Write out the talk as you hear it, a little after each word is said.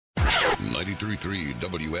93.3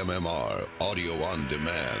 WMMR Audio on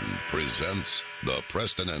Demand presents the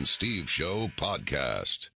Preston and Steve Show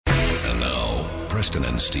podcast. And now, Preston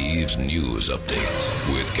and Steve's news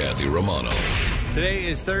update with Kathy Romano. Today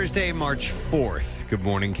is Thursday, March 4th. Good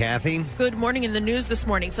morning, Kathy. Good morning. In the news this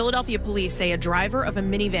morning, Philadelphia police say a driver of a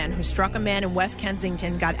minivan who struck a man in West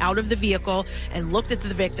Kensington got out of the vehicle and looked at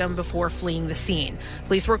the victim before fleeing the scene.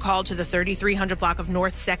 Police were called to the 3300 block of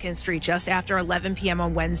North 2nd Street just after 11 p.m.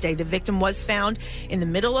 on Wednesday. The victim was found in the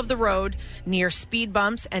middle of the road near speed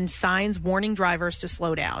bumps and signs warning drivers to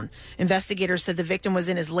slow down. Investigators said the victim was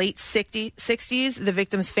in his late 60s. The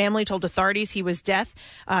victim's family told authorities he was deaf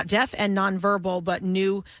and nonverbal, but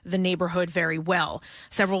knew the neighborhood very well.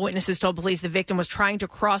 Several witnesses told police the victim was trying to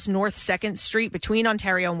cross North 2nd Street between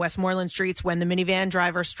Ontario and Westmoreland Streets when the minivan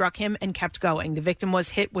driver struck him and kept going. The victim was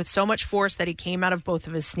hit with so much force that he came out of both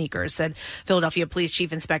of his sneakers, said Philadelphia Police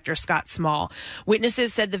Chief Inspector Scott Small.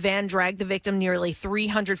 Witnesses said the van dragged the victim nearly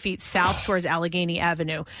 300 feet south towards Allegheny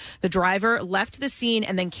Avenue. The driver left the scene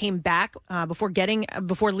and then came back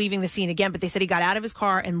before leaving the scene again, but they said he got out of his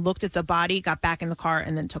car and looked at the body, got back in the car,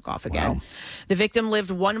 and then took off again. Wow. The victim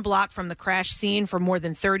lived one block from the crash scene for more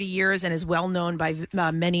than 30 years and is well known by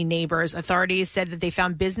many neighbors. Authorities said that they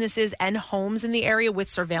found businesses and homes in the area with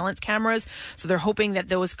surveillance cameras, so they're hoping that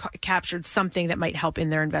those captured something that might help in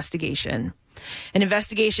their investigation. An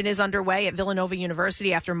investigation is underway at Villanova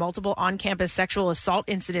University after multiple on-campus sexual assault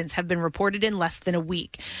incidents have been reported in less than a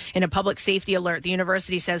week. In a public safety alert, the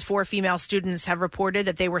university says 4 female students have reported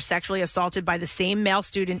that they were sexually assaulted by the same male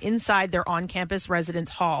student inside their on-campus residence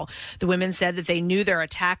hall. The women said that they knew their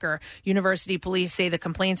attacker. University police say the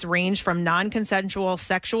complaints range from non-consensual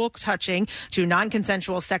sexual touching to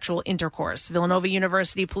non-consensual sexual intercourse. Villanova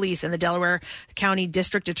University Police and the Delaware County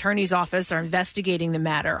District Attorney's Office are investigating the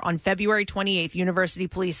matter. On February 28th, University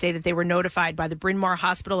police say that they were notified by the Bryn Mawr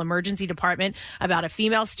Hospital Emergency Department about a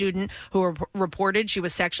female student who reported she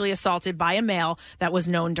was sexually assaulted by a male that was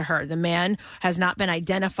known to her. The man has not been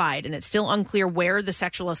identified, and it's still unclear where the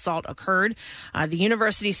sexual assault occurred. The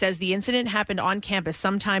university says the incident happened on campus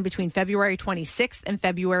sometime between February 26th and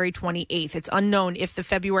February 28th. It's unknown if the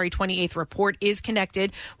February 28th report is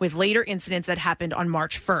connected with later incidents that happened on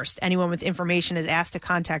March 1st. Anyone with information is asked to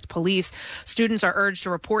contact police. Students are urged to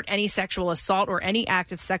report any sexual assault or any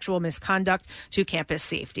act of sexual misconduct to campus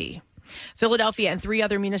safety. Philadelphia and 3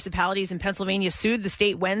 other municipalities in Pennsylvania sued the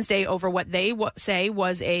state Wednesday over what they say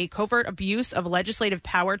was a covert abuse of legislative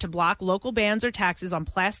power to block local bans or taxes on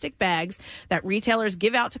plastic bags that retailers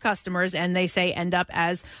give out to customers and they say end up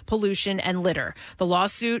as pollution and litter. The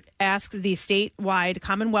lawsuit asks the statewide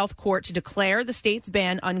Commonwealth Court to declare the state's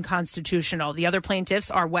ban unconstitutional. The other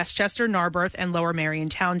plaintiffs are Westchester, Narberth, and Lower Merion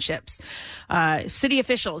townships. City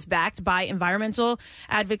officials backed by environmental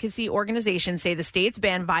advocacy organizations say the state's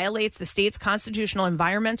ban violates the state's constitutional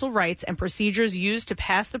environmental rights and procedures used to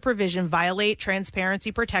pass the provision violate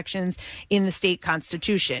transparency protections in the state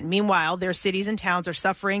constitution. Meanwhile, their cities and towns are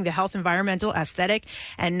suffering the health, environmental, aesthetic,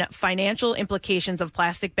 and financial implications of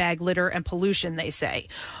plastic bag litter and pollution, they say.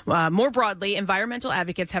 More broadly, environmental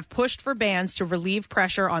advocates have pushed for bans to relieve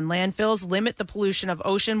pressure on landfills, limit the pollution of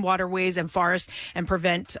ocean, waterways, and forests, and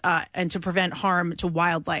to prevent harm to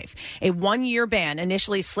wildlife. A 1-year ban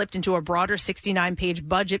initially slipped into a broader 69-page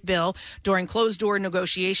budget bill during closed-door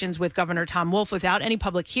negotiations with Governor Tom Wolf without any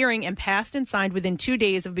public hearing and passed and signed within 2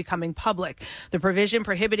 days of becoming public. The provision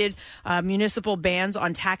prohibited municipal bans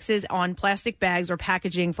on taxes on plastic bags or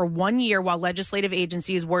packaging for 1 year while legislative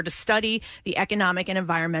agencies were to study the economic and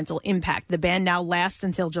environmental impact. The ban now lasts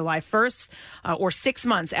until July 1st or 6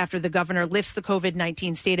 months after the governor lifts the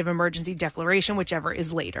COVID-19 state of emergency declaration, whichever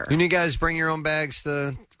is later. You guys bring your own bags to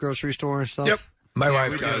the grocery store and stuff? Yep. My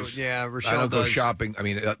wife does. Yeah, Rochelle I don't does. go shopping. I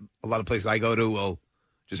mean, a lot of places I go to will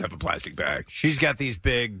just have a plastic bag. She's got these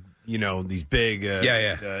big, insulated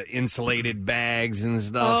bags and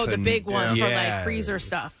stuff. Oh, the big ones for like freezer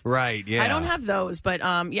stuff. Right, yeah. I don't have those, but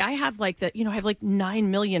I have I have like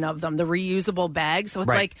 9 million of them, the reusable bags. So it's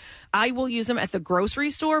like I will use them at the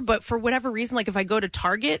grocery store, but for whatever reason, like if I go to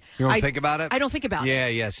Target, you don't think about it? I don't think about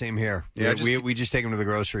it. Yeah, same here. Yeah, we just take them to the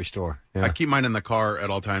grocery store. Yeah. I keep mine in the car at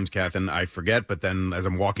all times, Kath, and I forget, but then as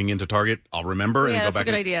I'm walking into Target, I'll remember and go back. That's a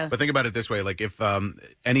good idea. But think about it this way, like if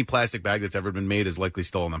any plastic bag that's ever been made is likely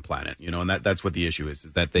still on the planet, and that's what the issue is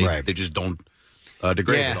that they just don't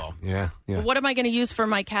degrade at all. Yeah. Well, what am I going to use for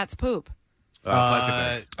my cat's poop? Plastic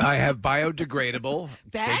bags. I have biodegradable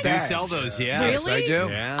bags. They do sell those, yeah. Yes, I do.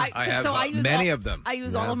 Yeah. I have many of them. I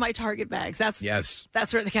use all of my Target bags. That's where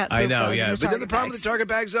the cat's poop I know, goes, yeah. in But then the problem with the Target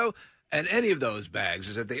bags, though, and any of those bags,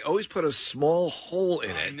 is that they always put a small hole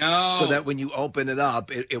in it. No. So that when you open it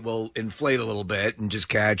up, it will inflate a little bit and just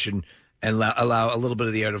catch and and allow a little bit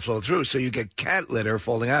of the air to flow through. So you get cat litter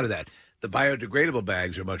falling out of that. The biodegradable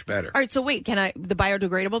bags are much better. All right, so wait, the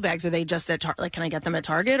biodegradable bags, are they just at can I get them at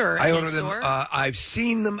Target or I at order a them. store? I've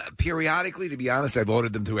seen them periodically. To be honest, I've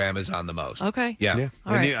ordered them through Amazon the most. Okay. Yeah.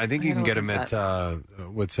 All right. I think you can get them at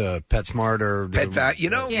PetSmart or PetVat.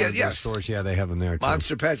 Yes. Stores. Yeah, they have them there too.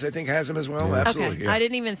 Monster Pets, I think, has them as well. Absolutely. Okay, yeah. I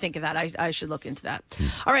didn't even think of that. I should look into that.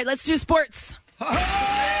 All right, let's do sports.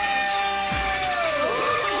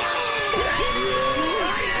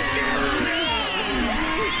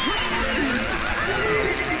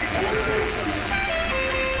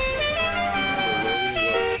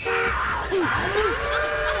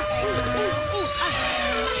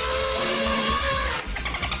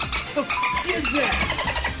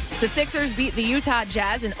 The Sixers beat the Utah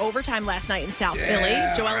Jazz in overtime last night in South Philly.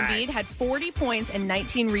 Joel Embiid had 40 points and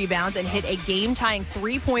 19 rebounds and hit a game-tying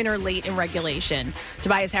three-pointer late in regulation.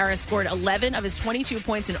 Tobias Harris scored 11 of his 22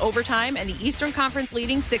 points in overtime, and the Eastern Conference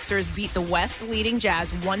leading Sixers beat the West leading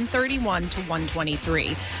Jazz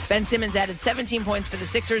 131-123. Ben Simmons added 17 points for the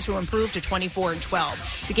Sixers, who improved to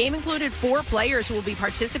 24-12. The game included 4 players who will be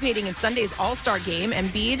participating in Sunday's All-Star game: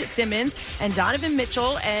 Embiid, Simmons, and Donovan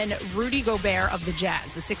Mitchell and Rudy Gobert of the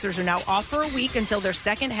Jazz. The Sixers are now off for a week until their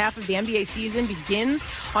second half of the NBA season begins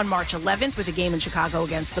on March 11th with a game in Chicago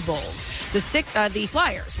against the Bulls. The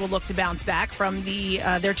Flyers will look to bounce back from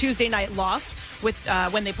their Tuesday night loss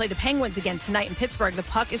when they play the Penguins again tonight in Pittsburgh. The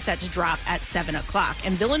puck is set to drop at 7 o'clock.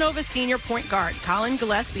 And Villanova's senior point guard Colin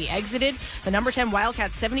Gillespie exited the number 10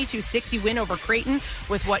 Wildcats 72-60 win over Creighton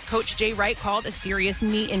with what Coach Jay Wright called a serious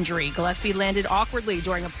knee injury. Gillespie landed awkwardly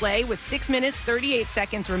during a play with 6 minutes, 38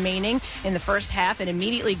 seconds remaining in the first half and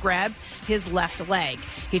immediately grabbed his left leg.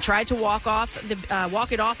 He tried to walk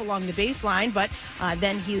it off along the baseline, but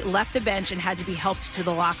then he left the bench and had to be helped to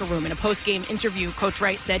the locker room. In a post-game interview, Coach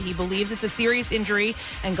Wright said he believes it's a serious injury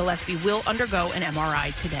and Gillespie will undergo an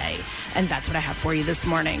MRI today. And that's what I have for you this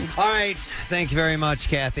morning. All right. Thank you very much,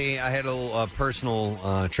 Kathy. I had a little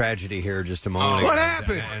personal tragedy here just a moment ago. What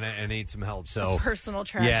happened? And I need some help. So personal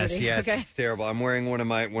tragedy. Yes, okay. It's terrible. I'm wearing one of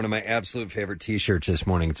my absolute favorite T-shirts this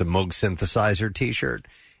morning. It's a Moog Synthesizer T-shirt.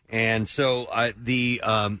 And so I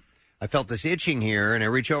felt this itching here, and I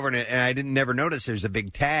reach over, and I didn't never notice there's a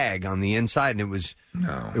big tag on the inside, and it was... Did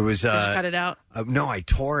you cut it out? No, I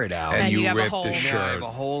tore it out. And you ripped the shirt. I have a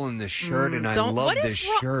hole in the shirt, and I love this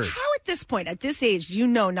shirt. How at this point, at this age, do you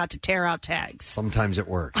know not to tear out tags? Sometimes it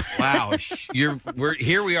works. Wow, here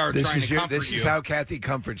we are trying to comfort you. This is how Kathy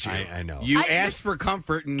comforts you. I know. You asked for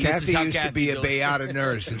comfort, and Kathy this is how used to be a feels. Bayada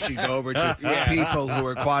nurse, and she'd go over to people who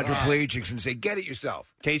are quadriplegics and say, "Get it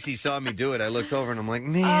yourself." Casey saw me do it. I looked over, and I'm like,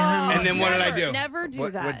 man. And then what did I do? Never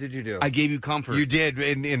do that. What did you do? I gave you comfort. You did.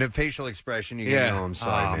 In a facial expression, you go, "No, I'm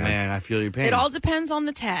sorry, man." I feel your pain. It all depends on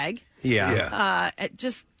the tag. Yeah.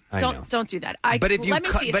 Just I know. don't do that. But if you let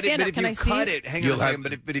me see a stand up. Can I see cut it? hang on a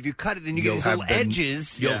second. But if you cut it, then you get these little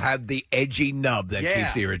edges. You'll have the edgy nub that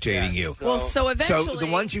keeps irritating you. Well, so eventually, So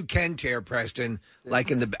the ones you can tear, Preston,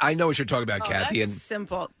 like in the, I know what you're talking about, Kathy. That's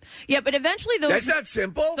simple. Yeah, but eventually That's not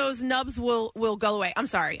simple. Those nubs will go away. I'm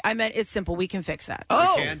sorry. I meant it's simple. We can fix that.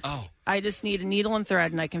 Oh. I just need a needle and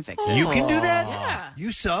thread, and I can fix it. You can do that? Yeah.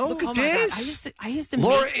 You sew? Look at Oh my God. this. I used to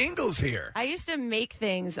Laura make, Ingalls here. I used to make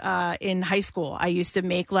things in high school. I used to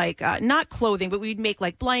make not clothing, but we'd make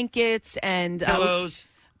like blankets and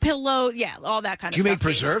pillows, all that kind of stuff. Do you make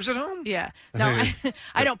preserves at home? Yeah, no,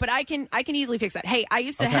 I don't, but I can easily fix that. Hey, I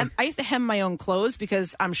used to hem my own clothes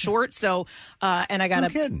because I'm short, so and I got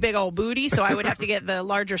a big old booty, so I would have to get the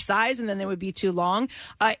larger size, and then they would be too long.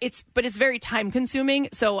 It's very time consuming,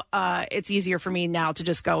 so it's easier for me now to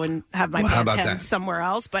just go and have my pants hemmed somewhere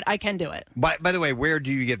else. But I can do it. By the way, where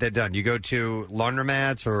do you get that done? You go to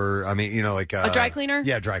laundromats, or like a dry cleaner?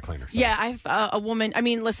 Yeah, dry cleaner. Sorry. Yeah, I have a woman. I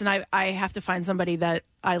mean, listen, I have to find somebody that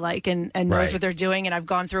I like and knows what they're doing, and I've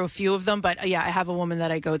gone through a few of them, but I have a woman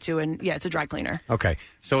that I go to, and it's a dry cleaner. Okay,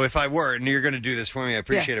 so if I were, and you're going to do this for me, I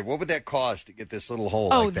appreciate it. What would that cost to get this little hole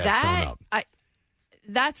like that sewn up?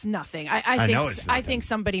 That's nothing. I think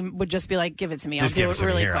somebody would just be like, "Give it to me. I'll do it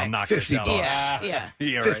really quick." I'll knock $50. Yeah.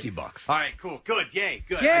 $50. All right, cool, good, yay,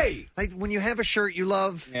 good. Yay! Like when you have a shirt you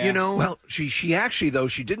love, Well, she actually, though,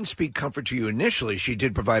 she didn't speak comfort to you initially. She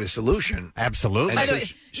did provide a solution. Absolutely. And so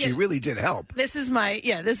she really did help. This is my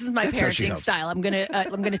parenting style. I'm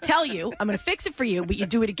gonna tell you, I'm gonna fix it for you, but you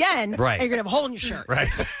do it again, right? And you're gonna have a hole in your shirt, right?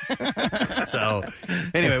 So,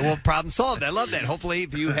 anyway, well, problem solved. I love that. Hopefully,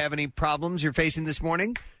 if you have any problems you're facing this morning,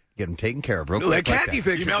 get them taken care of real quick. Let Kathy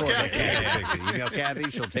fix it. Email Kathy. Email Kathy.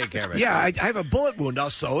 She'll take care of it. Yeah, I have a bullet wound. I'll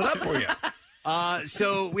sew it up for you.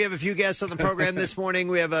 So we have a few guests on the program this morning.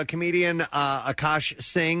 We have a comedian, Akash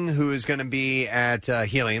Singh, who is going to be at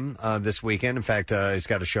Helium this weekend. In fact, he's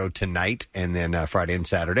got a show tonight and then Friday and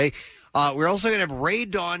Saturday. We're also going to have Ray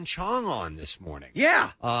Dawn Chong on this morning.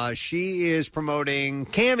 Yeah. She is promoting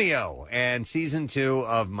Cameo and season 2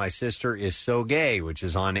 of My Sister Is So Gay, which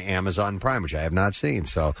is on Amazon Prime, which I have not seen.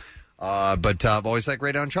 So, but I've always liked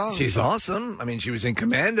Ray Dawn Chong. She's awesome. I mean, she was in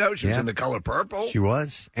Commando. She was in The Color Purple. She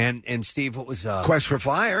was. And Steve, what was... Quest for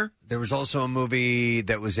Fire. There was also a movie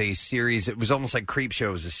that was a series. It was almost like Creep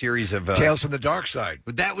Show. It was a series of... Tales from the Dark Side.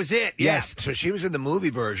 But that was it, Yes. So she was in the movie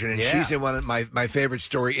version, and she's in one of my favorite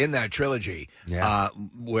story in that trilogy. Yeah.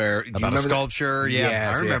 Where... About a sculpture.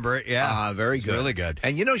 Yes, I remember it. Yeah. Very good. Really good.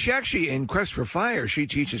 And she actually, in Quest for Fire, she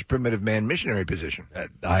teaches primitive man missionary position.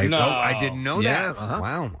 I didn't know that. Uh-huh.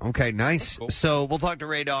 Wow. Okay, nice. Cool. So we'll talk to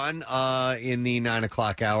Ray Dawn in the 9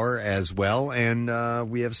 o'clock hour as well, and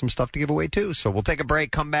we have some stuff to give away, too. So we'll take a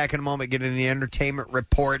break, come back in a moment, get into the entertainment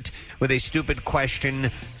report with a stupid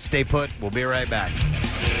question. Stay put. We'll be right back.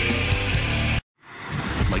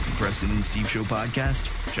 Like the Preston and Steve Show podcast?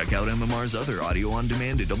 Check out MMR's other audio on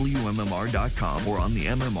demand at WMMR.com or on the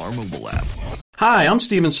MMR mobile app. Hi, I'm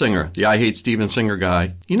Steven Singer, the I Hate Steven Singer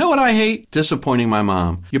guy. You know what I hate? Disappointing my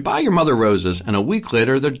mom. You buy your mother roses, and a week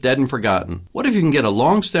later, they're dead and forgotten. What if you can get a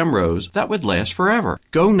long stem rose that would last forever?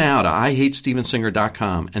 Go now to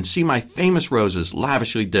IHateStevenSinger.com and see my famous roses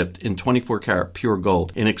lavishly dipped in 24-karat pure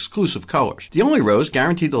gold in exclusive colors. The only rose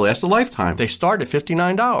guaranteed to last a lifetime. They start at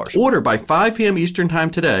 $59. Order by 5 p.m. Eastern Time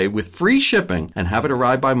today with free shipping and have it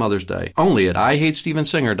arrive by Mother's Day. Only at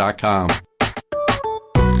IHateStevenSinger.com.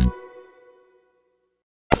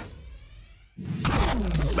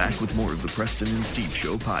 Back with more of the Preston and Steve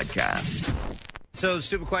Show podcast. So, the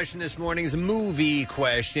stupid question this morning is a movie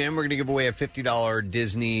question. We're going to give away a $50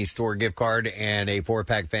 Disney store gift card and a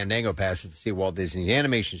 4-pack Fandango pass to see Walt Disney's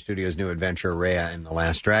Animation Studios' new adventure, Raya and the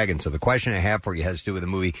Last Dragon. So, the question I have for you has to do with the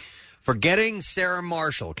movie Forgetting Sarah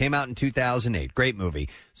Marshall. Came out in 2008. Great movie.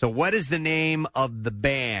 So, what is the name of the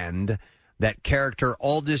band that character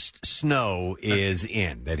Aldous Snow is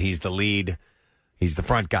in? That he's the lead... He's the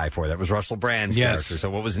front guy for. That was Russell Brand's character.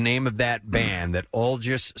 So what was the name of that band that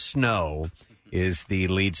Aldous Snow is the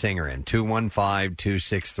lead singer in?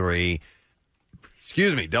 215-263.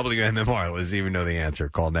 Excuse me, WMMR. Let's even know the answer.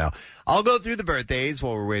 Call now. I'll go through the birthdays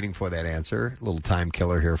while we're waiting for that answer. A little time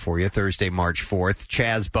killer here for you. Thursday, March 4th.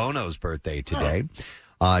 Chaz Bono's birthday today.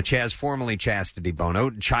 Chaz, formerly Chastity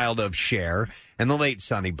Bono, child of Cher, and the late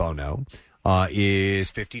Sonny Bono,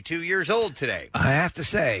 is 52 years old today. I have to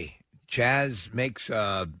say... Chaz makes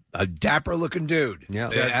a dapper-looking dude. Yeah,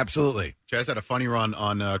 absolutely. Chaz had a funny run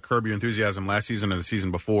on Curb Your Enthusiasm last season or the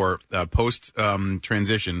season before. Post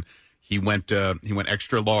transition, he went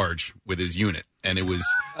extra large with his unit, and it was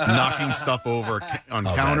knocking stuff over on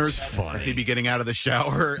counters. That's funny. He'd be getting out of the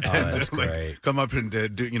shower and that's great. Come up and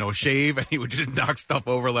do shave, and he would just knock stuff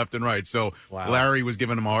over left and right. So Larry was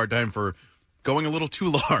giving him a hard time for going a little too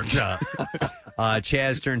large.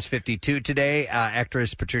 Chaz turns 52 today.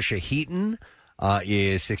 Actress Patricia Heaton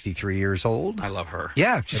is 63 years old. I love her.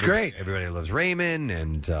 Yeah, she's great. Everybody loves Raymond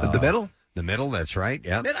and The Middle. The Middle, that's right.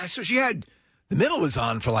 Yeah. So she had The Middle was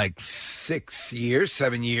on for like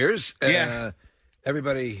 7 years. Yeah.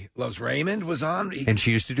 Everybody Loves Raymond was on, and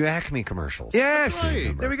she used to do Acme commercials. Yes,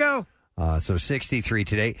 there we go. So 63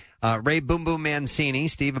 today. Ray Boom Boom Mancini,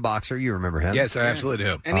 Steve, a boxer. You remember him? Yes, I absolutely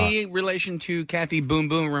do. Any relation to Kathy Boom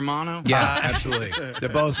Boom Romano? Yeah, absolutely. They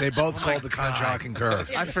both called the Conchock and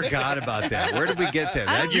Curve. I forgot about that. Where did we get that? Did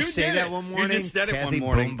I just say that one morning? You just said it Kathy one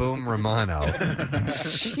morning. Boom Boom Romano.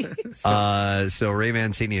 So Ray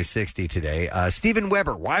Mancini is 60 today. Steven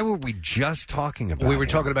Weber. Why were we just talking about? We were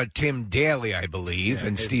talking about Tim Daly, I believe,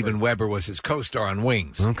 and Steven Weber was his co-star on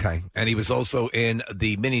Wings. Okay, and he was also in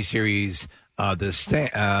the miniseries The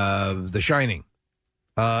Shining.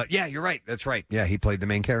 Yeah, you're right. That's right. Yeah, he played the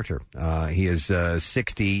main character. He is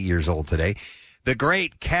 60 years old today. The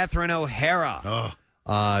great Catherine O'Hara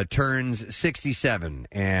turns 67.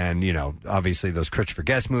 And, obviously those Christopher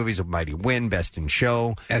Guest movies, A Mighty Wind, Best in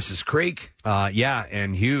Show. Esses Creek. Yeah,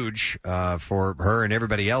 and huge for her and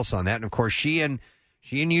everybody else on that. And, of course, she and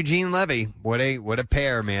Eugene Levy, what a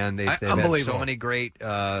pair, man! They've had so many great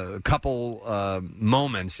couple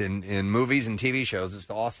moments in movies and TV shows. It's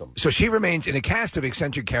awesome. So she remains in a cast of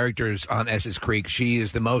eccentric characters on Esses Creek. She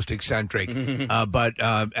is the most eccentric, but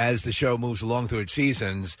as the show moves along through its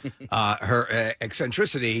seasons, her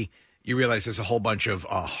eccentricity. You realize there's a whole bunch of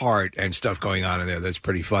heart and stuff going on in there. That's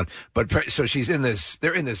pretty fun. But so she's in this.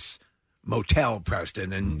 They're in this motel,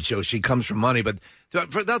 Preston, and so she comes from money, but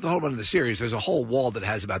throughout the whole run of the series, there's a whole wall that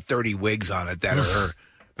has about 30 wigs on it that are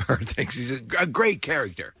her things. She's a great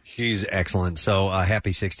character. She's excellent. So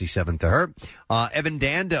happy 67th to her. Evan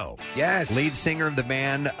Dando, yes, lead singer of the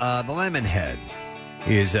band the Lemonheads,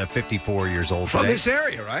 is 54 years old from today. this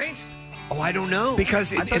area, right? Oh, I don't know.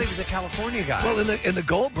 Because I thought he was a California guy. Well, in the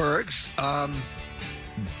Goldbergs,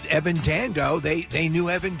 Evan Dando, they knew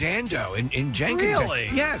Evan Dando in Jenkintown. Really?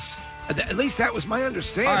 Yes. At least that was my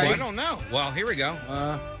understanding. All right. I don't know. Well, here we go.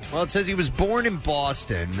 Well, it says he was born in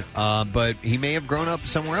Boston, but he may have grown up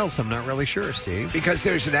somewhere else. I'm not really sure, Steve. Because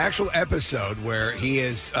there's an actual episode where he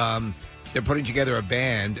is, they're putting together a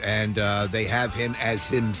band, and they have him as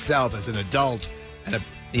himself as an adult. And,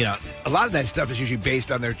 a lot of that stuff is usually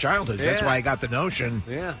based on their childhoods. That's why I got the notion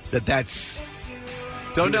that's...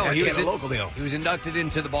 Don't know. He was a local deal. He was inducted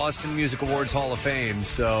into the Boston Music Awards Hall of Fame,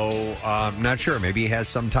 so I'm not sure. Maybe he has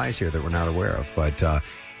some ties here that we're not aware of. But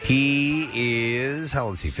he is, how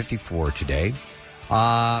old is he? 54 today.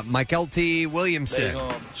 Michael T. Williamson.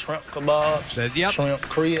 Shrimp kebabs, shrimp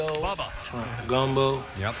creole, shrimp gumbo,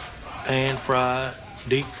 pan fried,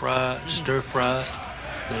 deep fried, stir fried.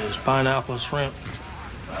 There's pineapple shrimp,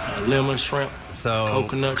 lemon shrimp,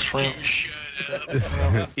 coconut shrimp.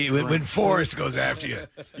 When Forrest goes after you,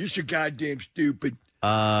 you're so goddamn stupid.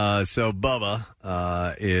 So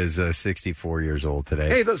Bubba is 64 years old today.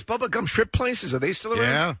 Hey, those Bubba Gum Shrimp places, are they still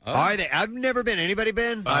around? Yeah. Are they? I've never been. Anybody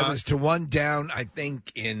been? I was to one down, I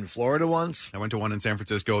think, in Florida once. I went to one in San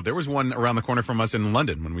Francisco. There was one around the corner from us in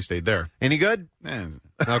London when we stayed there. Any good?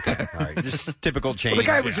 Okay. All right. Just typical chain. Well, the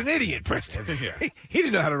guy was an idiot, Preston. He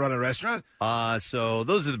didn't know how to run a restaurant. So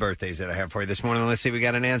those are the birthdays that I have for you this morning. Let's see. We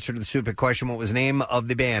got an answer to the stupid question. What was the name of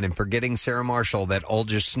the band? And forgetting Sarah Marshall, that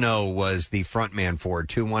Olga Snow was the front man for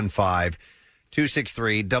 215-263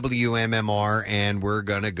 WMMR. And we're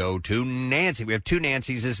going to go to Nancy. We have two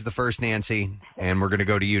Nancys. This is the first Nancy. And we're going to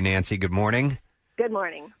go to you, Nancy. Good morning. Good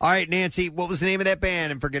morning. All right, Nancy. What was the name of that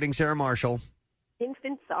band? And forgetting Sarah Marshall.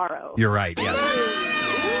 Infant Sorrow. You're right, yes.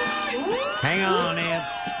 Hang on, Nance.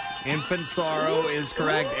 Infant Sorrow is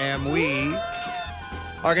correct, and we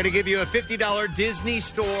are going to give you a $50 Disney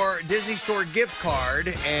Store gift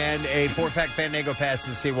card and a 4-pack Fandango pass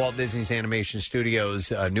to see Walt Disney's Animation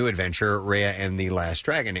Studios' new adventure, Raya and the Last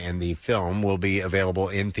Dragon. And the film will be available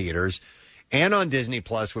in theaters and on Disney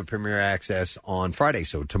Plus with premiere access on Friday.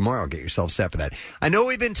 So tomorrow, get yourself set for that. I know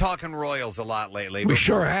we've been talking Royals a lot lately. We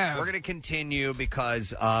sure have. We're going to continue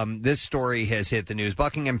because this story has hit the news.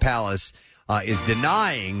 Buckingham Palace is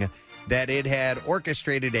denying that it had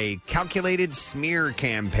orchestrated a calculated smear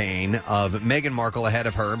campaign of Meghan Markle ahead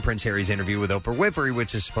of her and Prince Harry's interview with Oprah Winfrey,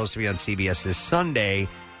 which is supposed to be on CBS this Sunday.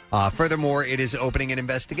 Furthermore, it is opening an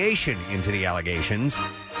investigation into the allegations.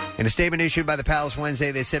 In a statement issued by the Palace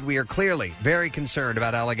Wednesday, they said, "We are clearly very concerned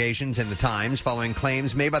about allegations in the Times following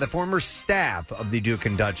claims made by the former staff of the Duke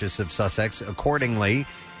and Duchess of Sussex. Accordingly,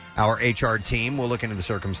 our HR team will look into the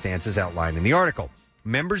circumstances outlined in the article.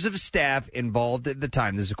 Members of staff involved at the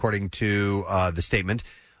time," this is according to the statement,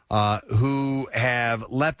 "who have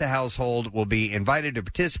left the household will be invited to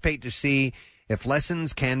participate to see if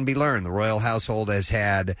lessons can be learned. The royal household has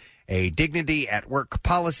had a dignity at work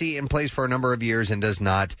policy in place for a number of years and does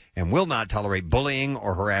not and will not tolerate bullying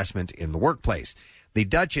or harassment in the workplace." The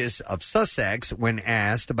Duchess of Sussex, when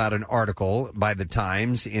asked about an article by the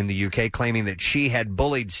Times in the UK claiming that she had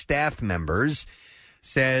bullied staff members,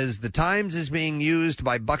 says the Times is being used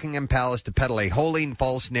by Buckingham Palace to peddle a wholly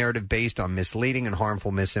false narrative based on misleading and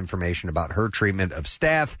harmful misinformation about her treatment of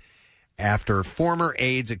staff after former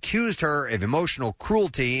aides accused her of emotional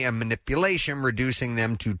cruelty and manipulation, reducing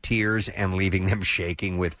them to tears and leaving them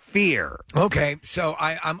shaking with fear. Okay, so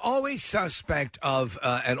I'm always suspect of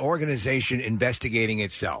an organization investigating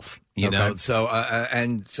itself, you know. So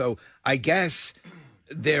and so I guess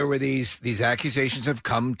there were these accusations have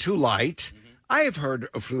come to light. I have heard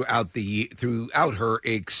throughout her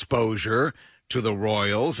exposure to the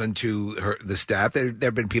royals and to the staff, there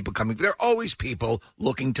have been people coming. There are always people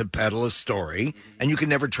looking to peddle a story, and you can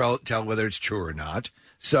never tell whether it's true or not.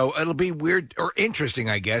 So it'll be weird or interesting,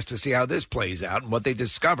 I guess, to see how this plays out and what they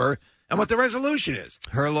discover and what the resolution is.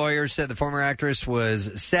 Her lawyers said the former actress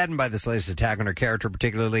was saddened by this latest attack on her character,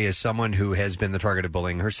 particularly as someone who has been the target of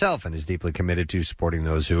bullying herself and is deeply committed to supporting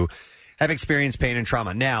those who have experienced pain and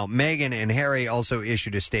trauma. Now, Meghan and Harry also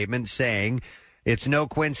issued a statement saying it's no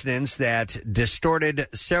coincidence that distorted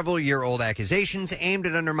several-year-old accusations aimed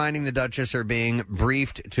at undermining the Duchess are being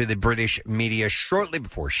briefed to the British media shortly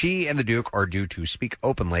before she and the Duke are due to speak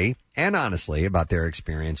openly and honestly about their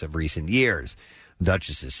experience of recent years. The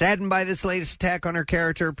Duchess is saddened by this latest attack on her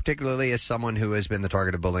character, particularly as someone who has been the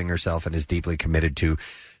target of bullying herself and is deeply committed to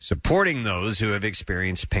supporting those who have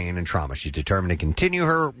experienced pain and trauma. She's determined to continue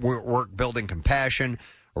her work building compassion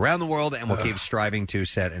around the world and will keep striving to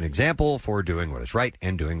set an example for doing what is right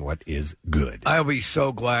and doing what is good. I'll be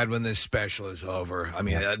so glad when this special is over. I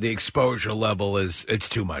mean, the exposure level it's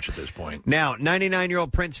too much at this point. Now,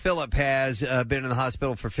 99-year-old Prince Philip has been in the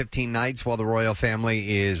hospital for 15 nights while the royal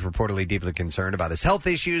family is reportedly deeply concerned about his health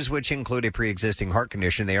issues, which include a pre-existing heart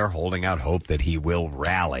condition. They are holding out hope that he will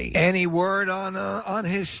rally. Any word on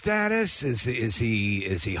his status? Is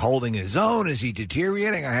he holding his own? Is he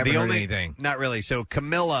deteriorating? I haven't heard anything. Not really. So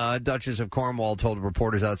Camilla, Duchess of Cornwall, told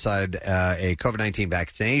reporters outside a COVID-19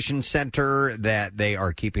 vaccination center that they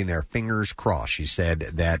are keeping their fingers crossed. She said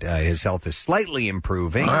that his health is slightly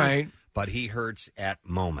improving, all right, but he hurts at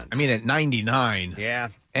moments. I mean, at 99,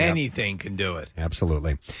 anything can do it.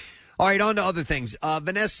 Absolutely. All right, on to other things.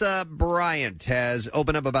 Vanessa Bryant has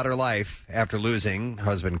opened up about her life after losing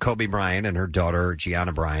husband Kobe Bryant and her daughter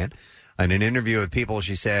Gianna Bryant. In an interview with People,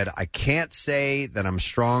 she said, "I can't say that I'm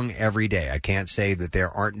strong every day. I can't say that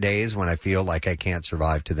there aren't days when I feel like I can't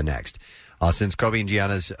survive to the next." Since Kobe and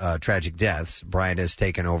Gianna's tragic deaths, Bryant has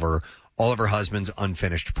taken over all of her husband's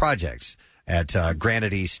unfinished projects at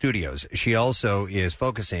Granity Studios. She also is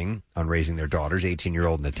focusing on raising their daughters,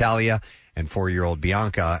 18-year-old Natalia and 4-year-old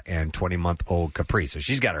Bianca and 20-month-old Capri. So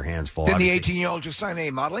she's got her hands full. Didn't the 18-year-old just sign a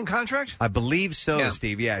modeling contract? I believe so,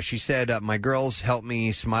 Steve. Yeah, she said, "My girls help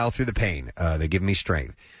me smile through the pain. They give me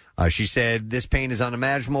strength." She said, "This pain is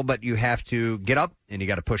unimaginable, but you have to get up and you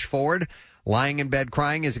got to push forward. Lying in bed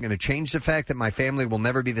crying isn't going to change the fact that my family will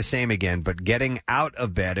never be the same again, but getting out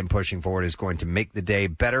of bed and pushing forward is going to make the day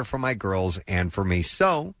better for my girls and for me.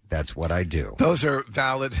 So that's what I do." Those are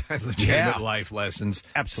valid, legitimate life lessons.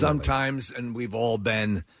 Absolutely. Sometimes, and we've all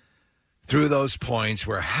been through those points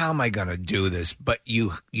where, how am I going to do this? But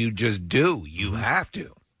you just do. You have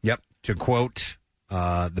to. Yep. To quote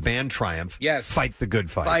the band Triumph, yes, fight the good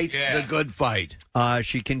fight. Fight the good fight.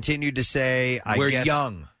 She continued to say, we're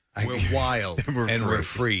young, we're wild, and we're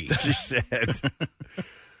free. She said,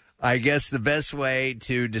 "I guess the best way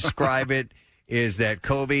to describe it is that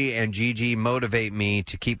Kobe and Gigi motivate me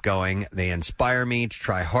to keep going. They inspire me to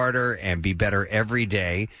try harder and be better every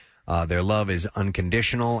day. Their love is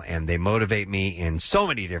unconditional, and they motivate me in so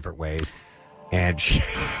many different ways." And she,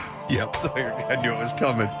 I knew it was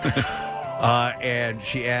coming. And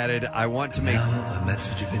she added, "I want to make..." Now a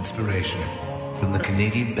message of inspiration from the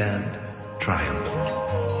Canadian band Triumph.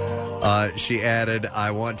 She added, "I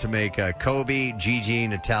want to make Kobe, Gigi,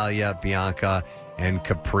 Natalia, Bianca, and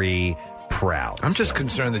Capri proud." I'm just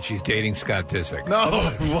concerned that she's dating Scott Disick.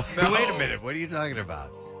 No. Wait a minute. What are you talking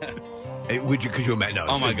about? Could you imagine? No,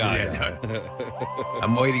 oh, my God. Yeah, no.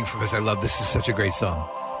 I'm waiting for this. I love this. Is such a great song.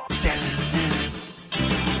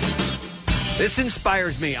 This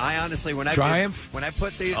inspires me. I honestly, when I Triumph, when I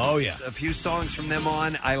put the a few songs from them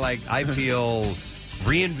on, I feel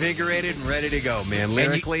reinvigorated and ready to go, man.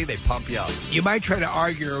 Lyrically, they pump you up. You might try to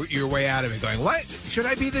argue your way out of it, going, "What? Should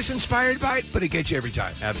I be this inspired by it?" But it gets you every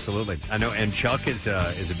time. Absolutely, I know. And Chuck is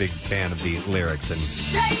a big fan of the lyrics and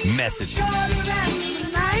message.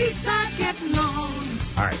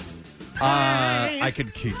 All right. I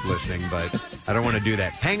could keep listening, but I don't want to do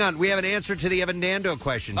that. Hang on. We have an answer to the Evan Dando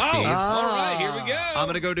question, Steve. All right. Here we go. I'm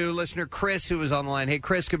going to go to listener Chris, who is on the line. Hey,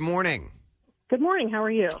 Chris, good morning. Good morning. How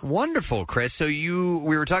are you? Wonderful, Chris. So we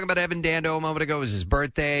were talking about Evan Dando a moment ago. It was his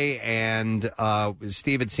birthday, and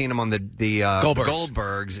Steve had seen him on the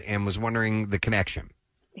Goldbergs and was wondering the connection.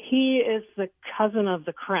 He is the cousin of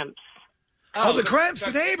the Kremps. Oh, the Kremps,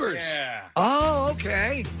 the neighbors. Yeah. Oh,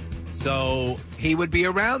 okay. So he would be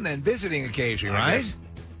around then, visiting occasionally, right?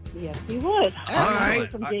 Yes, he would. All right. I'm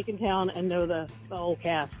from Jenkintown and know the whole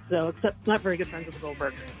cast, so except not very good friends with the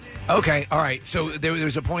Goldbergs. Okay, all right. So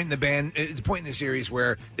there's a point in the band, a point in the series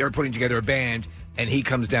where they were putting together a band, and he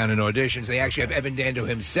comes down and auditions. They actually have Evan Dando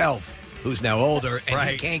himself, who's now older, and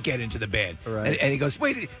he can't get into the band. Right. And he goes,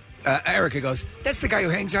 "Wait." Erica goes, "That's the guy who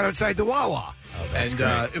hangs out outside the Wawa." Oh, that's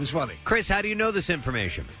great. It was funny. Chris, how do you know this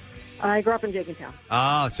information? I grew up in Jenkintown.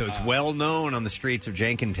 Oh, so it's well known on the streets of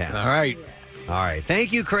Jenkintown. All right. All right.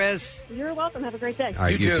 Thank you, Chris. You're welcome. Have a great day. All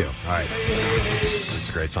right, you too. All right. This is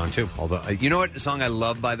a great song, too. Although, you know what song I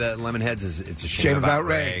love by the Lemonheads is It's a Shame About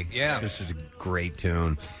Ray. Yeah. This is a great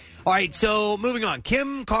tune. All right, so moving on.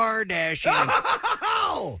 Kim Kardashian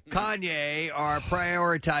and Kanye are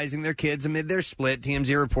prioritizing their kids amid their split.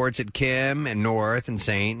 TMZ reports that Kim and North and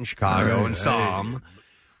Saint and Chicago and Psalm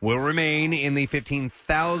will remain in the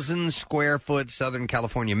 15,000 square foot Southern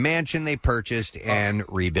California mansion they purchased and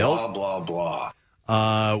rebuilt. Blah, blah, blah.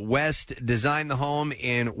 West designed the home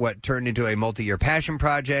in what turned into a multi-year passion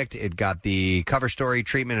project. It got the cover story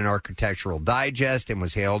treatment in Architectural Digest and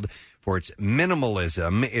was hailed for its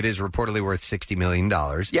minimalism. It is reportedly worth $60 million.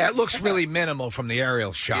 Yeah, it looks really minimal from the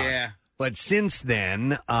aerial shot. Yeah. But since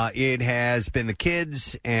then, it has been the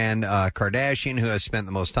kids and Kardashian who has spent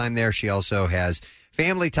the most time there. She also has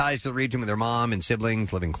family ties to the region with her mom and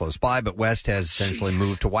siblings living close by, but West has essentially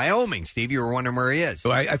moved to Wyoming. Steve, you were wondering where he is.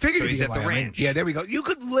 So I figured he's at the Wyoming. ranch. Yeah, there we go. You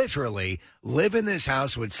could literally live in this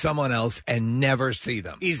house with someone else and never see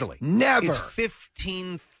them. Easily. Never. It's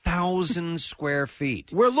 15,000 square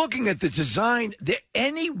feet. We're looking at the design.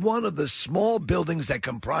 Any one of the small buildings that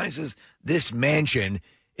comprises this mansion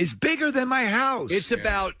is bigger than my house. It's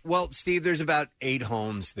about, well, Steve, there's about 8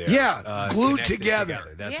 homes there. Yeah, glued connected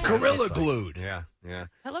together. That's Yeah. what it Gorilla looks like. glued. Yeah, yeah.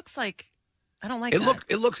 That looks like I don't like It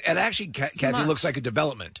that. it actually, Kathy, much. looks like a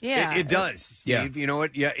development. Yeah, It does, Steve. Yeah. You know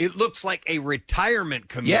what? Yeah, it looks like a retirement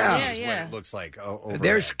community Yeah. is Yeah, what it looks like. Over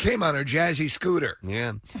There's there. Kim on her jazzy scooter.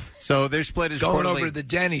 Yeah. So their split is Going reportedly, over to the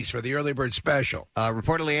Denny's for the early bird special.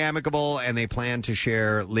 reportedly amicable, and they plan to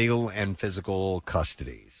share legal and physical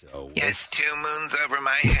custody. So Yes, 2 moons over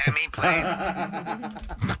Miami, please.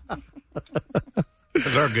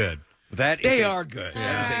 Those are good. They are good.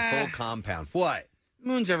 That is a full compound. What?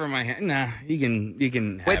 Moon's over my head. Nah, you can.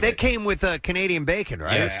 Have Wait, that it. came with Canadian bacon,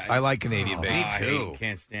 right? Yes, I like Canadian bacon. me too. I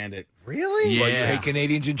can't stand it. Really? Yeah. Well, you hate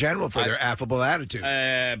Canadians in general for their affable attitude.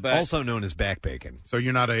 But Also known as back bacon. So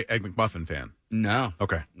you're not a Egg McMuffin fan? no,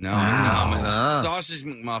 Okay. no, I'm a sausage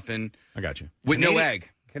McMuffin I got you. with no Canadian- egg.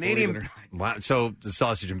 Canadian. Wow. So the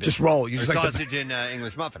sausage and Just roll. You or just like the- sausage and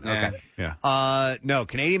English muffin. Yeah. Okay. Yeah. No,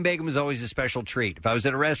 Canadian bacon was always a special treat. If I was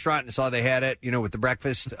at a restaurant and saw they had it, with the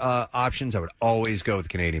breakfast options, I would always go with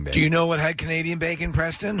Canadian bacon. Do you know what had Canadian bacon,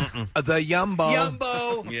 Preston? The Yumbo.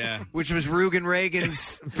 Yumbo? Yeah. Which was Rugen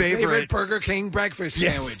Reagan's favorite. Burger King breakfast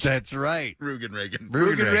Yes, sandwich. that's right. Rugen Reagan.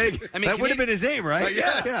 Rugen Reagan. I mean, that would have been his name, right?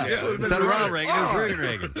 Yes. Yeah. Yeah. Instead of Ronald Reagan, it was Rugen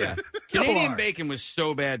Reagan. Yeah. Canadian R. bacon was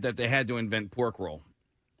so bad that they had to invent pork roll.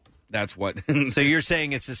 That's what. So you're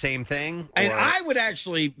saying it's the same thing? And or- I would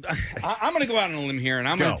actually, I'm going to go out on a limb here, and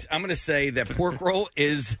I'm Go. going to say that pork roll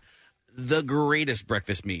is the greatest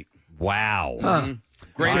breakfast meat. Wow.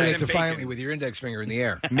 Greater Say than it defiantly bacon. with your index finger in the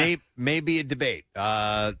air. Maybe a debate.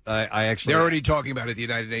 I actually. They're already talking about it at the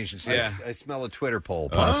United Nations. Yeah. I smell a Twitter poll,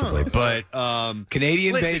 possibly. But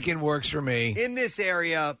Canadian listen, bacon works for me. in this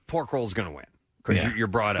area, pork roll's going to win because you're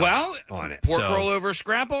brought up Well, on it. pork So, roll over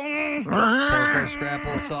scrapple. pork or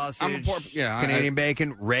scrapple sausage. I'm a pork- yeah, Canadian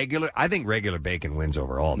bacon, regular. I think regular bacon wins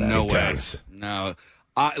over all that. No It way. does. No.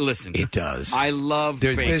 Listen. It does. I love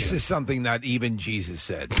bacon. This is something not even Jesus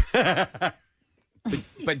said.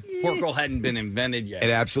 But pork roll hadn't been invented yet.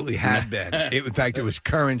 It absolutely had been. In fact, it was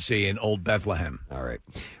currency in old Bethlehem. All right,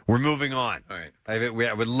 we're moving on. All right. I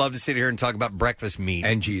would love to sit here and talk about breakfast meat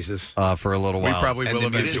And Jesus. for a little We while. probably And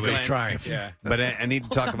will the music eventually. of triumph. Yeah. But I need to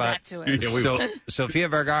We'll talk come about back to it. Yeah, we will. Sofia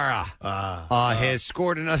Vergara has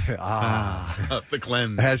scored another The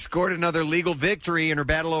cleanse. has scored another legal victory in her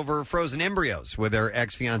battle over frozen embryos with her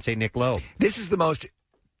ex-fiance Nick Loeb. This is the most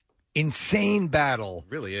insane battle.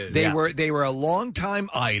 Really is. They Yeah. were a long time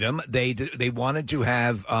item. They wanted to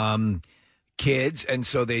have kids, and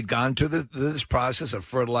so they'd gone to this process of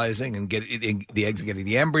fertilizing and getting the eggs and getting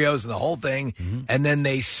the embryos and the whole thing, and then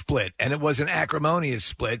they split. And it was an acrimonious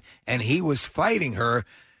split, and he was fighting her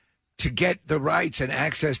to get the rights and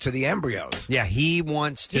access to the embryos. Yeah, he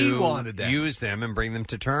wants to He wanted them. use them and bring them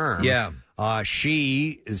to term. Yeah.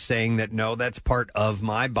 She is saying that no, that's part of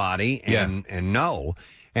my body, and no.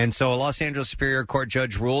 And so a Los Angeles Superior Court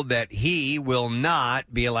judge ruled that he will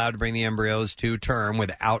not be allowed to bring the embryos to term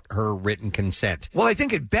without her written consent. Well, I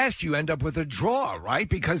think at best you end up with a draw, right?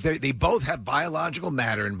 Because they both have biological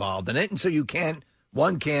matter involved in it, and so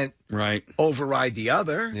one can't Right. override the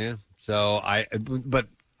other. Yeah. So but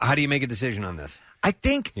how do you make a decision on this? I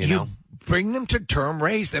think You you know? bring them to term,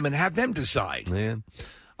 raise them, and have them decide. Yeah.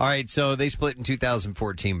 All right, so they split in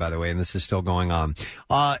 2014, by the way, and this is still going on.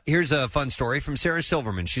 Here's a fun story from Sarah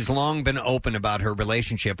Silverman. She's long been open about her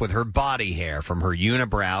relationship with her body hair, from her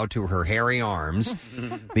unibrow to her hairy arms.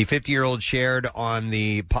 The 50-year-old shared on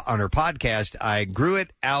her podcast, "I grew it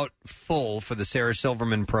out full for the Sarah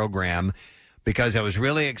Silverman program because I was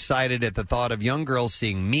really excited at the thought of young girls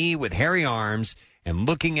seeing me with hairy arms and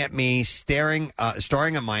looking at me starring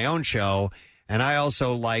on my own show. And I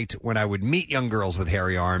also liked when I would meet young girls with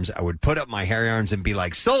hairy arms, I would put up my hairy arms and be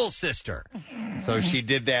like, soul sister. So she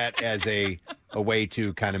did that as a way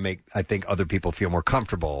to kind of make, I think, other people feel more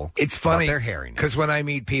comfortable. It's funny about their hairiness. because when I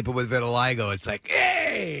meet people with vitiligo, it's like,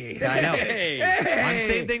 hey, Yeah, I know. hey, I'm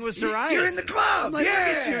same thing with psoriasis. You're in the club. I'm like, yeah.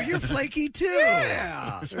 look at you. You're flaky too.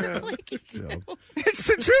 Yeah. Flaky too. It's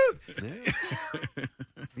the truth.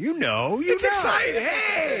 You know. It's exciting.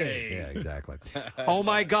 Hey. Yeah, exactly. Oh,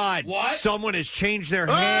 my God. What? Someone has changed their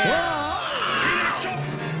hair.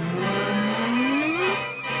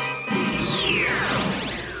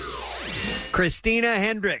 Christina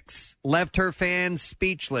Hendricks left her fans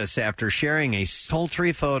speechless after sharing a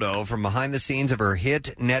sultry photo from behind the scenes of her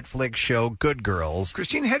hit Netflix show Good Girls.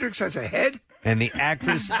 Christine Hendricks has a head? And the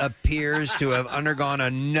actress appears to have undergone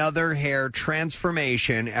another hair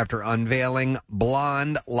transformation after unveiling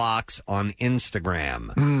blonde locks on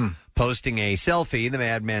Instagram. Posting a selfie, the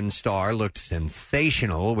Mad Men star looked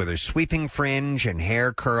sensational with her sweeping fringe and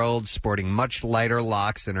hair curled, sporting much lighter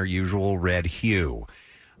locks than her usual red hue.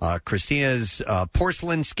 Christina's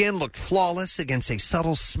porcelain skin looked flawless against a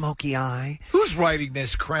subtle smoky eye. Who's writing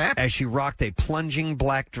this crap? As she rocked a plunging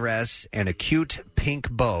black dress and a cute pink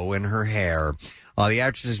bow in her hair. The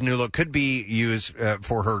actress's new look could be used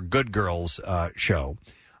for her Good Girls show.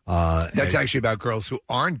 That's actually about girls who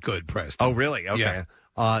aren't good, Preston. Oh, really? Okay.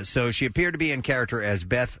 Yeah. So she appeared to be in character as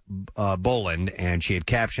Beth Boland, and she had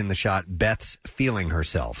captioned the shot, Beth's feeling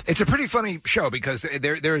herself. It's a pretty funny show because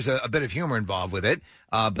there's a bit of humor involved with it,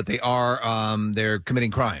 but they're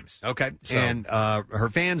committing crimes. Okay. So. And her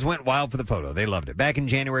fans went wild for the photo. They loved it. Back in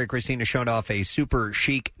January, Christina showed off a super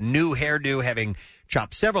chic new hairdo, having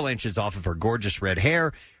chopped several inches off of her gorgeous red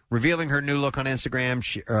hair. Revealing her new look on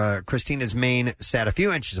Instagram, Christina's mane sat a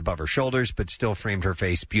few inches above her shoulders, but still framed her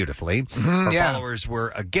face beautifully. Her followers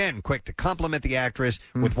were, again, quick to compliment the actress,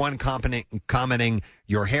 with one commenting,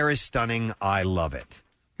 "Your hair is stunning. I love it."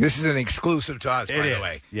 This is an exclusive to us, by the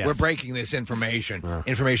way. Yes. We're breaking this information.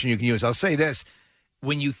 Information you can use. I'll say this.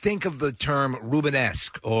 When you think of the term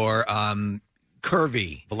Rubenesque or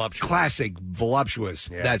curvy, voluptuous. Classic, voluptuous,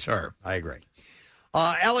 that's her. I agree.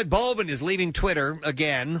 Alec Baldwin is leaving Twitter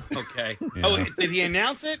again. Okay. Oh, did he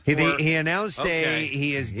announce it? He announced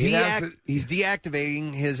he's announced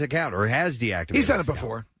deactivating his account, or has deactivated. He's done his it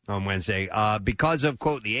before. On Wednesday, because of,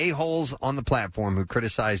 quote, the a-holes on the platform who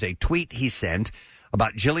criticized a tweet he sent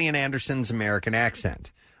about Gillian Anderson's American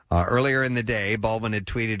accent. Earlier in the day, Baldwin had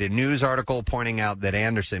tweeted a news article pointing out that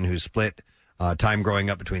Anderson, who split time growing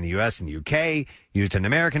up between the U.S. and the U.K., used an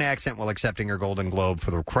American accent while accepting her Golden Globe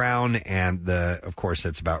for The Crown, and of course,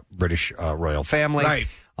 it's about British royal family. Right.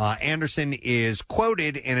 Anderson is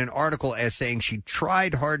quoted in an article as saying she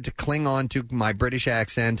tried hard to cling on to my British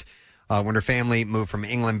accent when her family moved from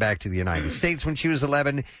England back to the United States when she was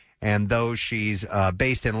 11. And though she's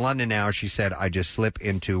based in London now, she said, I just slip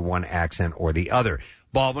into one accent or the other.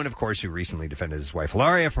 Baldwin, of course, who recently defended his wife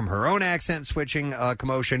Hilaria from her own accent switching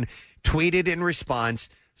commotion, tweeted in response,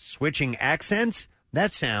 switching accents?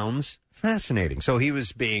 That sounds fascinating. So he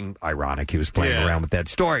was being ironic. He was playing around with that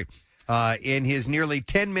story. In his nearly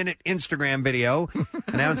 10-minute Instagram video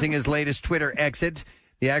announcing his latest Twitter exit,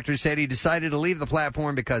 the actor said he decided to leave the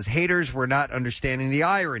platform because haters were not understanding the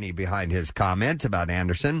irony behind his comment about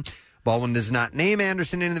Anderson. Baldwin does not name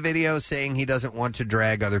Anderson in the video, saying he doesn't want to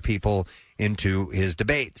drag other people into his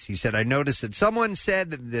debates. He said, I noticed that someone said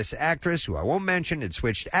that this actress, who I won't mention, had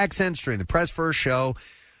switched accents during the press for her show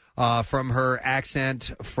from her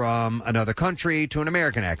accent from another country to an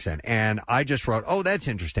American accent. And I just wrote, oh, that's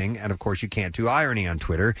interesting. And, of course, you can't do irony on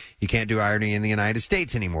Twitter. You can't do irony in the United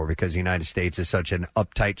States anymore because the United States is such an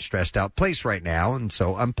uptight, stressed-out place right now and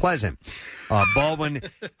so unpleasant. Baldwin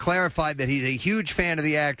clarified that he's a huge fan of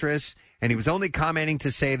the actress, and he was only commenting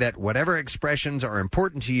to say that whatever expressions are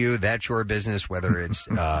important to you, that's your business, whether it's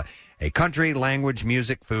a country, language,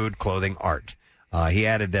 music, food, clothing, art. He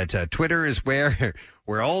added that Twitter is where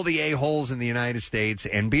all the a-holes in the United States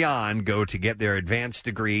and beyond go to get their advanced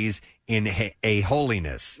degrees in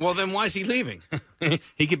a-holiness. Well, then why is he leaving?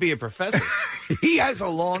 He could be a professor. He has a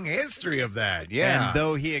long history of that, yeah. And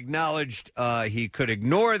though he acknowledged he could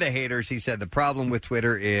ignore the haters, he said the problem with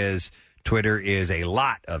Twitter is a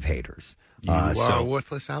lot of haters. You are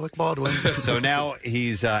worthless Alec Baldwin. So now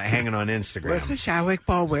he's hanging on Instagram. Worthless Alec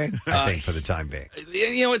Baldwin. I think for the time being.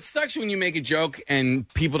 You know, it sucks when you make a joke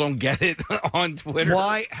and people don't get it on Twitter.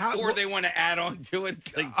 Why? Or they want to add on to it.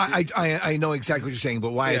 It's like, I know exactly what you're saying, but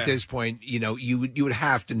why at this point, you know, you would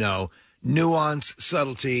have to know nuance,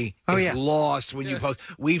 subtlety is lost when you post.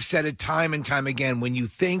 We've said it time and time again. When you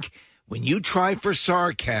think when you try for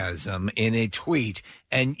sarcasm in a tweet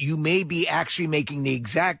and you may be actually making the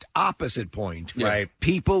exact opposite point, right?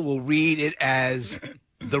 People will read it as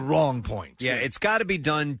the wrong point. Yeah, it's got to be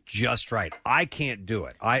done just right. I can't do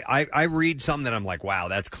it. I read some that I'm like, wow,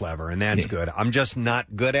 that's clever and that's good. I'm just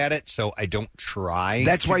not good at it, so I don't try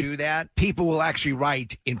That's to why do that. People will actually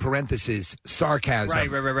write in parentheses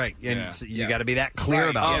sarcasm. Right. And so you got to be that clear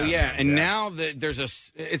about it. Oh, yeah. And now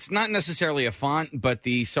there's it's not necessarily a font, but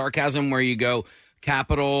the sarcasm where you go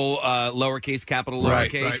capital, lowercase, capital,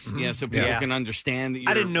 lowercase. Right. Mm-hmm. Yeah, so people can understand that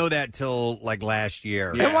you're... I didn't know that till like last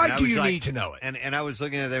year. Yeah. And why do you need to know it? And I was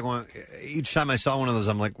looking at that going, each time I saw one of those,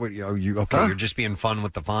 I'm like, what, are you okay? You're just being fun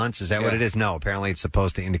with the fonts? Is that what it is? No, apparently it's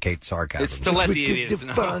supposed to indicate sarcasm. It's to let the idiots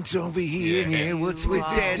know. Fonts over here. Yeah. What's with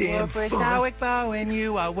that damn font?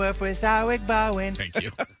 You are worthless, Howard Bowen. Thank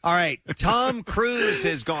you. All right. Tom Cruise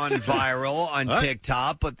has gone viral on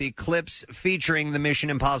TikTok, but the clips featuring the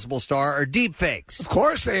Mission Impossible star are deep fakes. Of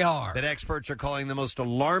course they are. That experts are calling the most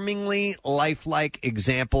alarmingly lifelike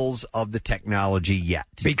examples of the technology yet.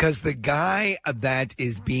 Because the guy that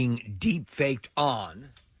is being deep faked on,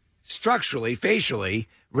 structurally, facially,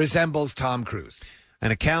 resembles Tom Cruise.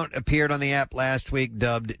 An account appeared on the app last week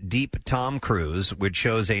dubbed Deep Tom Cruise, which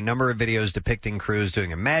shows a number of videos depicting Cruise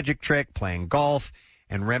doing a magic trick, playing golf,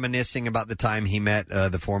 and reminiscing about the time he met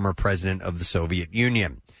the former president of the Soviet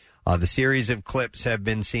Union. The series of clips have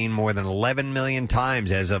been seen more than 11 million times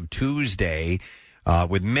as of Tuesday,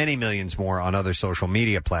 with many millions more on other social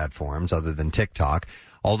media platforms other than TikTok.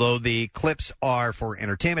 Although the clips are for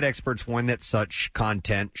entertainment, experts warn that such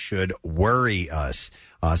content should worry us.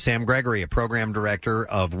 Sam Gregory, a program director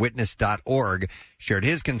of Witness.org, shared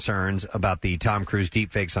his concerns about the Tom Cruise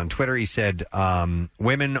deepfakes on Twitter. He said,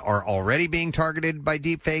 women are already being targeted by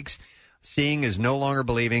deepfakes. Seeing is no longer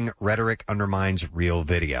believing. Rhetoric undermines real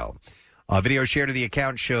video. A video shared to the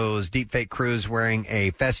account shows deepfake Cruise wearing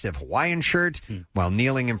a festive Hawaiian shirt while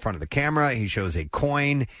kneeling in front of the camera. He shows a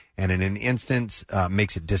coin and in an instant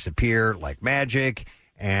makes it disappear like magic.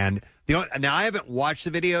 And now I haven't watched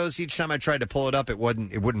the videos. Each time I tried to pull it up, it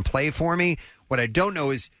wouldn't play for me. What I don't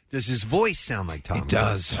know is, does his voice sound like Tom? It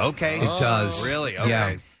does. Okay. It does. Really? Okay.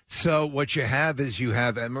 Yeah. So what you have is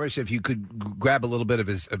Marissa, if you could grab a little bit of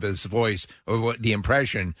his voice or the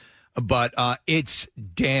impression, but it's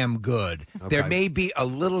damn good. Okay. There may be a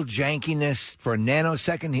little jankiness for a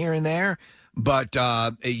nanosecond here and there, but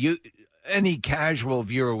any casual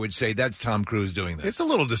viewer would say that's Tom Cruise doing this. It's a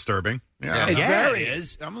little disturbing. Yeah, it very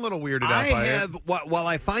is. I'm a little weirded out by it. While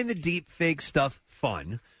I find the deep fake stuff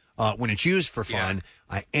fun, when it's used for fun,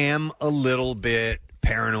 I am a little bit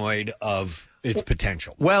paranoid of its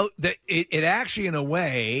potential. Well, it actually, in a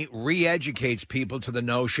way, re-educates people to the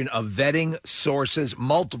notion of vetting sources,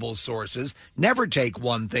 multiple sources. Never take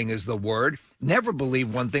one thing as the word. Never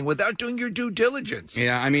believe one thing without doing your due diligence.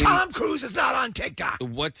 Yeah, I mean, Tom Cruise is not on TikTok.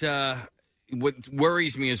 What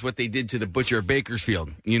worries me is what they did to the butcher of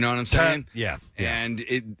Bakersfield. You know what I'm saying? Yeah.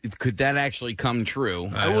 And could that actually come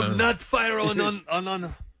true? I will not fire on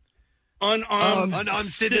unarmed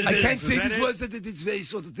citizens. I can't say these words. These very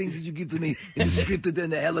sort of things that you give to me in the scripted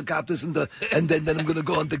and the helicopters and then I'm going to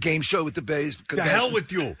go on the game show with the Bears. The hell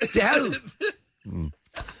with you. The hell.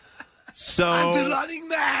 So I'm the running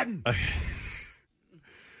man.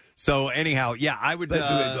 So anyhow, yeah, I would.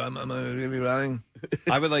 I'm going to be running.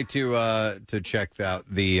 I would like to check out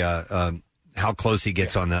the how close he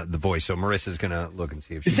gets on the voice. So Marissa's going to look and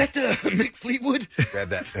see if is that the Mick Fleetwood? Grab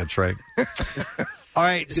that. That's right. All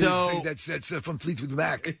right, so that's from Fleetwood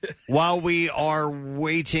Mac. While we are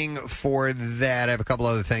waiting for that, I have a couple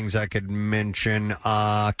other things I could mention.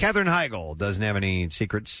 Katherine Heigl doesn't have any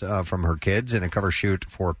secrets from her kids in a cover shoot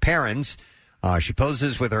for Parents. She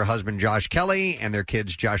poses with her husband Josh Kelly and their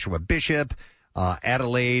kids Joshua Bishop,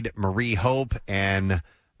 Adelaide Marie Hope, and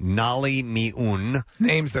Nali Miun.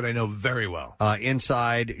 Names that I know very well.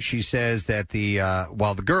 Inside, she says that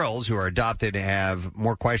while the girls who are adopted have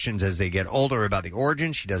more questions as they get older about the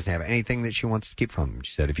origin, she doesn't have anything that she wants to keep from them.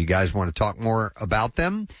 She said, if you guys want to talk more about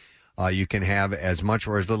them, you can have as much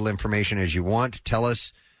or as little information as you want. Tell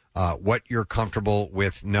us what you're comfortable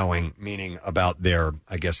with knowing, meaning about their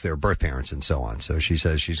birth parents and so on. So she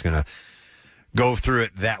says she's going to go through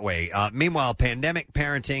it that way. Meanwhile, pandemic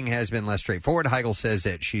parenting has been less straightforward. Heigl says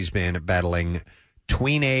that she's been battling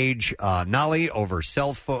tween-age Nolly over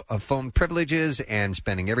cell phone privileges and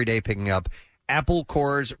spending every day picking up apple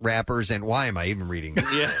cores, wrappers, and why am I even reading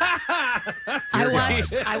this? Yeah.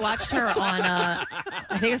 I watched her on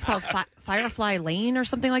I think it's called Firefly Lane or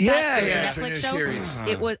something like that. Yeah, it's a Netflix show. Series.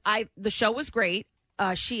 It was the show was great.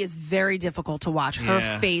 She is very difficult to watch.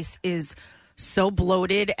 Her face is so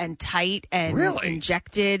bloated and tight and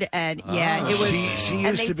injected, and it was. She and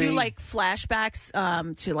used they to do be like flashbacks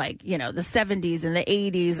to like the 70s and the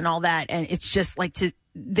 80s and all that, and it's just like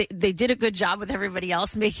They did a good job with everybody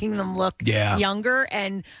else making them look younger,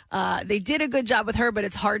 and they did a good job with her, but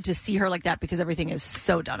it's hard to see her like that because everything is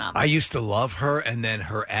so done up. I used to love her, and then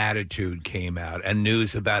her attitude came out, and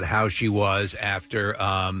news about how she was after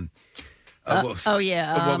what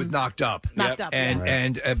was Knocked Up.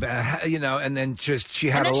 And then just she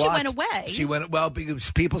had and then a lot. she went away. She went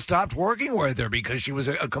because people stopped working with her because she was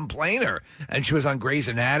a complainer, and she was on Grey's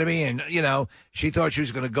Anatomy, and she thought she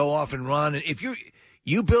was going to go off and run. And if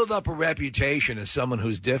you build up a reputation as someone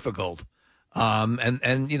who's difficult, that'll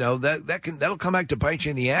come back to bite you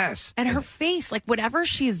in the ass. And her face, like whatever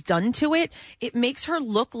she's done to it, it makes her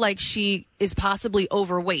look like she is possibly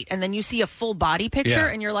overweight. And then you see a full body picture,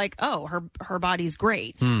 and you're like, oh, her body's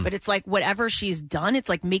great. But it's like whatever she's done, it's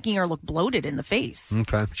like making her look bloated in the face.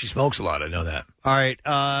 Okay. She smokes a lot. I know that. All right.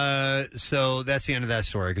 So that's the end of that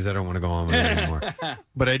story because I don't want to go on with it anymore.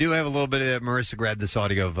 But I do have a little bit of Marissa grabbed this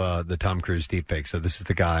audio of the Tom Cruise deepfake. So this is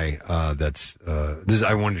the guy that's this.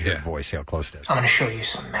 I wanted to hear the voice, see how close it is. I'm going to show you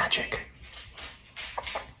some magic.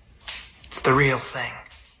 It's the real thing.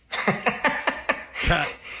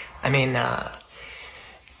 I mean, sounds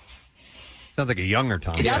like a younger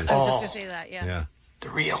Tom. Yep, Cruise. I was just going to say that, yeah. The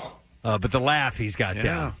real. But the laugh he's got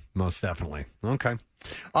down, most definitely. Okay.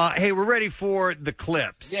 Hey, we're ready for the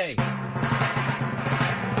clips. Yay.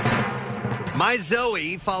 My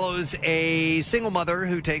Zoe follows a single mother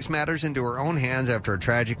who takes matters into her own hands after a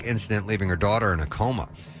tragic incident leaving her daughter in a coma.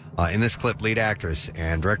 In this clip, lead actress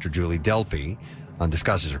and director Julie Delpy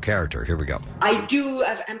discusses her character. Here we go. I do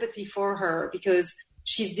have empathy for her because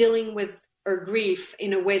she's dealing with her grief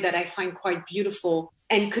in a way that I find quite beautiful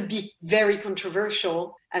and could be very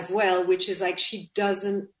controversial as well, which is like she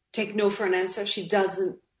doesn't take no for an answer. She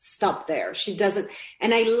doesn't stop there. She doesn't.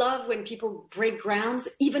 And I love when people break grounds,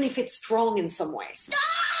 even if it's strong in some way. Stop!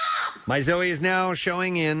 My Zoe is now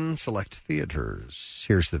showing in select theaters.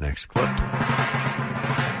 Here's the next clip.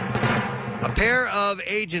 A pair of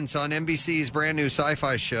agents on NBC's brand new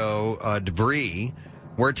sci-fi show, Debris,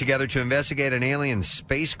 work together to investigate an alien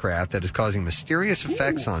spacecraft that is causing mysterious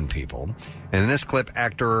effects on people. And in this clip,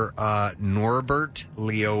 actor Norbert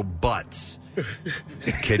Leo Butz,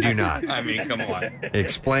 kid you not, I mean, come on,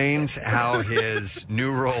 explains how his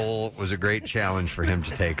new role was a great challenge for him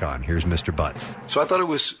to take on. Here's Mr. Butz. So I thought it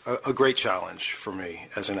was a great challenge for me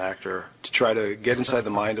as an actor to try to get inside the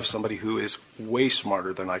mind of somebody who is way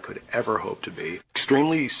smarter than I could ever hope to be.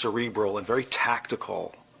 Extremely cerebral and very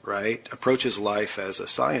tactical, right? Approaches life as a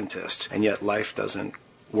scientist, and yet life doesn't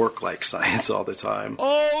work like science all the time.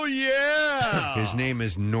 Oh, yeah! His name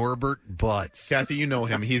is Norbert Butz. Kathy, you know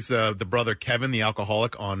him. He's the brother Kevin, the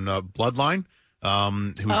alcoholic on Bloodline.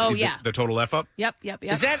 Who's the total F up? Yep.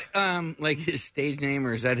 Is that like his stage name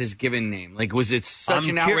or is that his given name? Like, was it such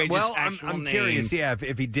an outrageous actual I'm name? curious,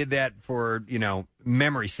 if he did that for,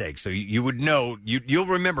 memory's sake. So you would know, you'll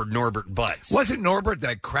remember Norbert Butz. Wasn't Norbert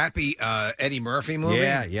that crappy Eddie Murphy movie?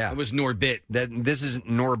 Yeah. It was Norbit. This is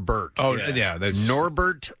Norbert. Oh, yeah. That's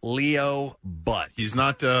Norbert Leo Butz. He's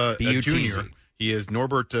not a B-U-T-Z. junior. He is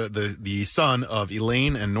Norbert, the son of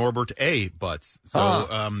Elaine and Norbert A. Butz. So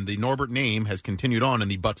the Norbert name has continued on in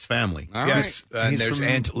the Butz family. All yes, right. And there's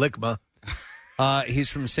Aunt Lickma. He's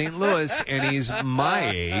from St. Louis, and he's my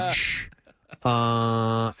age.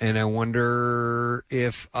 And I wonder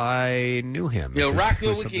if I knew him. Rock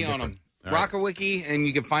the wiki on him. Rock a wiki, and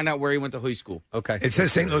you can find out where he went to high school. Okay. It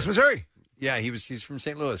says St. Louis, Missouri. Yeah, he's from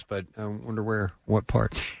St. Louis, but I wonder what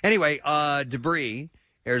part. Anyway, Debris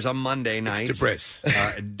airs on Monday night.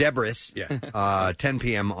 Debris. Yeah. 10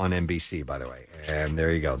 p.m. on NBC, by the way. And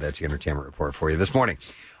there you go. That's the entertainment report for you this morning.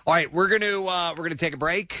 All right, we're gonna take a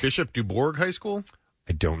break. Bishop Dubourg High School?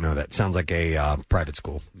 I don't know that. Sounds like a private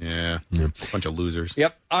school. Yeah. Bunch of losers.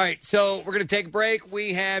 Yep. All right, so we're going to take a break.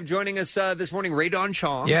 We have joining us this morning Ray Don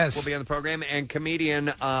Chong. Yes. Will be on the program, and comedian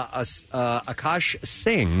Akash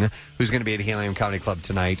Singh, who's going to be at Helium Comedy Club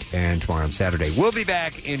tonight and tomorrow on Saturday. We'll be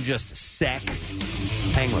back in just a sec.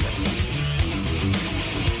 Hang with us.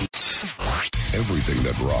 Everything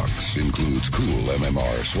that rocks includes cool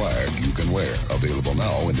MMR swag you can wear. Available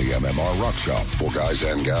now in the MMR Rock Shop for guys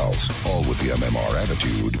and gals. All with the MMR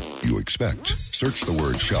attitude you expect. Search the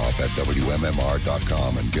word shop at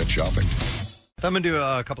WMMR.com and get shopping. I'm going to do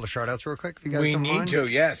a couple of shout-outs real quick if you guys We don't need mind. to,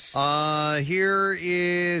 yes. Here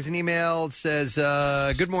is an email that says,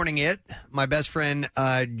 good morning, My best friend,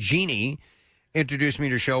 Jeannie, introduced me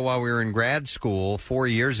to the show while we were in grad school 4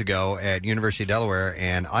 years ago at University of Delaware,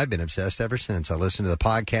 and I've been obsessed ever since. I listen to the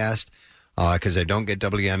podcast because I don't get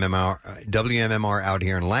WMMR out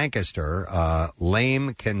here in Lancaster.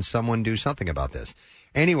 Lame, can someone do something about this?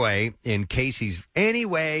 Anyway, in Casey's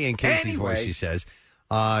voice, she says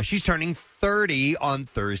she's turning 30 on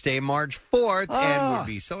Thursday, March 4th, and would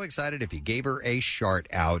be so excited if you gave her a shout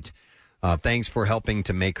out. Thanks for helping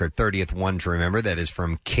to make her 30th one to remember. That is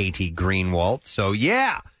from Katie Greenwald. So,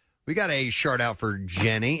 yeah, we got a shout out for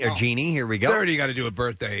Jeannie. Here we go. 30, you got to do a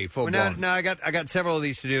birthday full blown. No, I got several of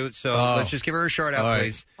these to do, so let's just give her a shout out,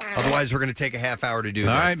 please. Otherwise, we're going to take a half hour to do this.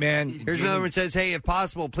 All right, man. Here's another one that says, hey, if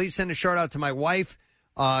possible, please send a shout out to my wife,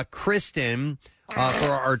 Kristen, for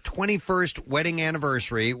our 21st wedding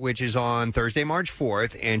anniversary, which is on Thursday, March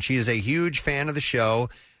 4th, and she is a huge fan of the show.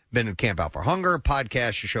 Been at Camp Out for Hunger,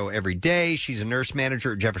 podcast the show every day. She's a nurse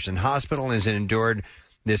manager at Jefferson Hospital and has endured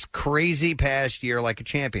this crazy past year like a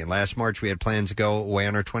champion. Last March, we had plans to go away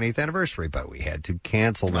on our 20th anniversary, but we had to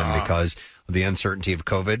cancel them because of the uncertainty of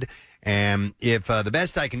COVID. And if the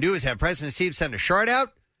best I can do is have Preston and Steve send a shout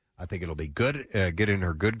out, I think it'll be good. Get in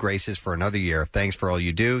her good graces for another year. Thanks for all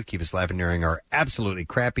you do. Keep us laughing during our absolutely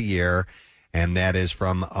crappy year. And that is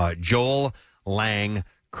from Joel Lang,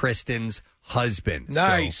 Kristen's husband.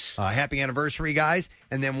 Nice. So, happy anniversary, guys.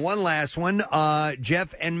 And then one last one.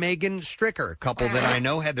 Jeff and Megan Stricker, a couple that I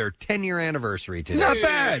know, had their 10-year anniversary today. Not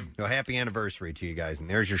bad. So happy anniversary to you guys. And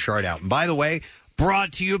there's your shout out. And by the way,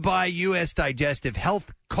 brought to you by U.S. Digestive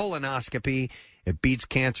Health Colonoscopy. It beats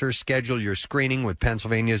cancer. Schedule your screening with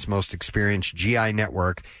Pennsylvania's most experienced GI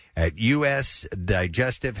network at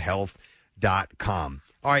usdigestivehealth.com.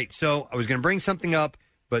 All right, so I was going to bring something up,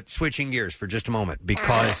 but switching gears for just a moment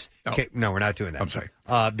because no, we're not doing that. I'm sorry.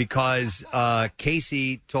 Because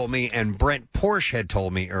Casey told me and Brent Porsche had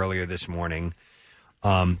told me earlier this morning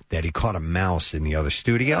that he caught a mouse in the other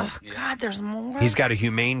studio. Oh, God, there's more. He's got a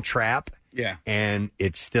humane trap. Yeah. And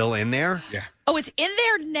it's still in there. Yeah. Oh, it's in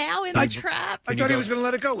there now in the trap? I thought he was going to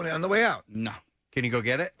let it go on the way out. No. Can you go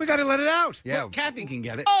get it? We got to let it out. Yeah. Well, Kathy can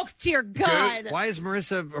get it. Oh, dear God. Why is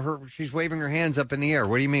Marissa, she's waving her hands up in the air?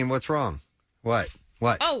 What do you mean? What's wrong? What?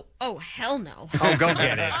 Oh, hell no. Oh, go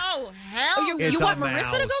get it. Oh, hell you It's want a Marissa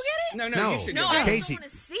mouse. to go get it? No, No. you should No, go. I Casey. don't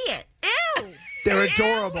want to see it. Ew. They're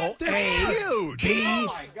adorable. They're cute. B, Oh,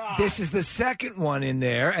 my God. this is the second one in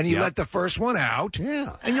there, and you let the first one out.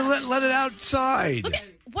 Yeah. And you let it outside. Look at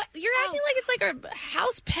what you're acting like it's like a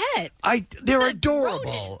house pet. They're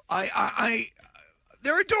adorable.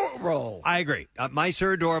 They're adorable. I agree. Mice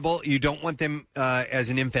are adorable. You don't want them as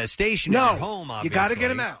an infestation in your home, obviously. You got to get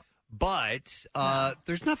them out. But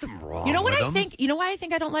there's nothing wrong You know what with I them. think? You know why I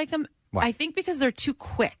think I don't like them? What? I think because they're too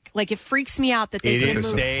quick. Like, it freaks me out that they can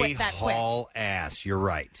move They quick that quick. haul ass. You're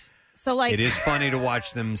right. So, like, It is funny to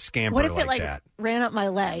watch them scamper what if it, like, that. ran up my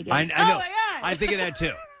leg? I And, know. oh, my God. I think of that,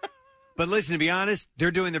 too. But listen, to be honest,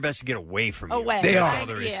 they're doing their best to get away from you. Away. They That's are. all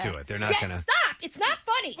there is to it. They're not Yeah, going to... Stop. It's not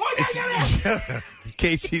funny.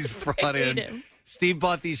 Casey's brought hate in. him. Steve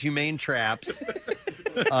bought these humane traps.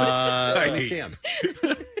 Let me see him.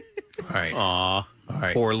 All right. Aw. All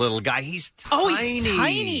right. Poor little guy. He's tiny. Oh, he's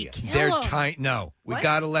tiny. Kill They're him. tiny. No, we What?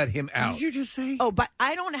 got to let him out. Did you just say? Oh, but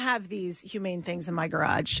I don't have these humane things in my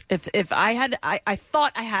garage. If I had, I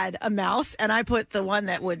thought I had a mouse, and I put the one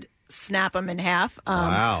that would snap them in half.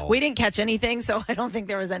 Wow. We didn't catch anything, so I don't think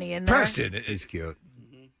there was any in there. Preston, It's cute.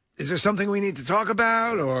 is there something we need to talk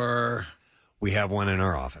about, or We have one in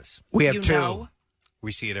our office. we have You two? know?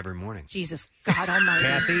 We see it every morning. Jesus God Almighty!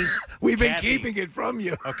 Kathy, We've been Kathy. keeping it from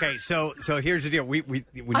you. Okay, so here's the deal. When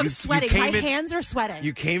I'm you sweating. came My in, hands are sweating.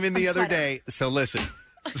 You came in the I'm other sweating. day. So listen,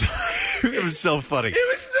 it was so funny. It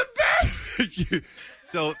was the best.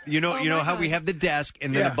 So you know how we have the desk,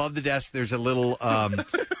 and then above the desk there's a little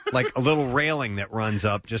like a little railing that runs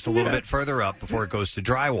up just a little bit further up before it goes to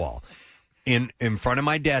drywall. In front of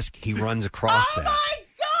my desk, he runs across that. my God!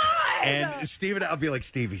 And Steven, I'll be like,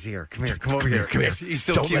 Steve, he's here. Come here. Come over here. Come here. He's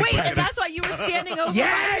so Don't cute. Wait, and that's why you were standing over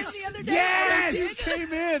Yes! the other day. Yes! He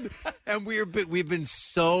came in, and we've been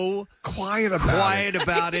so Quiet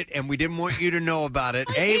about it, and we didn't want you to know about it.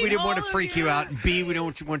 A, we didn't want to freak you out, and B, we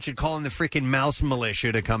don't want you calling the freaking mouse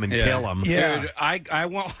militia to come and kill him. Yeah. Dude, I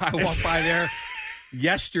walked by there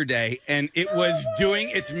yesterday, and it was doing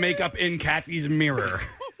its makeup in Kathy's mirror.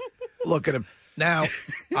 Look at him now.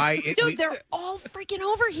 Dude, they're all freaking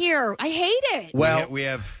over here. I hate it. Well, we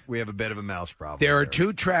have a bit of a mouse problem. there are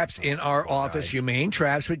two traps in our office, humane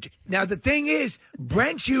traps. Which now the thing is,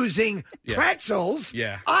 Brent's using pretzels.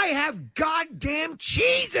 Yeah. I have goddamn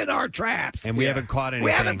cheese in our traps, and we haven't caught anything.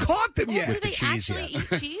 we haven't caught them Oh, yet. do they cheese actually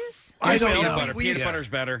yet. eat cheese? I don't Peanut know. butter. Peanut butter's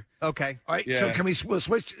better. Okay. All right, Yeah. so we'll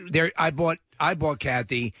switch there? I bought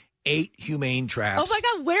Kathy 8 humane traps. Oh my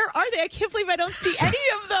God, where are they? I can't believe I don't see any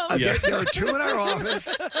of them. There are 2 in our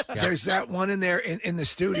office. There's that one in there in the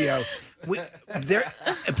studio.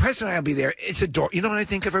 And Preston and I will be there. It's adorable. You know what I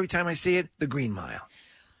think of every time I see it? The Green Mile.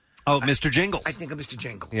 Oh, Mr. Jingles. I think of Mr.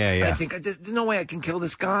 Jingles. Yeah. I think there's no way I can kill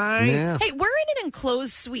this guy. Yeah. Hey, we're in an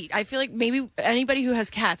enclosed suite. I feel like maybe anybody who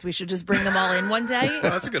has cats, we should just bring them all in one day.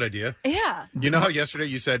 Well, that's a good idea. Yeah. You know how yesterday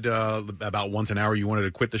you said about once an hour you wanted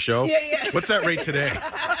to quit the show? Yeah. What's that rate today?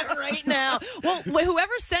 Right now. Well,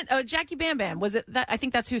 whoever sent Jackie Bam Bam, was it that? I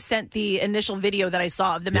think that's who sent the initial video that I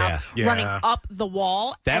saw of the mouse running up the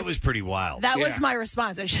wall. That was pretty wild. That was my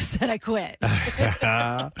response. I just said I quit.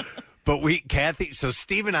 But Kathy, so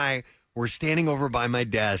Steve and I were standing over by my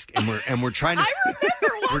desk, and we're trying to. I remember.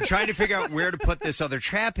 We're trying to figure out where to put this other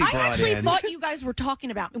trap he brought in. I actually thought you guys were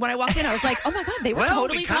talking about me. When I walked in, I was like, oh my God, they were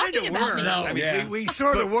totally talking about me. No, I mean, we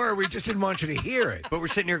sort of were. We just didn't want you to hear it. But we're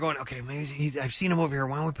sitting here going, okay, maybe I've seen him over here.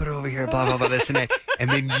 Why don't we put it over here? Blah, blah, blah, this and that. And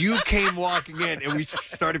then you came walking in, and we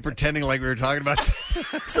started pretending like we were talking about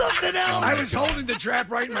something else. I was holding the trap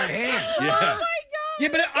right in my hand. Yeah. Oh my God. Yeah,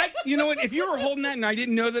 but you know what? If you were holding that and I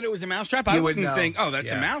didn't know that it was a mousetrap, I wouldn't think, oh, that's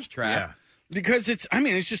a mousetrap. Yeah. Because it's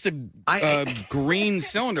just a green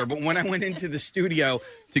cylinder. But when I went into the studio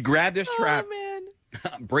to grab this trap,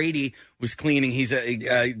 Brady was cleaning. He's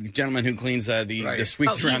a gentleman who cleans the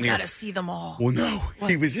suites around he's here. got to see them all. Well, no,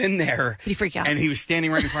 he was in there. Did he freak out? And he was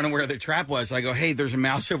standing right in front of where the trap was. I go, hey, there's a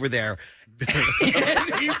mouse over there. And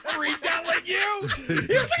he freaked out like you. He was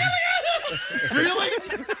like, oh my God. Really?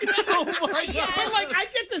 Oh my God. But I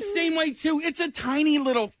get the same way too. It's a tiny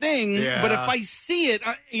little thing, but if I see it,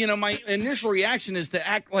 my initial reaction is to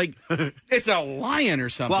act like it's a lion or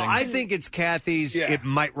something. Well, I think it's Kathy's. Yeah. It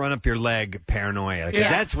might run up your leg paranoia.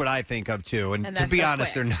 That's what I think of too. And to be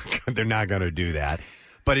honest, they're not going to do that.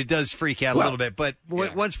 But it does freak out a little bit. But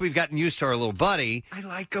once we've gotten used to our little buddy, I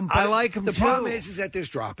like him. I like him. The problem is that there's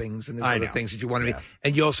droppings and there's other things that you want to be,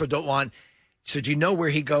 and you also don't want. So do you know where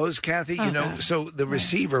he goes, Kathy? You know, so the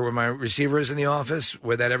receiver, where my receiver is in the office,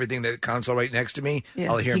 where that console right next to me,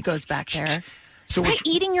 I'll hear him. He goes back there. So Try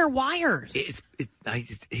eating your wires.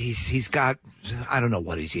 He's got, I don't know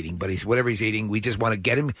what he's eating, but whatever he's eating, we just want to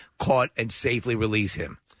get him caught and safely release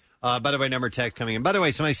him. By the way, number text coming in. By the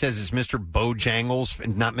way, somebody says it's Mr. Bojangles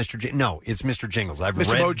and not Mr. No, it's Mr. Jingles.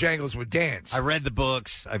 Mr. Bojangles would dance. I read the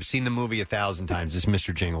books. I've seen the movie 1,000 times. It's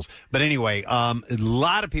Mr. Jingles. But anyway, a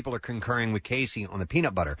lot of people are concurring with Casey on the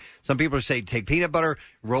peanut butter. Some people say take peanut butter,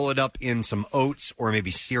 roll it up in some oats or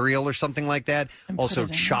maybe cereal or something like that. Also,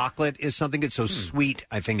 chocolate is something good. So sweet,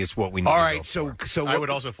 I think, is what we need. All to right, go so I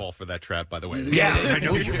would also fall for that trap, by the way. Yeah, I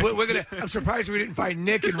know. We're gonna. I'm surprised we didn't find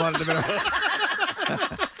Nick in one of them.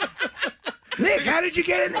 Nick, how did you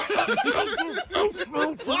get in there?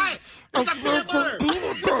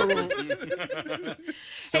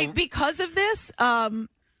 Hey, because of this,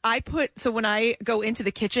 when I go into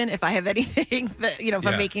the kitchen, if I have anything that, if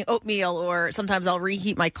I'm making oatmeal or sometimes I'll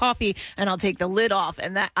reheat my coffee and I'll take the lid off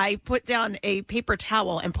and that I put down a paper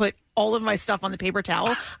towel and put all of my stuff on the paper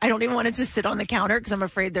towel. I don't even want it to sit on the counter because I'm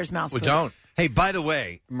afraid there's mouse poop. Don't. Hey, by the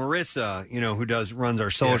way, Marissa, who runs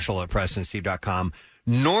our social at PrestonandSteve.com,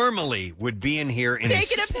 normally would be in here in a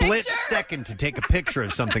split second to take a picture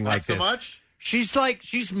of something like this. So much?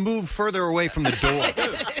 She's moved further away from the door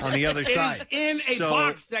on the other side. It is in a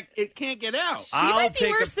box that it can't get out. She might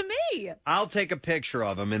be worse than me. I'll take a picture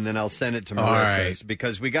of him and then I'll send it to Marissa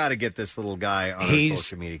because we got to get this little guy on our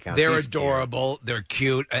social media account. They're adorable. Cute. They're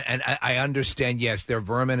cute. And I understand, yes, they're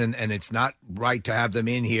vermin and it's not right to have them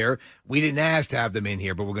in here. We didn't ask to have them in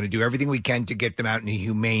here, but we're going to do everything we can to get them out in a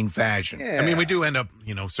humane fashion. Yeah. I mean, we do end up,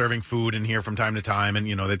 serving food in here from time to time, and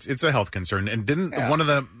it's a health concern. And didn't one of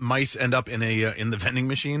the mice end up in the vending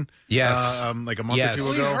machine? Yes, like a month or two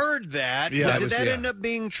ago. We heard that. Yeah, did that end up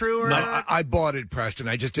being true or not? I bought it, Preston.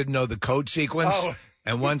 I just didn't know the code sequence. Oh.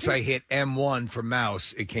 And once I hit M1 for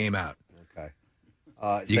mouse, it came out. Okay.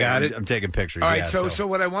 You got it? I'm taking pictures. All right. Yeah, so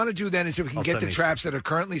what I want to do then is if we can get the traps that are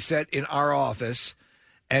currently set in our office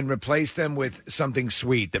and replace them with something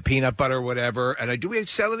sweet, the peanut butter, whatever. And do we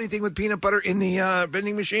sell anything with peanut butter in the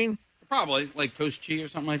vending machine? Probably, like Toast Cheese or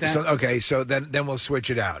something like that. So then we'll switch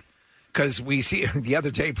it out. Because we see the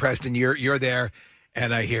other day, Preston, you're there,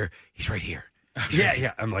 and I hear, he's right here.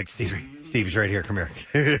 Yeah. I'm like, Steve's right here. Come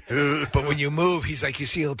here. But when you move, he's like, you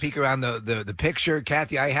see, he'll peek around the picture.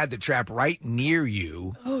 Kathy, I had the trap right near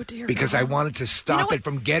you. Oh, dear because God. I wanted to stop it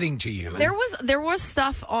from getting to you. There was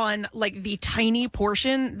stuff on like the tiny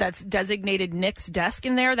portion that's designated Nick's desk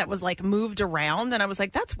in there that was like moved around, and I was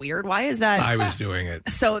like, that's weird. Why is that? I was doing it.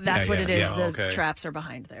 So that's what it is. Yeah, the traps are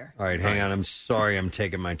behind there. All right, hang on. I'm sorry. I'm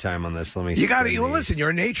taking my time on this. Let me. You got to. Well, listen.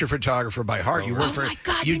 You're a nature photographer by heart. You work for. My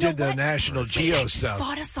God, you did the what? National Geo I just stuff.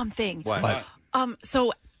 thought of something. What?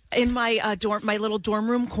 So in my my little dorm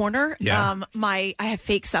room corner, I have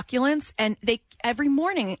fake succulents, and every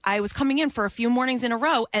morning I was coming in for a few mornings in a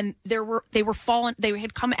row, and they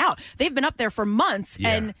had come out. They've been up there for months,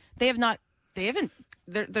 and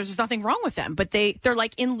there's nothing wrong with them, but they're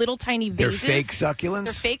like in little tiny vases. They're fake succulents?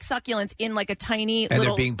 They're fake succulents in like a tiny And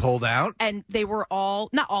little... they're being pulled out? And they were all,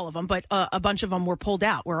 not all of them, but a bunch of them were pulled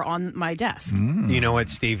out, were on my desk. You know what,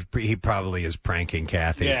 Steve? He probably is pranking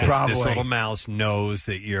Kathy. Yeah. This little mouse knows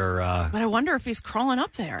that you're... But I wonder if he's crawling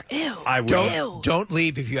up there. Ew. I would. Don't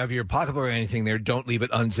leave, if you have your pocketbook or anything there, don't leave it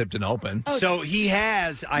unzipped and open. So he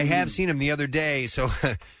has. I have seen him the other day. So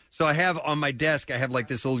I have on my desk, I have like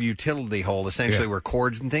this little utility hole, essentially, where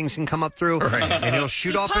cords and things can come up through. Right. And he'll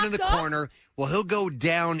shoot off into the corner. Well, he'll go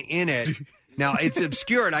down in it. Now, it's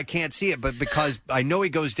obscured. I can't see it. But because I know he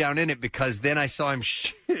goes down in it, because then I saw him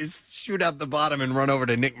shoot out the bottom and run over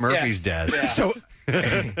to Nick Murphy's desk. Yeah. So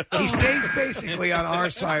he stays basically on our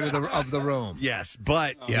side of the room. Yes,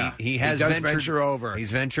 but he does venture over.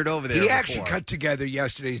 He's ventured over there. He actually cut together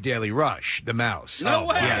yesterday's Daily Rush, the mouse. No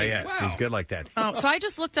way. Yeah. Wow. He's good like that. So I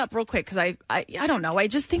just looked up real quick because I don't know. I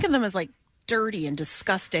just think of them as like dirty and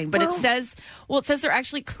disgusting. But it says they're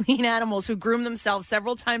actually clean animals who groom themselves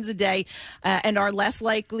several times a day and are less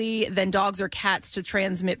likely than dogs or cats to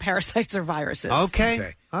transmit parasites or viruses.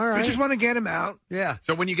 Okay. All right. We just want to get him out. Yeah.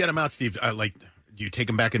 So when you get him out, Steve, do you take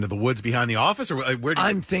him back into the woods behind the office, or where?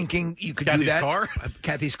 I'm thinking you could Kathy's do that. car?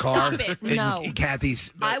 Kathy's car. Stop it. No.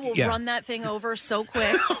 Kathy's. I will run that thing over so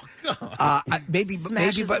quick. Maybe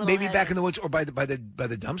back in the woods or by the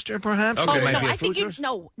dumpster, perhaps. Oh, There might no, be a I think food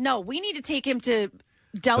source. no. We need to take him to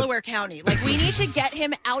Delaware County. Like, we need to get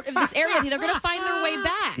him out of this area. They're going to find their way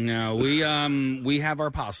back. No, we have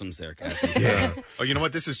our possums there, Kathy. Yeah. Oh, you know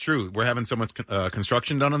what? This is true. We're having so much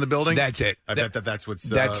construction done on the building. That's it. I bet that's what's.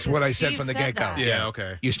 That's what I said Steve from the said get-go. that. Yeah,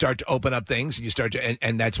 okay. You start to open up things, and you start to,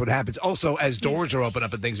 and that's what happens. Also, as doors are open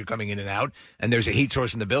up and things are coming in and out, and there's a heat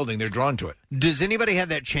source in the building, they're drawn to it. Does anybody have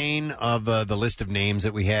that chain of the list of names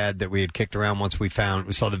that we had kicked around once we saw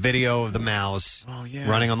the video of the mouse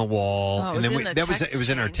running on the wall, Oh, and then it was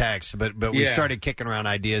in our text, but we started kicking around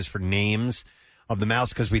ideas for names of the mouse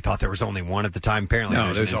because we thought there was only one at the time. Apparently,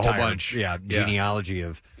 there's an a whole entire, bunch. Genealogy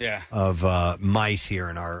of mice here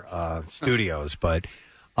in our studios. But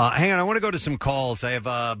hang on, I want to go to some calls. I have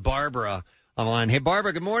Barbara on the line. Hey,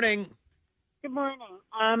 Barbara. Good morning. Good morning.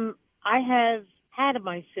 I have had a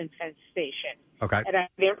mice infestation. Okay. And I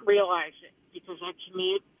didn't realize it because I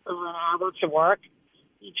commute over an hour to work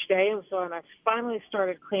each day. And so when I finally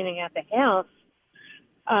started cleaning out the house,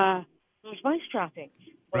 there's mice droppings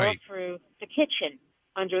all through the kitchen,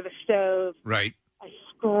 under the stove. Right. I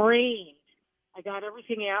screamed. I got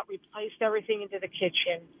everything out, replaced everything into the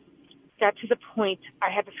kitchen. Got to the point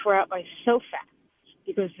I had to throw out my sofa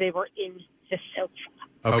because they were in the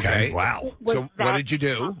sofa. Okay. Wow. So what did you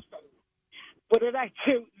do? What did I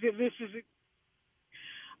do? This is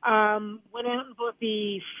went out and bought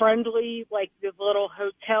the friendly, like the little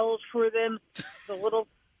hotels for them. The little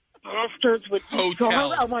bastards would eat.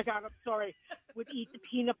 Oh my God! I'm sorry. Would eat the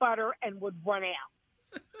peanut butter and would run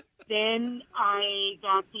out. Then I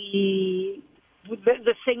got the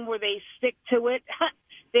thing where they stick to it.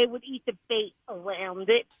 They would eat the bait around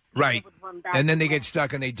it. Right. And then they and get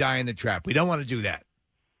stuck and they die in the trap. We don't want to do that.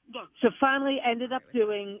 forth. So finally ended up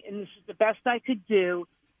doing, and this is the best I could do,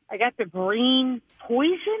 I got the green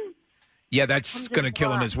poison. Yeah, that's going to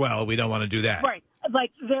kill him as well. We don't want to do that. Right.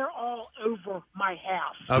 Like, they're all over my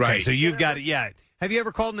house. Okay, so you've got it. Yeah. Have you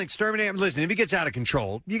ever called an exterminator? Listen, if he gets out of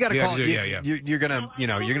control, you got to call. You're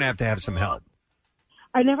gonna have to have some help.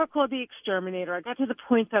 I never called the exterminator. I got to the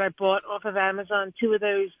point that I bought off of Amazon 2 of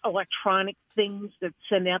those electronic things that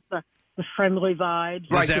send out the friendly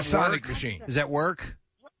vibes. Right, the sonic machine. Does that work?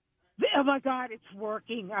 Oh, my God, it's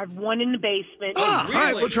working. I have one in the basement. Oh, really? All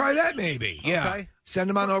right, we'll try that maybe. Yeah. Okay. Send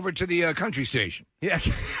them on over to the country station. Yeah.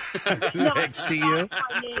 Next to you.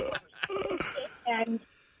 And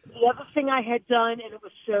the other thing I had done, and it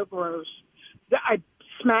was so gross, I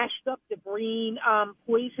smashed up the green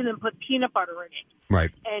poison and put peanut butter in it. Right.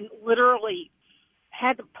 And literally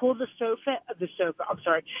had to pull the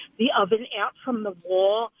oven out from the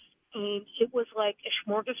wall and it was like a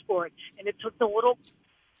smorgasbord. And it took the little,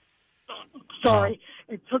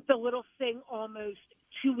 it took the little thing almost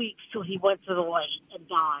 2 weeks till he went to the light and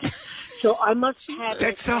died. So I must have.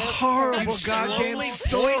 That's a horrible goddamn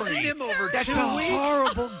story. That's a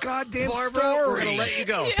horrible goddamn story. We're going to let you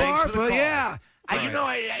go. Thanks for the call. Yeah.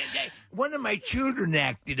 One of my children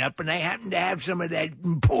acted up, and I happened to have some of that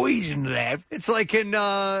poison left. It's like in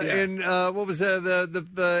what was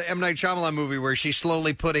the M. Night Shyamalan movie where she's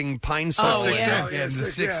slowly putting pine salt in the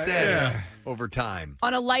Sixth Sense over time.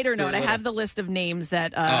 On a lighter note, I have the list of names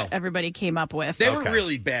that everybody came up with. They were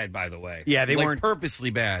really bad, by the way. Yeah, they like, weren't purposely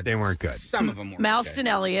bad. They weren't good. Some of them were. Mouston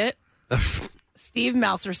Elliott, Steve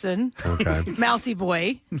Mouserson, Mousy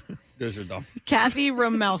Boy, those are dumb. Kathy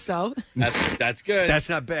Romelso. That's good. That's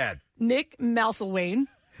not bad. Nick Mouselwain,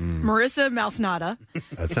 Marissa Mousenada.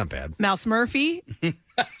 That's not bad. Mouse Murphy,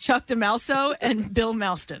 Chuck DeMouso, and Bill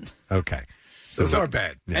Mouston. Okay. So those are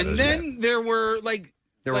bad. Yeah, and then there were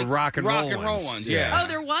There were rock and roll ones. Oh,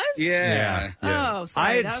 there was? Yeah. Oh, sorry.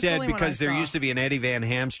 I had That's the said only one because I there saw. used to be an Eddie Van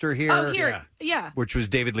Hamster here. Oh, here. Yeah. Which was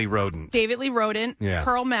David Lee Rodent. David Lee Rodent, Yeah.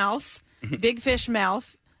 Pearl Mouse, Big Fish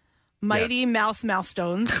Mouth, Mighty Mouse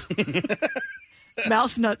Mousestones,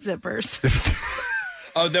 Mouse Nut Zippers,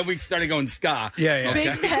 Oh, then we started going ska. Yeah. Big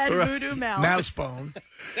Head Voodoo Mouse, Mousebone,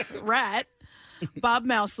 Rat, Bob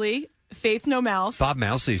Mousley, Faith No Mouse, Bob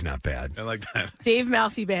Mousley's not bad. I like that. Dave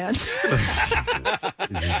Mousy Band,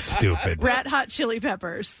 This is stupid. Rat Hot Chili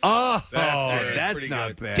Peppers. Oh, That's that's pretty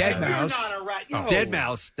not good. bad. Dead Mouse. Dead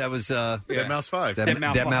Mouse. That was Dead Mouse 5. Dead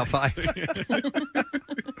Mouse 5.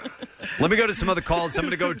 Let me go to some other calls. I'm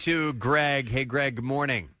going to go to Greg. Hey, Greg, good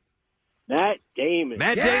morning. Matt Damon.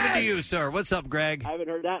 Matt Damon to you, sir. What's up, Greg? I haven't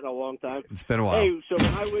heard that in a long time. It's been a while. Hey, so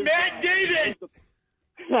when I was Matt Damon!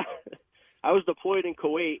 I was deployed in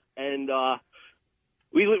Kuwait, and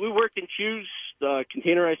we worked in CHUs, the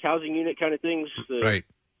containerized housing unit kind of things, the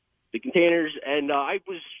containers, and I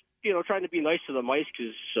was trying to be nice to the mice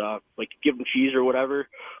because like give them cheese or whatever.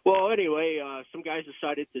 Well, anyway, some guys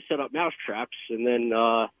decided to set up mouse traps, and then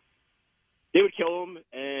they would kill them,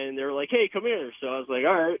 and they were like, "Hey, come here." So I was like,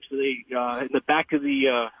 "All right." So they in the back of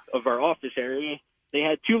the of our office area, they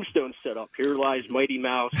had tombstones set up. Here lies Mighty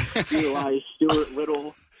Mouse. Here lies Stuart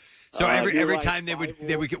Little. So every time they would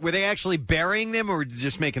were they actually burying them or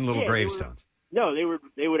just making little gravestones? No,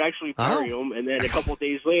 they would actually bury them, and then a couple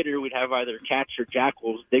days later, we'd have either cats or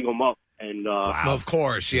jackals dig them up, and of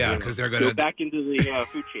course, yeah, because they're going go back into the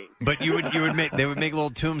food chain. But they would make little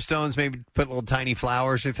tombstones, maybe put little tiny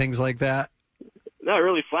flowers or things like that. Not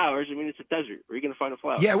really flowers. I mean, it's a desert. Where are you going to find a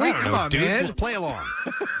flower? Yeah, come on, dude. man. Just play along.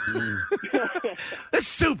 That's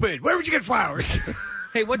stupid. Where would you get flowers?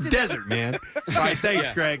 Hey, what the desert, man? All right,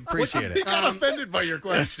 thanks, Greg. Appreciate He it. got offended by your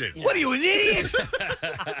question. What are you, an idiot?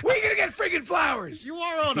 Where are you going to get friggin' flowers? You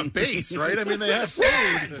are on a base, right? I mean, they have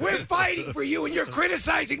food. We're fighting for you, and you're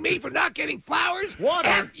criticizing me for not getting flowers? Water.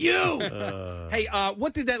 F you. Hey,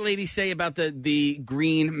 what did that lady say about the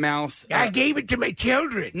green mouse? I gave it to my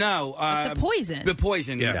children. No. The poison. The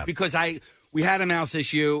poison. Yeah. Because we had a mouse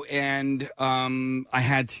issue, and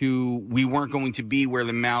we weren't going to be where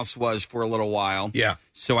the mouse was for a little while. Yeah.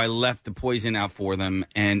 So I left the poison out for them,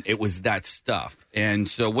 and it was that stuff. And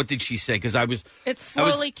so what did she say? Because It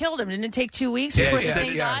slowly killed him. Didn't it take 2 weeks before the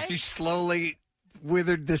thing died? She slowly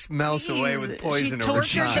withered this mouse away with poison she over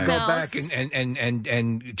tortured time. the Go mouse. back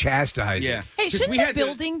and chastise it. Hey, shouldn't the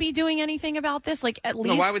building be doing anything about this? Like, at least...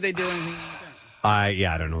 No, why would they do anything? I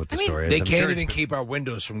don't know what the story is. They I'm can't sure even it's- keep our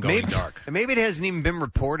windows from going dark. Maybe it hasn't even been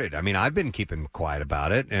reported. I mean, I've been keeping quiet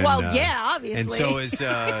about it. And, Well, yeah, obviously. And so is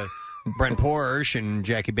Brent Porsche and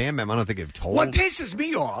Jackie Bam Bam. I don't think they've told What pisses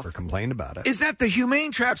me off or complained about it. is that the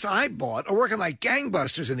humane traps I bought are working like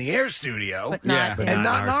gangbusters in the air studio, But not but and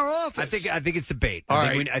not in ours. our office. I think it's the bait. All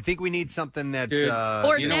I think we need something that's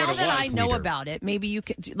Or you know now what it that was? I know Leader. about it, maybe you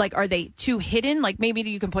could, like, are they too hidden? Like, maybe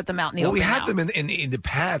you can put them out in the Well, open we have now. them in the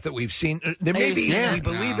path that we've seen. There may be. Yeah. We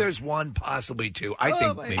believe there's one, possibly two. I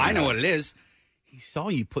think. Maybe I know one. what it is. He saw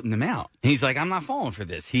you putting them out. He's like, I'm not falling for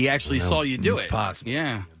this. He actually saw you do It's it. possible.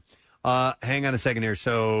 Yeah. Hang on a second here.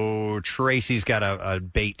 So Tracy's got a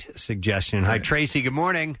bait suggestion. Hi, Tracy. Good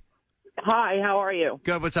morning. Hi, how are you?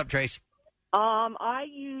 Good. What's up, Trace? I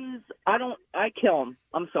kill them.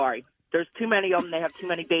 I'm sorry. There's too many of them. They have too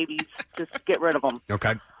many babies. Just get rid of them.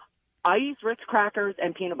 Okay. I use Ritz crackers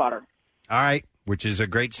and peanut butter. All right. Which is a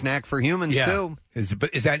great snack for humans, too. But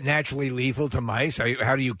is that naturally lethal to mice?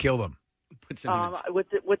 How do you kill them? puts them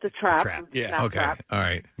in with the trap. Yeah. Snap Okay. trap. All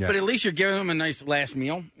right. But at least you're giving them a nice last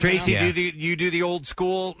meal. Tracy, you know? you do the old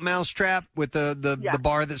school mouse trap with the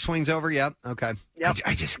bar that swings over? Yep. Okay.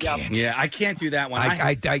 I just can't. Yeah, I can't do that one.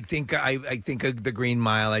 I think of the Green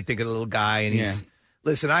Mile. I think of the little guy, and he's.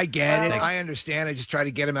 Listen, I get it. I understand. I just try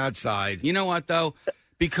to get him outside. You know what though?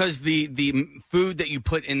 Because the food that you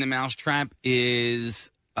put in the mouse trap is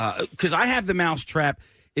because I have the mouse trap.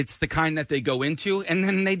 It's the kind that they go into and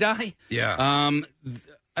then they die. Yeah.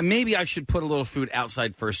 Maybe I should put a little food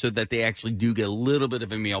outside first so that they actually do get a little bit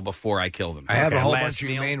of a meal before I kill them. I have a whole bunch of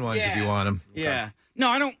humane ones if you want them. Yeah. No,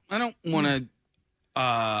 I don't want to.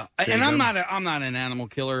 And I'm not an animal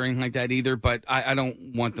killer or anything like that either. But I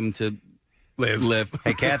don't want them to live.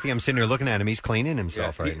 Hey, Kathy, I'm sitting here looking at him. He's cleaning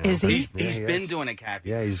himself right now. Is he? He's been doing it,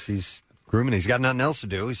 Kathy. Yeah, he's grooming. He's got nothing else to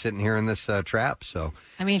do. He's sitting here in this trap. So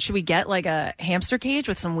I mean, should we get like a hamster cage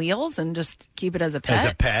with some wheels and just keep it as a pet? as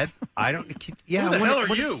a pet, I don't. Yeah, Who the hell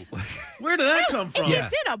are you? Where did that come from? If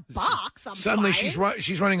it's in a box, I'm Suddenly fine.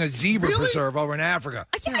 she's running a zebra preserve over in Africa.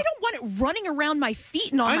 Yeah, I don't want it running around my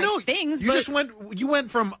feet and on I know. my things. You but just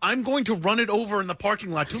went from I'm going to run it over in the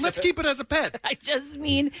parking lot to let's keep it as a pet. I just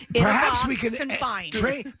mean in Perhaps a box, we can confined.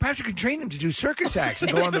 Perhaps we can train them to do circus acts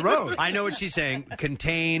and go on the road. I know what she's saying.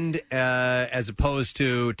 Contained, as opposed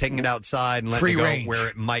to taking it outside and letting Free it go range. where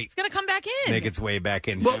it might It's going to come back in. make its way back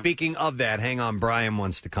in. Speaking of that, hang on. Brian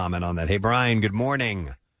wants to comment on that. Hey, Brian. Good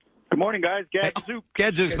morning. Good morning, guys. Gadzooks.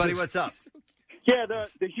 Gadzooks, buddy. What's up? Yeah,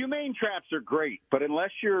 the humane traps are great, but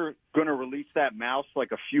unless you're going to release that mouse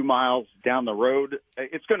like a few miles down the road,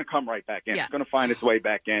 it's going to come right back in. Yeah. It's going to find its way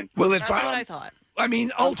back in. Well, That's what I thought. I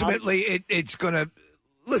mean, ultimately, it's going to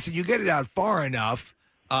listen. You get it out far enough.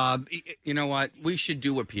 You know what? We should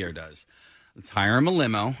do what Pierre does. Let's hire him a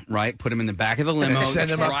limo, right? Put him in the back of the limo. Send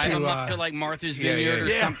him up drive to, him up to like Martha's Vineyard or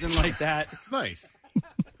yeah. something like that. It's nice.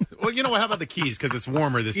 Well, you know what? How about the Keys? Because it's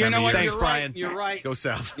warmer this You time know of what? year. Thanks, You're Brian. right. You're right. Go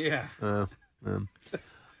south. Yeah.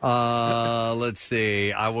 Let's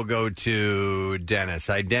see. I will go to Dennis.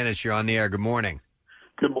 Hi, Dennis. You're on the air. Good morning.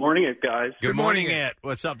 Good morning, guys. Good morning, Ed.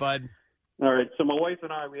 What's up, bud? All right, so my wife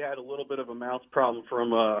and I, we had a little bit of a mouse problem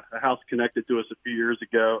from a house connected to us a few years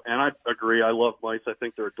ago, and I agree. I love mice. I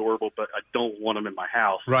think they're adorable, but I don't want them in my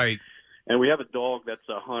house. Right. And we have a dog that's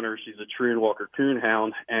a hunter. She's a tree and walker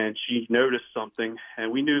coonhound, and she noticed something,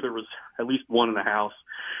 and we knew there was at least one in the house,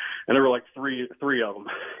 and there were like three of them.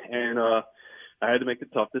 And I had to make a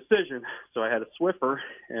tough decision, so I had a Swiffer,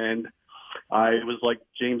 and I was like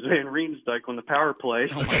James Van Riemsdyk on the power play.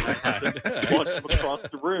 I had to launch him across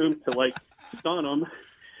the room to like stun him.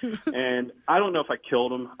 And I don't know if I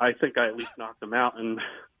killed him. I think I at least knocked him out, and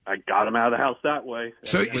I got him out of the house that way.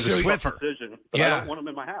 So it was a tough decision. But I don't want him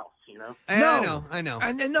in my house, you know? I know.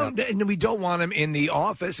 And we don't want them in the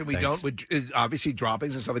office, and we don't, with obviously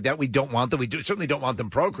droppings and stuff like that. We don't want them. We certainly don't want them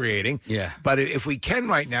procreating. Yeah. But if we can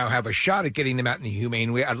right now have a shot at getting them out in the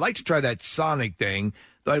humane way, I'd like to try that sonic thing.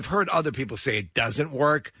 Though I've heard other people say it doesn't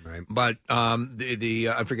work. Right. But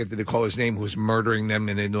I forget the caller's name, who was murdering them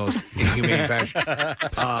in the most inhumane fashion.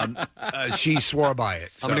 She swore by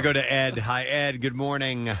it. I'm going to go to Ed. Hi, Ed. Good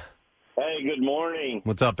morning. Hey, good morning.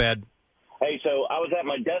 What's up, Ed? Hey, so I was at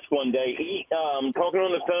my desk one day, talking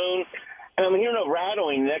on the phone, and I'm hearing a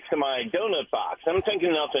rattling next to my donut box. I'm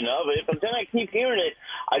thinking nothing of it, but then I keep hearing it.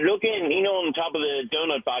 I look in, on the top of the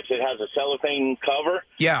donut box, it has a cellophane cover.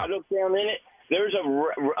 Yeah. I look down in it. There's a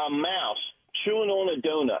mouse chewing on a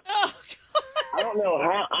donut. Oh, I don't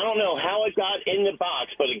know how it got in the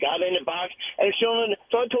box, but it got in the box and it's showing.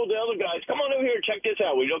 So I told the other guys, "Come on over here, check this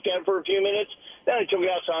out." We looked at it for a few minutes, then I took it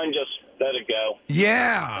outside and just let it go.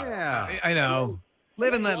 Yeah. I know.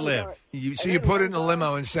 Live and let live. So you put it in a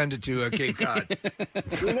limo and send it to Cape Cod.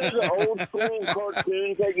 You know the old school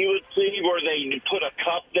cartoons that you would see where they put a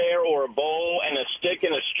cup there or a bowl and a stick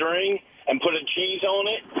and a string and put a cheese on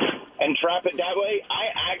it and trap it that way?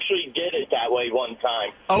 I actually did it that way one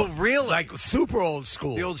time. Oh, really? Like super old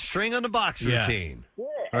school. The old string on the box routine. Yeah.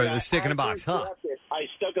 Or the stick in the box, huh? I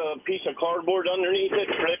stuck a piece of cardboard underneath it,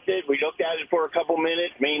 flipped it. We looked at it for a couple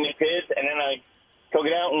minutes, me and the kids, and then I took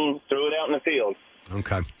it out and threw it out in the field.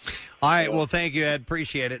 Okay. All right. Well, thank you, Ed.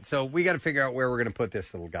 Appreciate it. So we got to figure out where we're going to put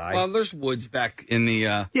this little guy. Well, there's woods back in the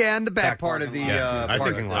in the back part of the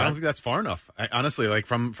parking lot. I don't think that's far enough. Honestly, like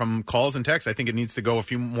from calls and texts, I think it needs to go a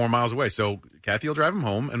few more miles away. So Kathy will drive him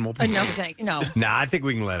home, and we'll. No, thank no. Nah, I think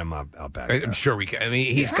we can let him out back. I'm sure we can. I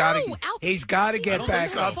mean, he's got to get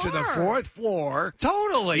back up to the 4th floor.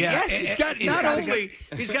 Totally. Yeah, He's got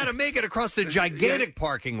to make it across the gigantic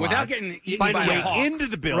parking lot without getting eaten find by a way a hawk. into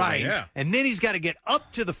the building, Right. Yeah. and then he's got to get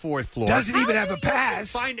up to the 4th floor. Doesn't even have a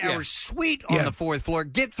pass. Find our suite on the 4th floor.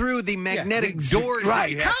 Get through the magnetic doors. Right. That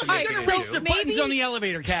you have to How's make he it going to reach into. the buttons on the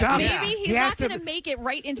elevator, Kathy? Stop. Maybe he's He has not going to make it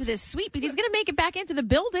right into this suite, but he's going to make it back into the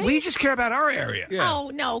building. We just care about our area.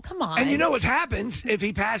 Oh, no, come on. And you know what happens if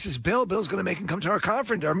he passes Bill? Bill's going to make him come to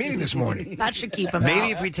our meeting this morning. That should keep him Maybe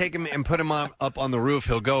out. if we take him and put him up on the roof,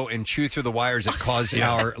 he'll go and chew through the wires that cause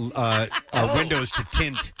our windows to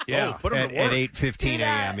tint at 8:15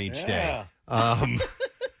 a.m. each day. I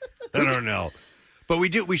don't know. But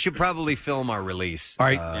we should probably film our release. All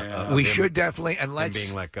right. We should definitely. And let's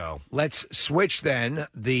being let go. Let's switch then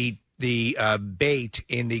the bait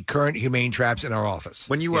in the current humane traps in our office.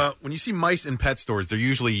 When you see mice in pet stores, they're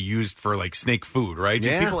usually used for like snake food, right? Do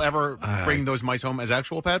Yeah. people ever bring those mice home as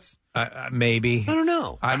actual pets? Maybe. I don't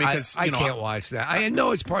know. I mean, 'cause, I you know, can't watch that. I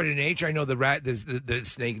know it's part of nature. I know the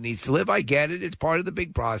snake needs to live. I get it. It's part of the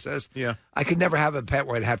big process. Yeah. I could never have a pet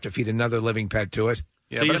where I'd have to feed another living pet to it.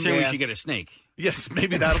 Yeah, So you're but saying we I'm- should get a snake? Yes,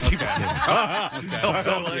 maybe that'll be bad.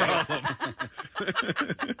 Solve the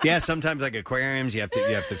problem. Yeah, sometimes like aquariums, you have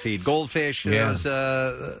to feed goldfish, those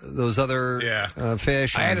other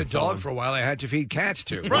fish. I had a and so dog on. for a while. I had to feed cats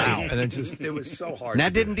to. Right. Wow. And it was so hard. And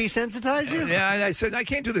that didn't desensitize you? Yeah, I said I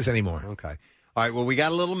can't do this anymore. Okay. All right. Well, we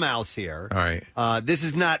got a little mouse here. All right. This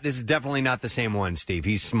is definitely not the same one, Steve.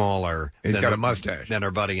 He's smaller. He's than got a mustache. than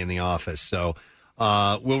our buddy in the office. So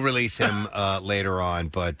we'll release him later on.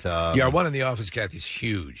 But Yeah, our one in the office, Kathy's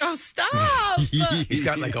huge. Oh, stop! He's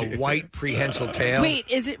got like a white prehensile tail. Wait,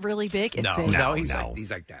 is it really big? It's big. No, he's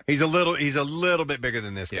like that. He's a little bit bigger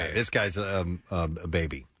than this guy. Yeah. This guy's a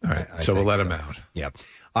baby. All right, I so we'll think let him out. Yeah.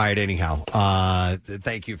 All right. Anyhow,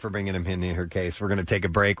 thank you for bringing him in her case. We're going to take a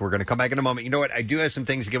break. We're going to come back in a moment. You know what? I do have some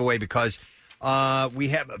things to give away because we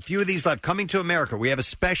have a few of these left. Coming to America, we have a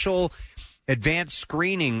special advanced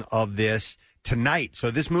screening of this tonight.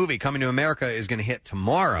 So this movie, Coming to America, is going to hit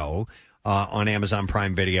tomorrow on Amazon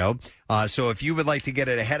Prime Video. So if you would like to get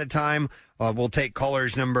it ahead of time, we'll take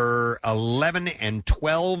callers number 11 and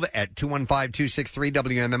 12 at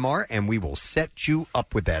 215-263-WMMR, and we will set you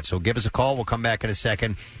up with that. So give us a call. We'll come back in a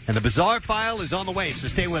second. And the Bizarre File is on the way, so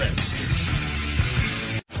stay with us.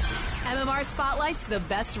 MMR spotlights the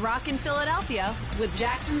best rock in Philadelphia with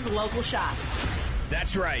Jackson's Local Shots.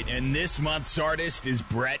 That's right, and this month's artist is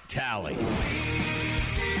Brett Talley.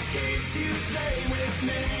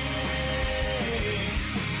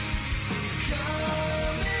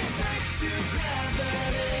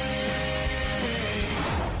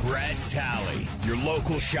 Brett Talley, your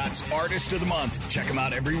Local Shots Artist of the Month. Check him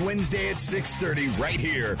out every Wednesday at 6:30 right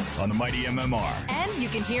here on the Mighty MMR. And you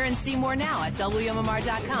can hear and see more now at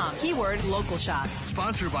WMMR.com. Keyword Local Shots.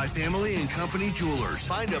 Sponsored by Family and Company Jewelers.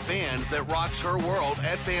 Find a band that rocks her world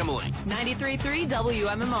at Family. 93.3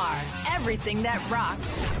 WMMR. Everything that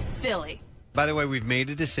rocks Philly. By the way, we've made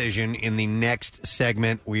a decision. In the next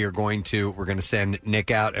segment, we're going to send Nick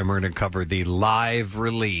out, and we're going to cover the live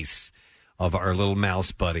release of our little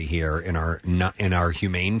mouse buddy here in our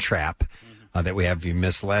humane trap that we have. If you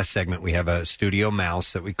missed the last segment, we have a studio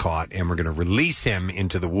mouse that we caught, and we're going to release him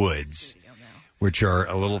into the woods, which are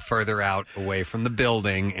a little further out away from the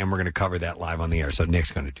building, and we're going to cover that live on the air. So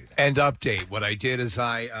Nick's going to do that. And update. What I did is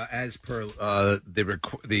as per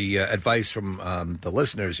the advice from the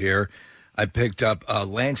listeners here, I picked up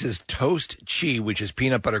Lance's Toast Chi, which is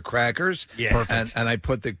peanut butter crackers. Yeah. Perfect. And I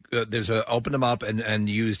put opened them up and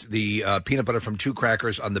used the peanut butter from 2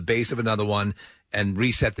 crackers on the base of another one and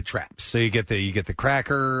reset the traps. So you get the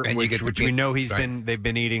cracker, And you get the which we know right. they've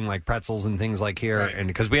been eating like pretzels and things like here, and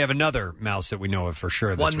because we have another mouse that we know of for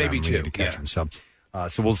sure. That's One, maybe around, we need 2, to catch yeah. him.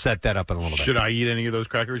 So we'll set that up in a little bit. Should I eat any of those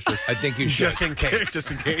crackers? I think you should. Just in case. Just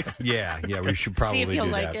in case. Yeah, we should probably See if you'll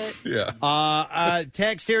do like that. it. Yeah.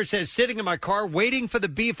 Text here says, sitting in my car waiting for the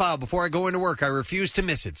B file before I go into work. I refuse to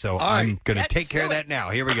miss it. So I'm going to take care of that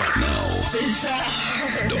now. Here we go.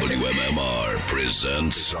 WMMR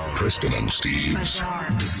presents Preston and Steve's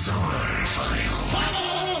Bizarre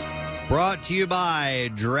File. Brought to you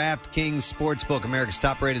by DraftKings Sportsbook, America's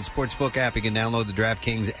top-rated sportsbook app. You can download the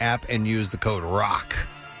DraftKings app and use the code ROCK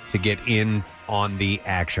to get in on the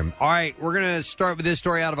action. All right, we're going to start with this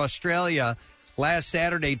story out of Australia. Last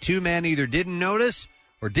Saturday, 2 men either didn't notice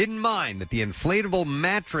or didn't mind that the inflatable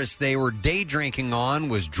mattress they were day drinking on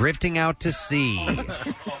was drifting out to sea.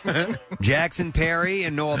 Jackson Perry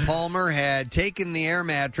and Noah Palmer had taken the air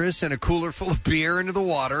mattress and a cooler full of beer into the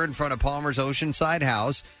water in front of Palmer's oceanside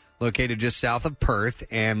house. located just south of Perth,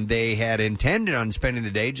 and they had intended on spending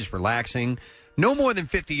the day just relaxing, no more than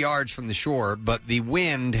 50 yards from the shore, but the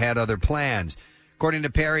wind had other plans. According to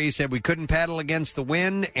Perry, he said, we couldn't paddle against the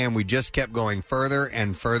wind, and we just kept going further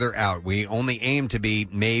and further out. We only aimed to be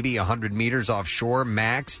maybe 100 meters offshore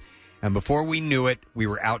max, and before we knew it, we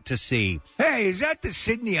were out to sea. Hey, is that the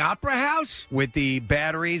Sydney Opera House? With the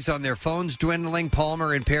batteries on their phones dwindling,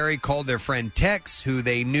 Palmer and Perry called their friend Tex, who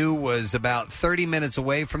they knew was about 30 minutes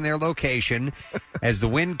away from their location, as the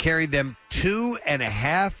wind carried them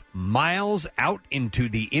 2.5 miles out into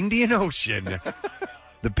the Indian Ocean.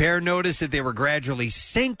 The pair noticed that they were gradually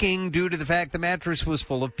sinking due to the fact the mattress was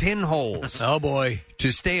full of pinholes. Oh, boy.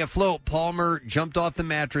 To stay afloat, Palmer jumped off the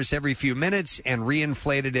mattress every few minutes and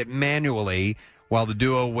reinflated it manually while the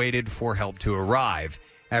duo waited for help to arrive.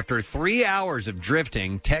 After 3 hours of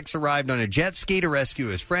drifting, Tex arrived on a jet ski to rescue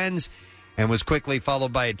his friends and was quickly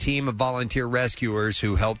followed by a team of volunteer rescuers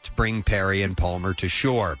who helped bring Perry and Palmer to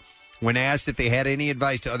shore. When asked if they had any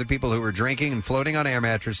advice to other people who were drinking and floating on air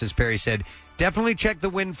mattresses, Perry said, definitely check the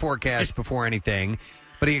wind forecast before anything.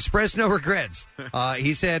 But he expressed no regrets.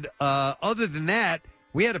 He said, other than that,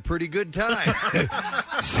 we had a pretty good time.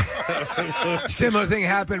 Similar thing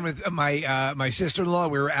happened with my sister-in-law.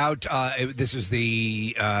 We were out. This is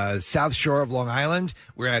the South Shore of Long Island.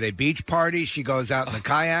 We're at a beach party. She goes out in the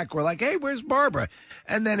kayak. We're like, hey, where's Barbara?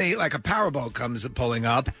 And then a powerboat comes pulling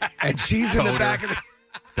up, and she's in the back of the...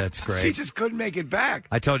 That's great. She just couldn't make it back.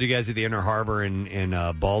 I told you guys at the Inner Harbor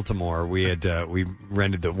in Baltimore, we had we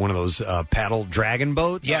rented one of those paddle dragon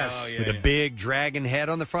boats. Yes, with a big dragon head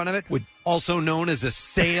on the front of it, also known as a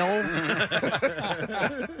sail.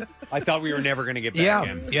 I thought we were never going to get back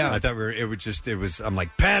in. Yeah. I thought it was. I'm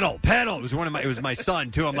like pedal. It was it was my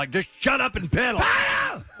son too. I'm like, just shut up and pedal.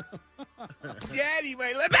 Daddy,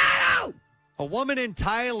 pedal. A woman in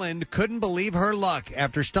Thailand couldn't believe her luck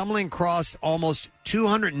after stumbling across almost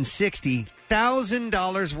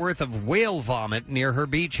 $260,000 worth of whale vomit near her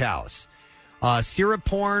beach house.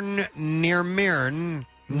 Siraporn Niamirin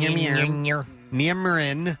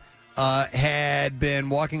had been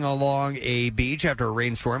walking along a beach after a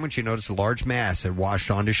rainstorm when she noticed a large mass had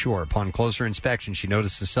washed onto shore. Upon closer inspection, she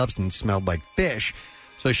noticed the substance smelled like fish,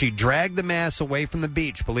 so she dragged the mass away from the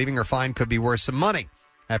beach, believing her find could be worth some money.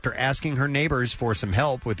 After asking her neighbors for some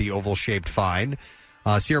help with the oval-shaped find,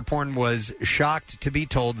 Siraporn was shocked to be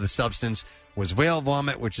told the substance was whale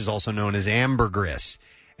vomit, which is also known as ambergris.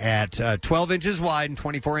 At 12 inches wide and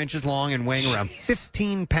 24 inches long and weighing around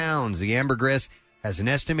 15 pounds, the ambergris has an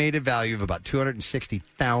estimated value of about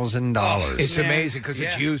 $260,000. It's amazing because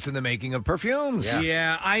it's used in the making of perfumes.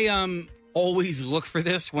 Yeah, I always look for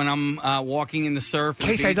this when I'm walking in the surf.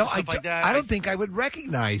 Case I don't think I would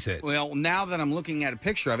recognize it. Well, now that I'm looking at a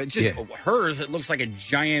picture of it, hers, it looks like a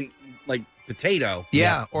giant potato.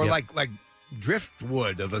 Yeah, or like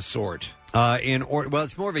driftwood of a sort.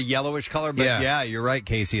 It's more of a yellowish color, but yeah, you're right,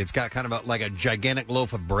 Casey. It's got kind of like a gigantic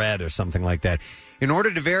loaf of bread or something like that. In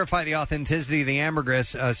order to verify the authenticity of the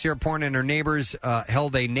ambergris, Siraporn and her neighbors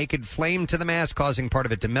held a naked flame to the mass, causing part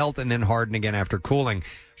of it to melt and then harden again after cooling.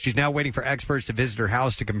 She's now waiting for experts to visit her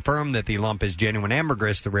house to confirm that the lump is genuine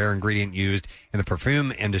ambergris, the rare ingredient used in the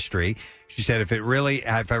perfume industry. She said, if I really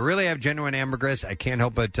have genuine ambergris, I can't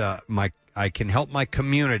help but I can help my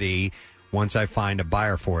community once I find a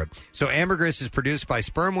buyer for it. So ambergris is produced by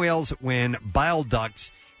sperm whales when bile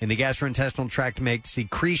ducts in the gastrointestinal tract make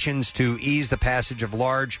secretions to ease the passage of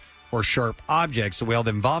large or sharp objects. The whale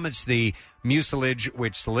then vomits the mucilage,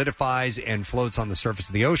 which solidifies and floats on the surface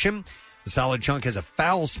of the ocean. The solid chunk has a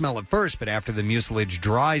foul smell at first, but after the mucilage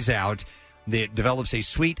dries out, it develops a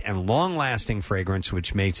sweet and long-lasting fragrance,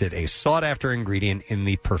 which makes it a sought-after ingredient in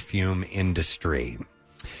the perfume industry.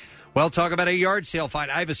 Well, talk about a yard sale find.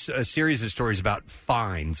 I have a series of stories about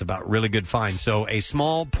finds, about really good finds. So a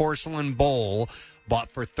small porcelain bowl bought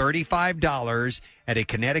for $35 at a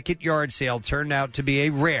Connecticut yard sale turned out to be a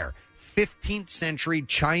rare 15th century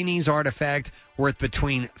Chinese artifact worth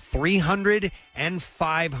between $300,000 and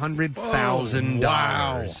 $500,000.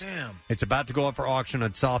 Wow. It's about to go up for auction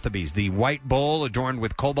at Sotheby's. The white bowl, adorned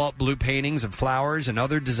with cobalt blue paintings of flowers and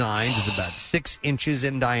other designs, is about 6 inches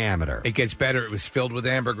in diameter. It gets better. It was filled with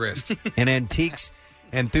ambergris. An antiques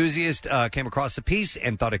enthusiast came across the piece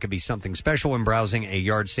and thought it could be something special when browsing a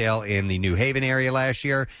yard sale in the New Haven area last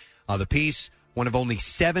year. The piece, one of only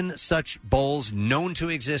 7 such bowls known to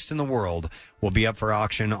exist in the world, will be up for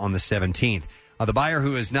auction on the 17th. The buyer,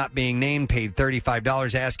 who is not being named, paid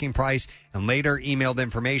 $35 asking price and later emailed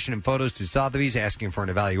information and photos to Sotheby's asking for an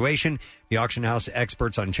evaluation. The auction house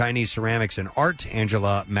experts on Chinese ceramics and art,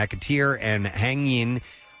 Angela McAteer and Hang Yin,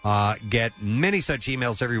 get many such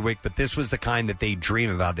emails every week, but this was the kind that they dream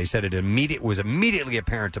about. They said it was immediately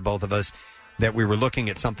apparent to both of us that we were looking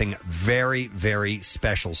at something very, very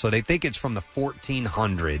special. So they think it's from the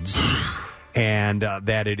 1400s and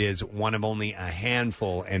that it is one of only a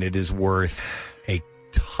handful, and it is worth a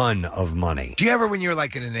ton of money. Do you ever, when you're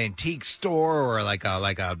like in an antique store or like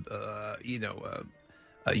a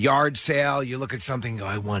yard sale, you look at something and go,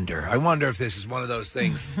 I wonder if this is one of those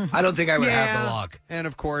things. I don't think I would have the luck. And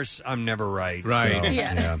of course, I'm never right. Right. So,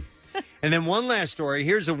 Yeah. And then one last story.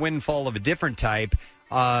 Here's a windfall of a different type.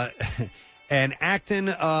 An Acton,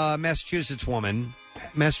 Massachusetts woman.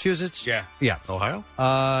 Massachusetts? Yeah. Yeah. Ohio?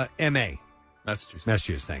 M.A.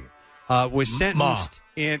 Massachusetts, thank you. Was sentenced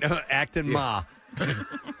in Acton, Ma.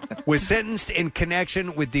 Was sentenced in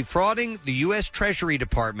connection with defrauding the U.S. Treasury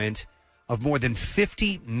Department of more than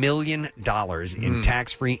 $50 million in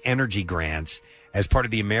tax-free energy grants as part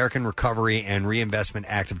of the American Recovery and Reinvestment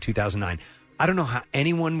Act of 2009. I don't know how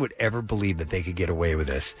anyone would ever believe that they could get away with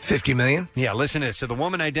this. $50 million? Yeah, listen to this. So the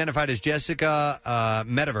woman identified as Jessica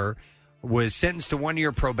Metiver was sentenced to 1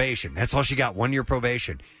 year probation. That's all she got, 1 year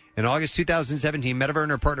probation. In August 2017, Metiver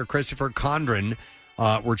and her partner Christopher Condren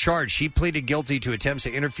were charged. She pleaded guilty to attempts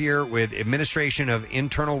to interfere with administration of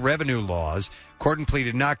internal revenue laws. Corden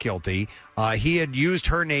pleaded not guilty. He had used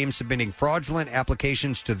her name submitting fraudulent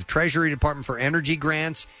applications to the Treasury Department for energy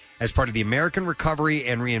grants as part of the American Recovery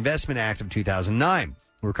and Reinvestment Act of 2009.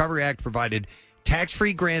 The Recovery Act provided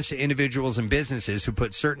tax-free grants to individuals and businesses who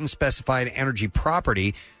put certain specified energy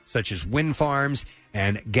property, such as wind farms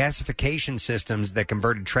and gasification systems that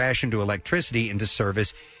converted trash into electricity, into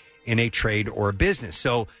service in a trade or a business.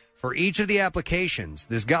 So for each of the applications,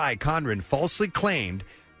 this guy, Condren, falsely claimed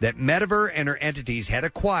that Metiver and her entities had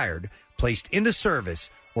acquired, placed into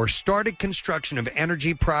service, or started construction of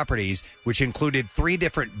energy properties, which included 3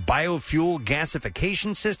 different biofuel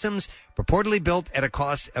gasification systems, purportedly built at a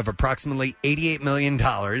cost of approximately $88 million,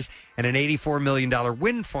 and an $84 million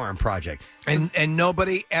wind farm project. And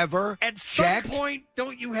nobody ever At checked? some point,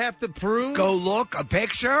 don't you have to prove? Go look, a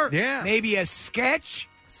picture? Yeah. Maybe a sketch?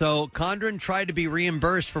 So Condren tried to be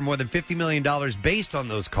reimbursed for more than $50 million based on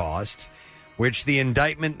those costs, which the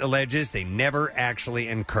indictment alleges they never actually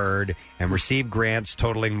incurred, and received grants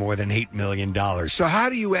totaling more than $8 million. So how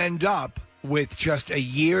do you end up with just a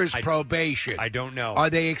year's probation? I don't know.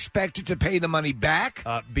 Are they expected to pay the money back?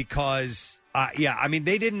 Because, I mean,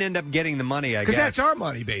 they didn't end up getting the money, I guess. Because that's our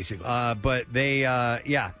money, basically. But they,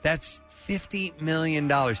 that's $50 million.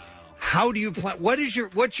 How do you plan?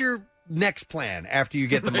 What's your next plan after you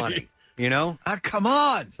get the money? You know? Come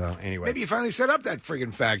on. So, anyway. Maybe you finally set up that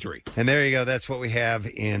friggin' factory. And there you go. That's what we have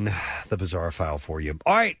in the bizarre file for you.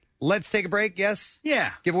 All right. Let's take a break. Yes?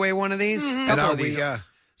 Yeah. Give away one of these? And Couple are of these.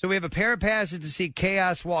 So we have a pair of passes to see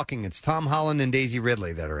Chaos Walking. It's Tom Holland and Daisy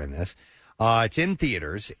Ridley that are in this. It's in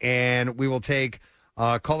theaters. And we will take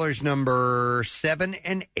callers number 7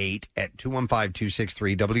 and 8 at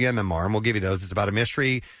 215-263 WMMR. And we'll give you those. It's about a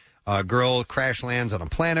mystery. A girl crash lands on a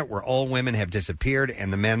planet where all women have disappeared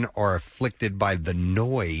and the men are afflicted by the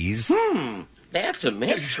noise. That's a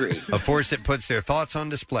mystery. A force that puts their thoughts on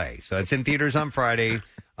display. So it's in theaters on Friday.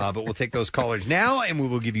 But we'll take those callers now, and we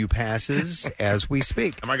will give you passes as we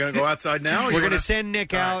speak. Am I going to go outside now? We're going to send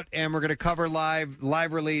Nick out, and we're going to cover live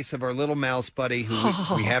release of our little mouse buddy,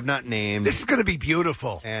 who we have not named. This is going to be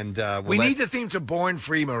beautiful. And we need the theme to Born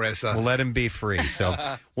Free, Marissa. We'll let him be free. So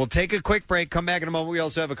we'll take a quick break, come back in a moment. We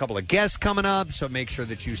also have a couple of guests coming up, so make sure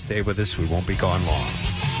that you stay with us. We won't be gone long.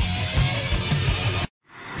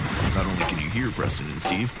 Not only can you hear Preston and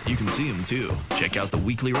Steve, you can see them too. Check out the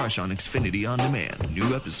Weekly Rush on Xfinity On Demand.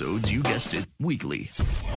 New episodes, you guessed it, weekly.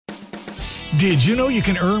 Did you know you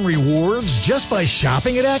can earn rewards just by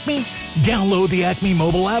shopping at Acme? Download the Acme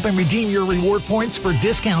mobile app and redeem your reward points for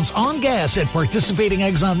discounts on gas at participating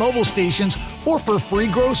ExxonMobil stations or for free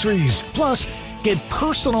groceries. Plus, get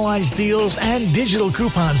personalized deals and digital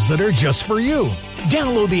coupons that are just for you.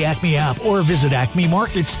 Download the Acme app or visit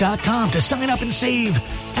acmemarkets.com to sign up and save.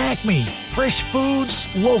 Acme, fresh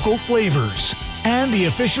foods, local flavors. And the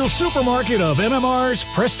official supermarket of MMR's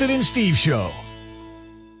Preston and Steve Show.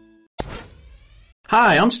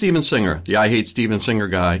 Hi, I'm Steven Singer, the I Hate Steven Singer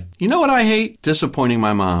guy. You know what I hate? Disappointing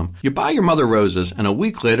my mom. You buy your mother roses, and a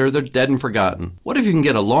week later, they're dead and forgotten. What if you can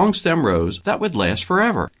get a long stem rose that would last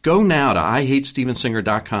forever? Go now to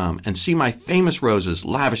IHateStevenSinger.com and see my famous roses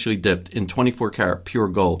lavishly dipped in 24-karat pure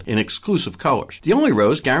gold in exclusive colors. The only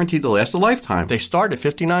rose guaranteed to last a lifetime. They start at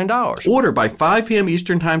 $59. Order by 5 p.m.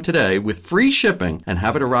 Eastern Time today with free shipping and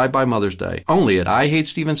have it arrive by Mother's Day. Only at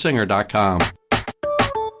IHateStevenSinger.com.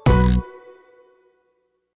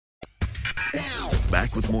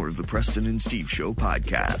 Back with more of the Preston and Steve Show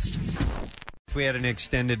podcast. We had an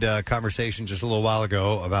extended conversation just a little while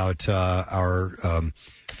ago about our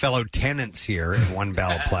fellow tenants here at One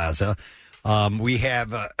Ballot Plaza. We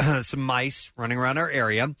have some mice running around our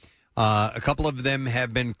area. A couple of them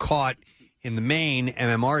have been caught in the main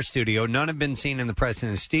MMR studio. None have been seen in the Preston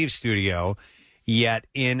and Steve studio. Yet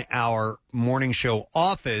in our morning show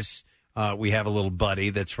office, we have a little buddy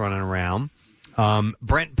that's running around.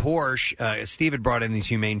 Brent Porsche, Steve had brought in these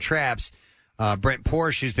humane traps. Brent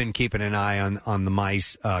Porsche, who's been keeping an eye on the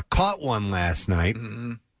mice, caught one last night.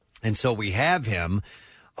 Mm-hmm. And so we have him,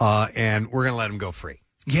 and we're going to let him go free.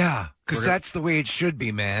 Yeah, because that's the way it should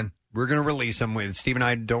be, man. We're going to release them. Steve and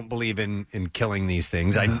I don't believe in killing these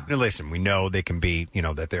things. Listen, we know they can be,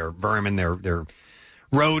 that they're vermin, they're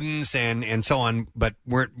rodents and so on, but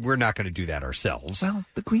we're not going to do that ourselves. Well,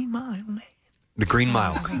 the Green Mile, man. The Green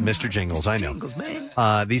Mile, Mr. Jingles, I know. Jingles,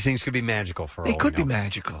 man. These things could be magical for all They could we know. be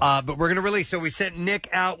magical. But we're going to release. So we sent Nick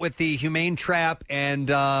out with the humane trap, and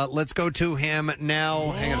let's go to him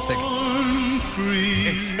now. Hang on a second. Free,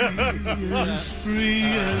 as free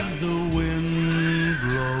as the wind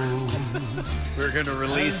blows. We're going to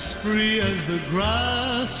release. As free as the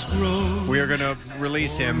grass grows. We are going to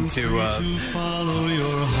release him to follow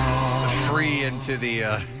your heart. Free into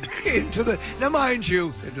the now, mind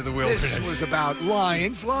you, into the wilderness. This was about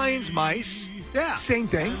lions, mice. Yeah, same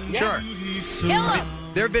thing. Sure.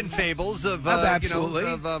 There have been fables of absolutely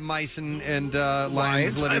of mice and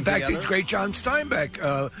lions living In fact, together. the great John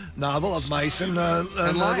Steinbeck novel of mice and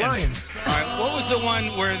lions. All right, what was the one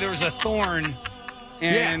where there was a thorn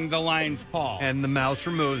and the lion's paw? And the mouse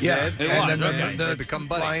removes Yeah. it. And then okay. the they become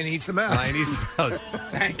buddies. lion eats the mouse. Lion eats the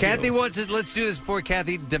mouse. Kathy wants it. Let's do this before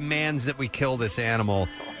Kathy demands that we kill this animal.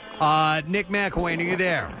 Nick McElwain, are you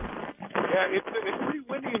there? Yeah, it's pretty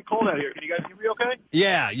windy and cold out here. Can you guys hear me okay?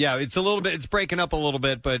 Yeah. It's a little bit. It's breaking up a little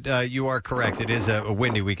bit, but you are correct. It is a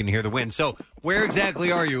windy. We can hear the wind. So, where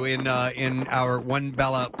exactly are you in our One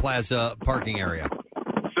Ballot Plaza parking area?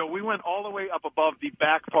 So we went all the way up above the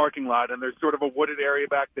back parking lot, and there's sort of a wooded area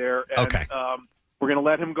back there. And, okay. We're going to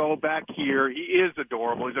let him go back here. He is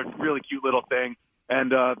adorable. He's a really cute little thing.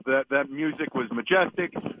 And that music was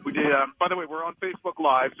majestic. We did. By the way, we're on Facebook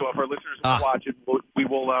Live, so if our listeners want to watch it, we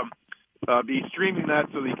will be streaming that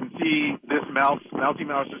so that you can see this Mousy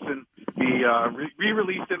Mouserson be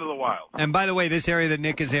re-released into the wild. And by the way, this area that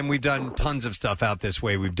Nick is in, we've done tons of stuff out this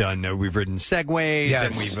way. We've ridden segways, Yes.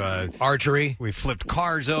 and we've archery. We've flipped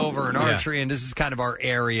cars over and archery, and this is kind of our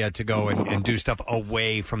area to go and do stuff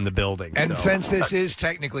away from the building. And so. since this is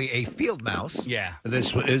technically a field mouse,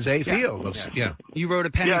 this is a field of You wrote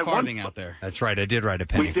a penny Yeah, farthing out there. That's right. I did write a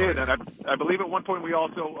penny. We did, and I believe at one point we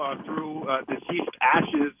also threw deceased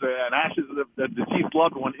ashes and ashes of the deceased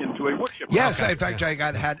loved one into a wood chipper. Yes, in fact, I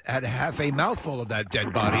had half a mouthful of that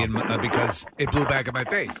dead body because it blew back in my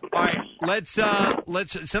face. All right, let's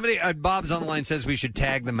somebody Bob's on the line says we should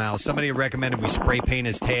tag the mouse. Somebody recommended we spray paint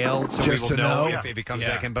his tail so Just we will to know. if he comes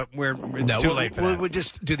back in, but it's No, too late for that. We'll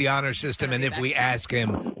just do the honor system, and if we ask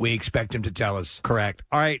him, we expect him to tell us. Correct.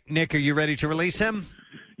 All right, Nick, are you ready to release him?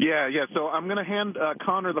 Yeah. So I'm going to hand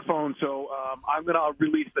Connor the phone. So I'm going to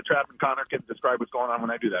release the trap, and Connor can describe what's going on when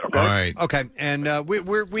I do that. Okay. All right. Okay, and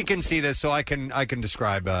we can see this, so I can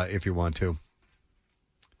describe if you want to.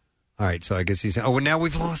 All right, so I guess he's. Oh, well, now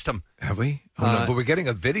we've lost him. Have we? Oh, no, but we're getting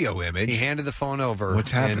a video image. He handed the phone over. What's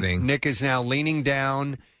happening? And Nick is now leaning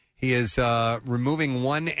down. He is removing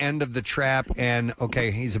one end of the trap, and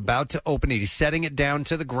he's about to open it. He's setting it down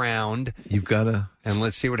to the ground. You've got to. And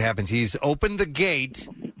let's see what happens. He's opened the gate.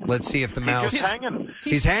 Let's see if the mouse. He's hanging.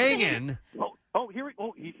 He's hanging.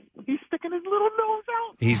 He's sticking his little nose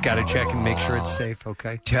out. He's got to check and make sure it's safe.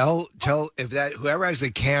 Okay. Tell if that whoever has the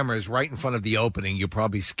camera is right in front of the opening, you're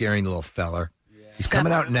probably scaring the little feller. He's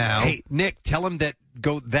coming out now. Hey, Nick, tell him that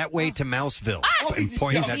go that way to Mouseville and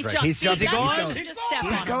point in that direction. He's jumping.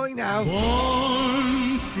 He's going now.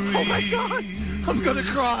 Oh my God! I'm gonna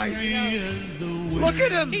cry. Look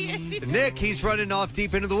at him, Nick. He's running off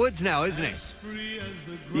deep into the woods now, isn't he?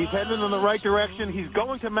 He's heading in the right direction. He's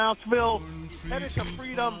going to Mouseville, headed to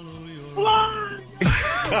freedom. Fly!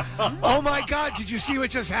 Oh my God! Did you see what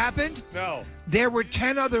just happened? No. There were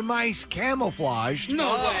 10 other mice camouflaged,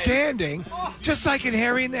 standing, just like in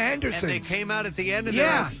Harry and the Hendersons. And they came out at the end of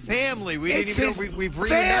their family. We didn't even know we've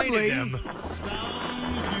reunited them.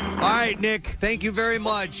 All right, Nick. Thank you very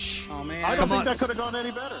much. Oh man, I don't think that could have gone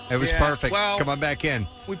any better. It was perfect. Well, come on back in.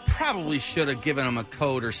 We probably should have given him a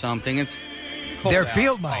code or something. It's cold They're out.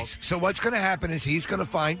 field mice. So what's going to happen is he's going to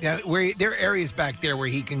find where there are areas back there where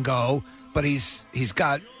he can go, but he's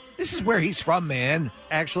got This is where he's from, man.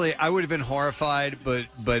 Actually, I would have been horrified, but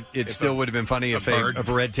it still would have been funny if a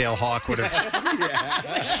red-tailed hawk would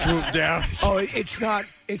have swooped down. Oh, it's not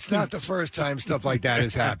the first time stuff like that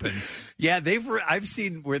has happened. Yeah, I've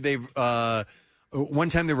seen where they've. One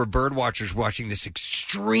time there were bird watchers watching this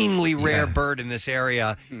extremely rare bird in this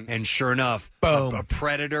area, and sure enough, a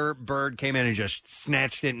predator bird came in and just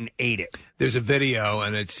snatched it and ate it. There's a video,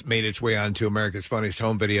 and it's made its way onto America's Funniest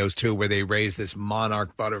Home Videos, too, where they raise this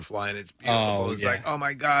monarch butterfly, and it's beautiful. It's like, oh,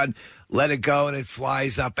 my God, let it go, and it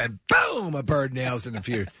flies up, and boom, a bird nails in a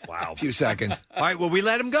few seconds. All right, well, we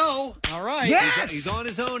let him go. All right. Yes! He's on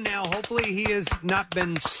his own now. Hopefully he has not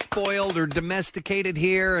been spoiled or domesticated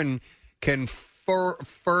here and can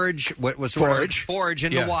forage in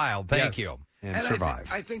the wild. Thank you. And survive.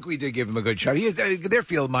 I think we did give him a good shot. They're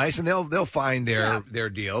field mice, and they'll find their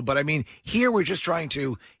deal. But I mean, here we're just trying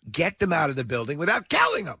to get them out of the building without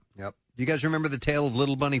killing them. Yep. Do you guys remember the tale of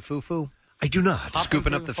Little Bunny Foo-Foo? I do not.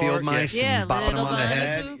 Scooping up the field mice and bopping them on the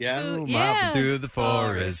head. Mopping through the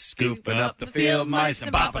forest, scooping up the field mice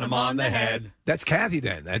and bopping them on the head. That's Kathy.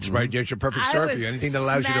 Then that's right. That's your perfect story for you. Anything that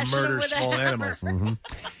allows you to murder small animals.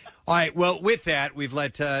 All right, well, with that, we've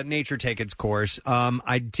let nature take its course.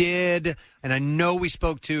 I did, and I know we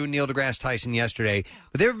spoke to Neil deGrasse Tyson yesterday,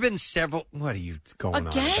 but there have been several. What are you going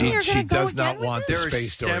on? She does not want the there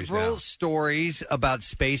space stories. There are several stories about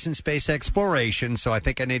space and space exploration, so I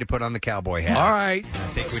think I need to put on the cowboy hat. All right. I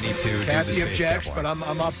think we need to. Kathy do the space objects, cowboy. but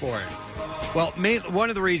I'm up for it. Well, one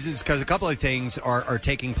of the reasons, because a couple of things are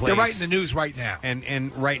taking place. They're right in the news right now,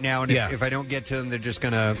 and right now, and if I don't get to them, they're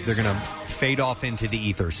gonna fade off into the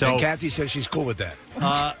ether. So and Kathy says she's cool with that.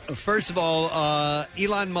 First of all,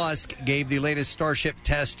 Elon Musk gave the latest Starship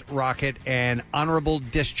test rocket an honorable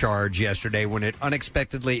discharge yesterday when it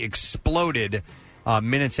unexpectedly exploded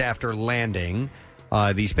minutes after landing.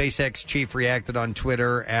 The SpaceX chief reacted on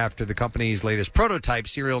Twitter after the company's latest prototype,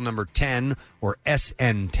 serial number 10, or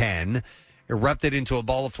SN10, erupted into a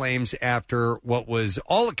ball of flames after what was,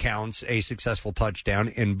 all accounts, a successful touchdown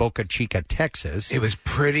in Boca Chica, Texas. It was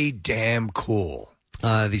pretty damn cool.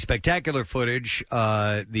 The spectacular footage,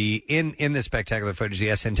 in the spectacular footage, the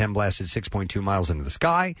SN10 blasted 6.2 miles into the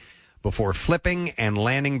sky before flipping and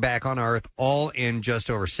landing back on Earth, all in just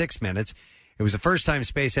over 6 minutes. It was the first time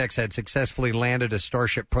SpaceX had successfully landed a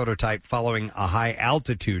Starship prototype following a high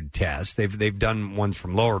altitude test. They've done ones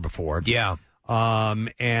from lower before. Yeah.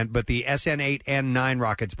 But the SN8 and 9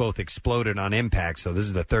 rockets both exploded on impact, so this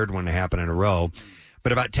is the third one to happen in a row.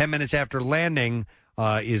 But about 10 minutes after landing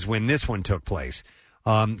is when this one took place.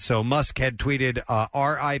 So Musk had tweeted,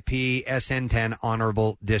 RIP SN10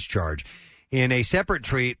 honorable discharge. In a separate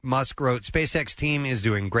tweet, Musk wrote, SpaceX team is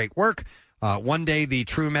doing great work. One day the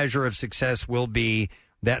true measure of success will be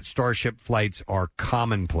that Starship flights are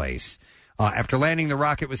commonplace. After landing, the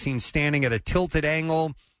rocket was seen standing at a tilted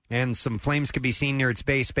angle, and some flames could be seen near its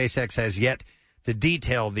base. SpaceX has yet to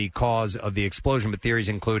detail the cause of the explosion, but theories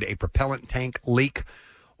include a propellant tank leak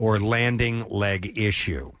or landing leg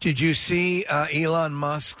issue. Did you see Elon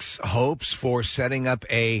Musk's hopes for setting up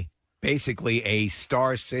basically a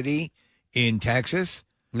star city in Texas?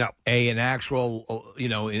 No. An actual,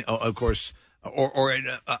 of course, or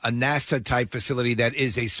a NASA type facility that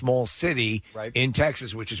is a small city in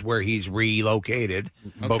Texas, which is where he's relocated.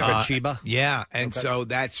 Boca Chica? Yeah, and so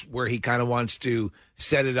that's where he kind of wants to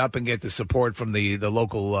set it up and get the support from the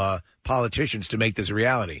local politicians to make this a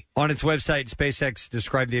reality. On its website, SpaceX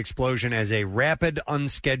described the explosion as a rapid,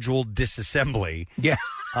 unscheduled disassembly. Yeah.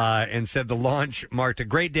 And said the launch marked a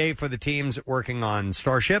great day for the teams working on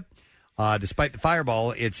Starship. Despite the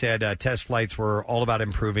fireball, it said test flights were all about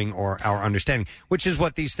improving our understanding, which is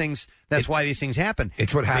what these things. That's why these things happen.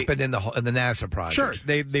 It's what happened in the NASA project. Sure,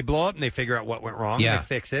 they blow up and they figure out what went wrong. Yeah. They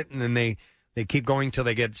fix it, and then they keep going till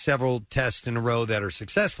they get several tests in a row that are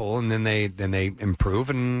successful, and then they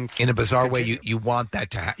improve. And in a bizarre way, you want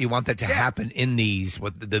that to happen in these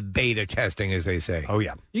the beta testing, as they say. Oh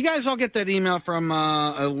yeah. You guys all get that email from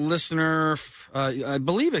a listener. I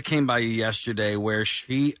believe it came by yesterday, where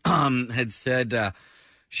she had said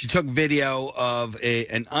she took video of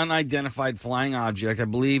an unidentified flying object. I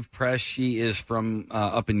believe, Press, she is from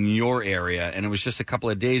up in your area, and it was just a couple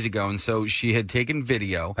of days ago. And so she had taken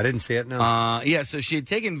video. I didn't see it, no. So she had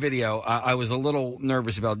taken video. I was a little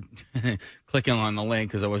nervous about clicking on the link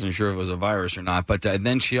because I wasn't sure if it was a virus or not. But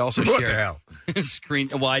then she also What shared the hell?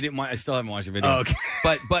 screen. Well, I didn't want. I still haven't watched the video. Oh, okay.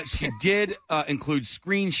 But she did include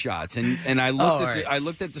screenshots, and I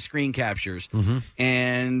looked at the screen captures,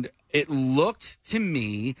 and it looked to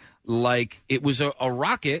me like it was a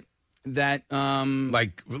rocket that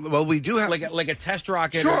we do have like a test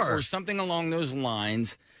rocket Sure. or something along those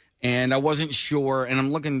lines. And I wasn't sure, and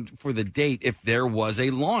I'm looking for the date, if there was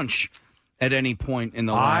a launch at any point in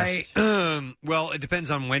the last... Well, it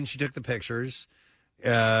depends on when she took the pictures.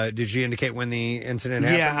 Did she indicate when the incident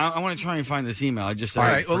happened? Yeah, I want to try and find this email. I just All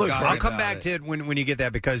right. Well, look, I'll come about back to it when you get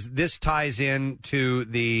that, because this ties in to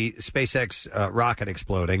the SpaceX rocket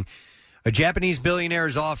exploding. A Japanese billionaire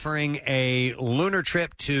is offering a lunar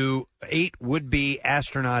trip to 8 would-be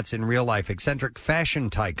astronauts in real life. Eccentric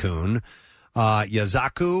fashion tycoon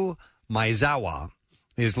Yazaku Maizawa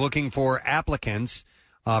is looking for applicants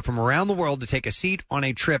from around the world to take a seat on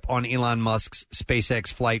a trip on Elon Musk's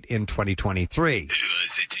SpaceX flight in 2023.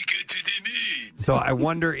 So I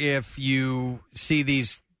wonder if you see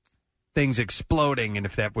these things exploding and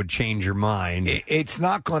if that would change your mind. It's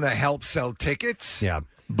not going to help sell tickets. Yeah.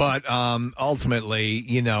 But ultimately,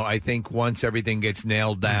 I think once everything gets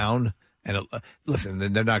nailed down, and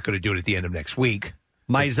listen, they're not going to do it at the end of next week.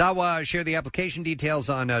 Maizawa shared the application details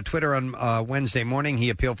on Twitter on Wednesday morning. He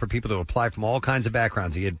appealed for people to apply from all kinds of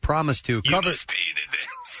backgrounds. He had promised to cover.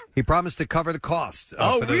 He promised to cover the cost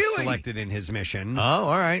for those selected in his mission. Oh,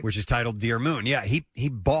 all right. Which is titled Dear Moon. Yeah, he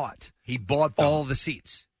bought all the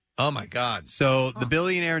seats. Oh, my God. So the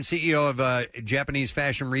billionaire and CEO of Japanese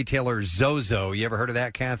fashion retailer Zozo, you ever heard of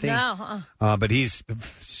that, Kathy? No. But he's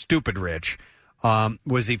stupid rich,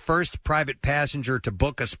 was the first private passenger to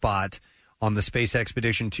book a spot on the space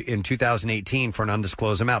expedition in 2018 for an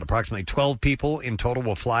undisclosed amount. Approximately 12 people in total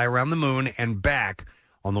will fly around the moon and back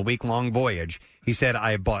on the week-long voyage. He said,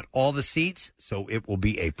 I have bought all the seats, so it will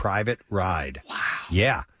be a private ride. Wow.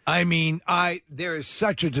 Yeah. I mean, there is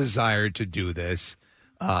such a desire to do this.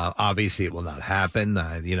 Obviously, it will not happen.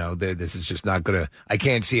 This is just not going to... I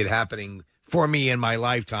can't see it happening for me in my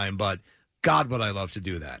lifetime, but God, would I love to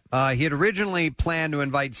do that. He had originally planned to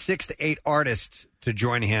invite 6 to 8 artists to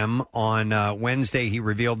join him. On Wednesday, he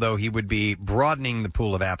revealed, though, he would be broadening the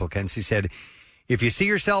pool of applicants. He said, if you see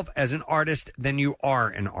yourself as an artist, then you are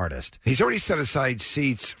an artist. He's already set aside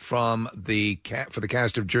seats for the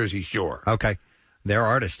cast of Jersey Shore. Okay. They're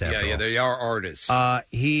artists, after all. Yeah, they are artists.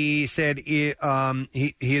 He said he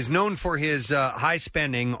is known for his high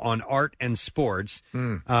spending on art and sports,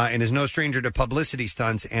 and is no stranger to publicity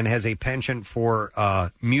stunts, and has a penchant for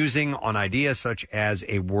musing on ideas such as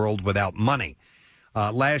a world without money.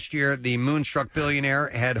 Last year, the moonstruck billionaire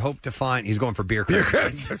had hoped to find... He's going for beer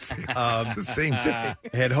credits. The same thing.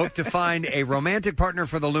 Had hoped to find a romantic partner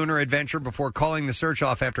for the lunar adventure before calling the search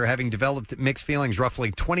off after having developed mixed feelings. Roughly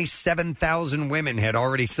 27,000 women had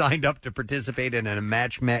already signed up to participate in a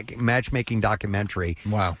matchmaking documentary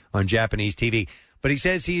on Japanese TV. But he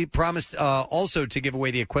says he promised also to give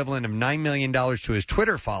away the equivalent of $9 million to his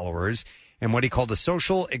Twitter followers and what he called a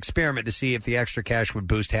social experiment to see if the extra cash would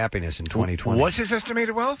boost happiness in 2020. What's his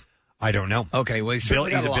estimated wealth? I don't know. Okay, well, he's a lot.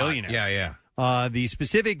 billionaire. Yeah. The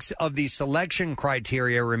specifics of the selection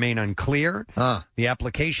criteria remain unclear. The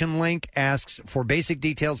application link asks for basic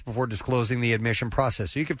details before disclosing the admission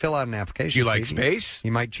process. So you can fill out an application. Do you like Steve. space? He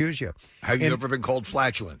might choose you. Have you ever been called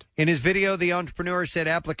flatulent? In his video, the entrepreneur said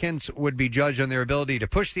applicants would be judged on their ability to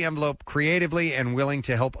push the envelope creatively and willing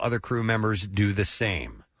to help other crew members do the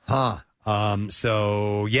same.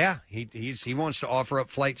 So yeah, he wants to offer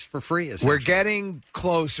up flights for free. We're getting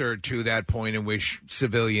closer to that point in which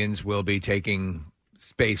civilians will be taking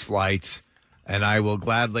space flights, and I will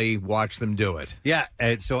gladly watch them do it. Yeah,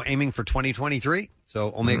 so aiming for 2023,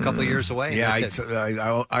 so only a couple of years away. Yeah, That's it.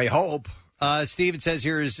 I hope. Steve, it says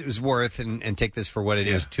here is worth, and take this for what it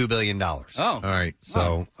is, $2 billion. Oh, all right.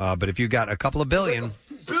 So, but if you got a couple of billion,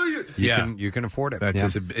 you can afford it.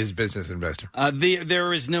 That's his business investor.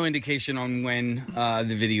 There is no indication on when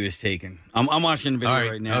the video is taken. I'm watching the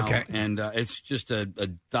video right now, and it's just a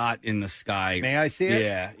dot in the sky. May I see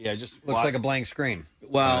it? Yeah. Just looks like a blank screen.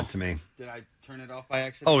 Well, to me. Did I turn it off by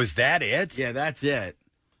accident? Oh, is that it? Yeah, that's it.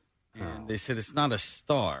 And they said it's not a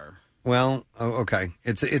star. Well, okay.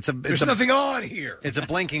 There's nothing on here. It's a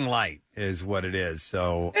blinking light, is what it is.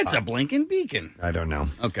 So it's a blinking beacon. I don't know.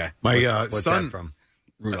 Okay, my what's son that from?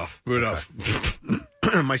 Rudolph.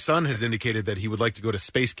 My son has indicated that he would like to go to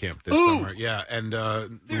space camp this summer. Yeah, and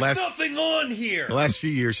there's nothing on here. The last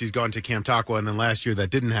few years he's gone to Camp Taqua, and then last year that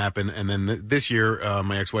didn't happen, and then this year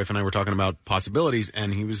my ex-wife and I were talking about possibilities,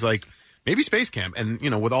 and he was like, maybe space camp. And,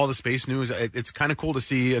 with all the space news, it's kind of cool to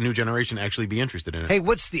see a new generation actually be interested in it. Hey,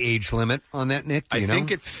 what's the age limit on that, Nick? Do you know?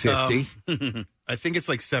 think it's 50. I think it's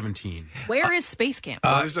like 17. Where is space camp?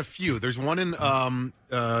 There's a few. There's one in one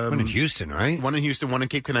in Houston, right? One in Houston, one in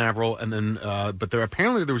Cape Canaveral, and then but there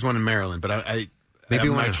was one in Maryland. But Maybe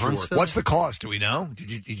I'm one not in sure. Huntsville? What's the cost? Do we know?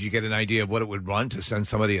 Did you get an idea of what it would run to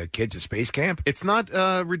send a kid to space camp? It's not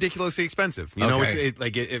ridiculously expensive. You know, Okay. it's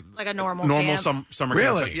like a normal summer camp.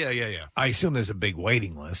 Really? Yeah. I assume there's a big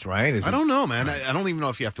waiting list, right? I don't know, man. I don't even know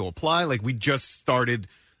if you have to apply. Like, we just started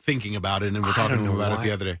thinking about it, and we're talking to him about it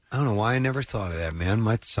the other day. I don't know why I never thought of that, man.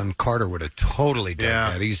 My son Carter would have totally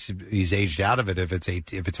done that. He's aged out of it if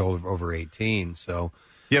it's over 18. So.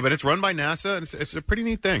 Yeah, but it's run by NASA, and it's a pretty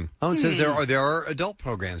neat thing. Oh, it says there are adult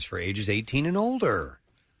programs for ages 18 and older.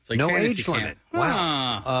 It's like no fantasy age camp. limit.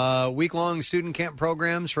 Wow. Week-long student camp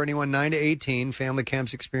programs for anyone 9 to 18. Family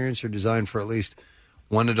camps experience are designed for at least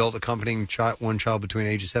one adult accompanying one child between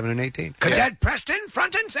ages 7 and 18. Cadet Preston,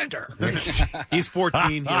 front and center. He's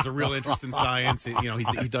 14. He has a real interest in science. He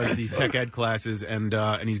does these tech ed classes, and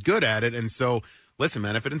he's good at it. And so, listen,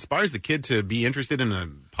 man, if it inspires the kid to be interested in a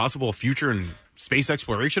possible future in space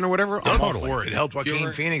exploration or whatever, I'm all for it. It helped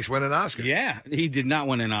Joaquin Phoenix win an Oscar. Yeah, he did not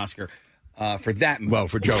win an Oscar for that movie. Well,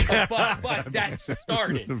 for Joker. but that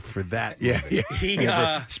started. For that Yeah. He,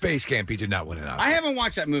 For Space Camp, he did not win an Oscar. I haven't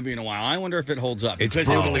watched that movie in a while. I wonder if it holds up. It's because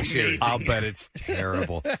it was brutally amazing. serious. I'll bet it's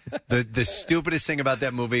terrible. The stupidest thing about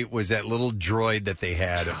that movie was that little droid that they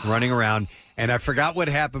had running around, and I forgot what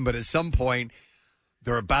happened, but at some point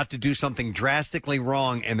they're about to do something drastically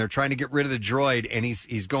wrong, and they're trying to get rid of the droid, and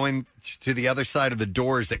he's going to the other side of the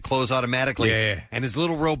doors that close automatically, and his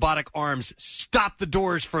little robotic arms stop the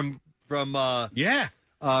doors from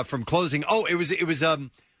closing. Oh, it was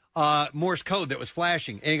Morse code that was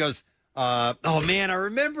flashing, and he goes, "Oh man, I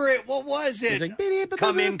remember it. What was it? Like,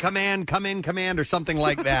 come in, command, or something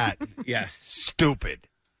like that." Yes, stupid.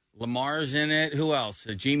 Lamar's in it. Who else?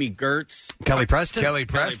 Jamie Gertz. Kelly Preston. Kelly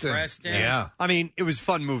Preston. Yeah. I mean, it was a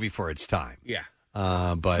fun movie for its time. Yeah.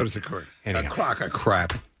 But So does it correct? anyhow. A crock of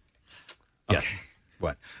crap. Yes.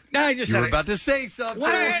 What? No, I just You had were a- about to say something.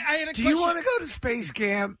 Well, I had a Do you question. want to go to space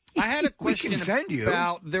camp? I had a We question can send you.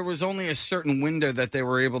 about there was only a certain window that they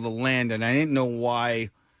were able to land, and I didn't know why.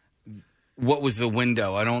 What was the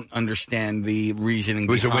window? I don't understand the reasoning. It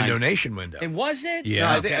was a behind. Window Nation window. It was it? No,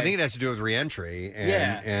 Yeah. I think it has to do with reentry and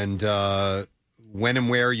Yeah. and when and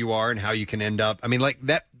where you are and how you can end up. I mean, like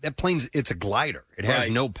that plane's it's a glider. It has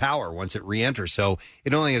Right. no power once it reenters, so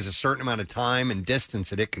it only has a certain amount of time and distance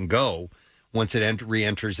that it can go once it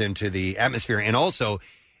reenters into the atmosphere. And also,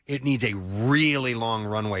 it needs a really long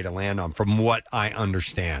runway to land on, from what I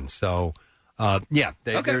understand. So.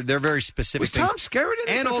 They're very specific. Was things. Tom Skerritt in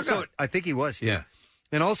this? And I also, forgot. I think he was. Steve. Yeah.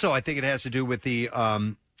 And also, I think it has to do with the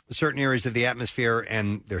certain areas of the atmosphere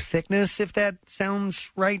and their thickness. If that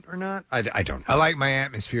sounds right or not, I don't know. I like my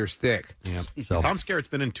atmospheres thick. Yeah. So Tom Skerritt's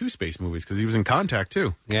been in 2 space movies because he was in Contact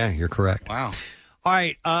too. yeah, you're correct. Wow. All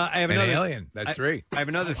right, I have An another alien. That's 3. I have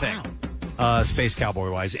another thing, space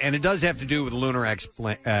cowboy wise, and it does have to do with lunar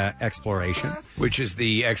exploration. Which is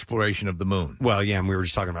the exploration of the moon. Well, yeah, and we were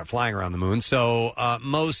just talking about flying around the moon. So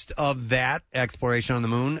most of that exploration on the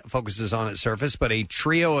moon focuses on its surface, but a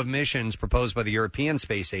trio of missions proposed by the European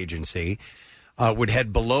Space Agency would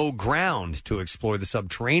head below ground to explore the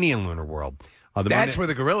subterranean lunar world. That's where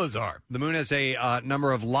the gorillas are. The moon has a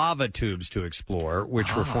number of lava tubes to explore,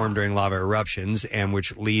 which were formed during lava eruptions and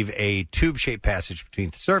which leave a tube-shaped passage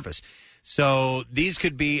between the surface. So these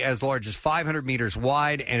could be as large as 500 meters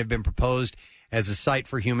wide and have been proposed as a site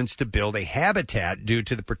for humans to build a habitat due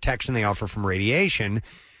to the protection they offer from radiation.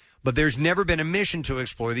 But there's never been a mission to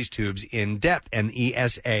explore these tubes in depth, and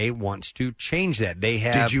ESA wants to change that. They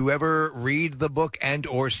have. Did you ever read the book and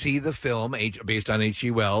or see the film based on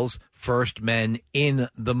H.G. Wells' First Men in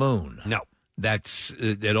the Moon? No. That's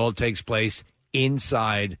it all takes place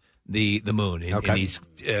inside the moon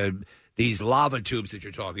in these lava tubes that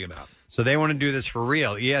you're talking about. So they want to do this for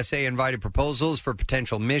real. ESA invited proposals for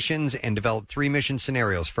potential missions and developed 3 mission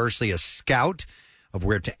scenarios. Firstly, a scout of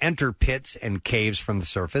where to enter pits and caves from the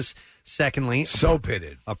surface. Secondly, so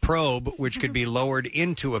pitted. A probe which could be lowered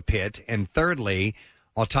into a pit. And thirdly,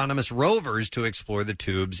 autonomous rovers to explore the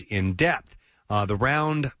tubes in depth. The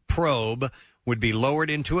round probe would be lowered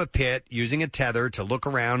into a pit using a tether to look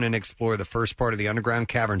around and explore the first part of the underground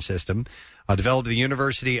cavern system. Developed at the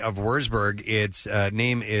University of Würzburg, its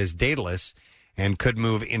name is Daedalus and could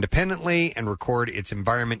move independently and record its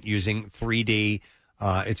environment using 3D,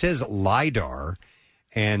 it says LiDAR,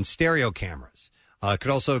 and stereo cameras.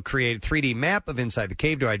 Could also create a 3D map of inside the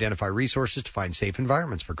cave to identify resources to find safe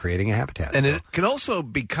environments for creating a habitat. And it can also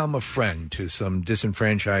become a friend to some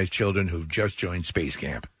disenfranchised children who've just joined space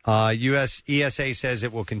camp. ESA says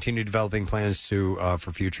it will continue developing plans for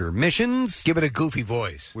future missions. Give it a goofy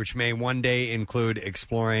voice. Which may one day include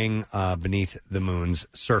exploring beneath the moon's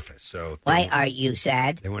surface. So Why are you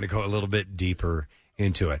sad? They want to go a little bit deeper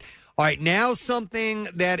into it. All right, now something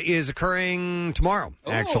that is occurring tomorrow,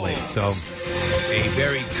 actually. So, a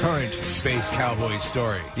very current Space Cowboy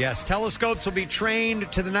story. Yes, telescopes will be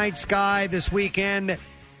trained to the night sky this weekend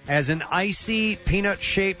as an icy,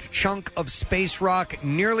 peanut-shaped chunk of space rock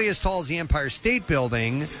nearly as tall as the Empire State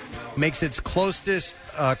Building makes its closest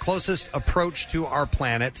approach to our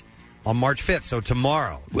planet on March 5th, so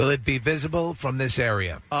tomorrow. Will it be visible from this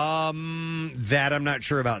area? That I'm not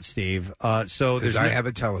sure about, Steve. So Because I have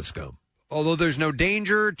a telescope. Although there's no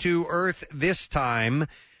danger to Earth this time,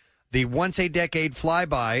 the once-a-decade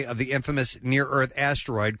flyby of the infamous near-Earth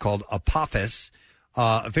asteroid called Apophis,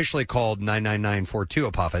 officially called 99942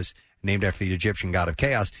 Apophis, named after the Egyptian god of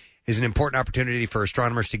chaos, is an important opportunity for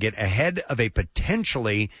astronomers to get ahead of a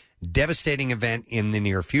potentially devastating event in the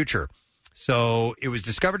near future. So it was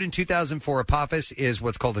discovered in 2004. Apophis is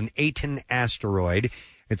what's called an Aten asteroid.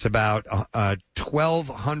 It's about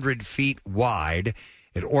 1,200 feet wide.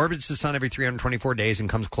 It orbits the sun every 324 days and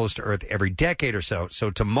comes close to Earth every decade or so. So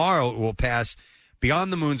tomorrow it will pass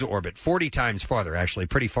beyond the moon's orbit, 40 times farther, actually,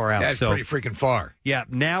 pretty far out. That's pretty freaking far. Yeah,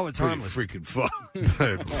 now it's Pretty harmless. freaking far.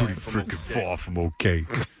 Pretty freaking far from okay.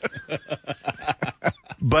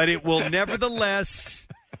 But it will nevertheless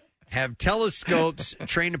have telescopes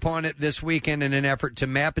trained upon it this weekend in an effort to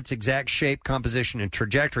map its exact shape, composition, and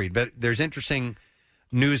trajectory. But there's interesting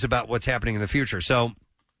news about what's happening in the future. So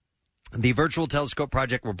the Virtual Telescope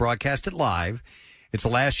Project will broadcast it live. It's the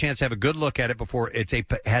last chance to have a good look at it before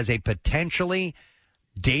has a potentially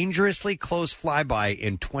dangerously close flyby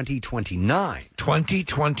in 2029.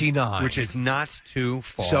 2029. Which is not too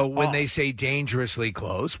far So when off. they say dangerously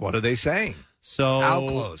close, what are they saying? So how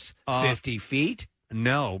close? 50 feet?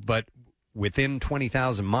 No, but within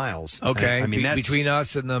 20,000 miles. Okay, I mean, that's between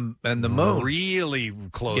us and the moon. Really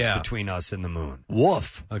close Yeah. between us and the moon.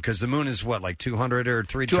 Woof. Because the moon is what, like 200 or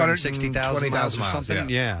 360,000 miles or something?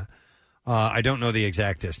 Yeah. I don't know the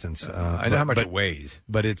exact distance. I know how much it weighs.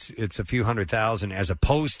 But it's a few 100,000 as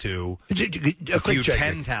opposed to a few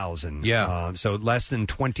 10,000. Yeah. So less than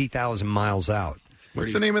 20,000 miles out.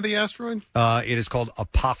 What's the name of the asteroid? It is called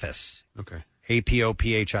Apophis. Okay.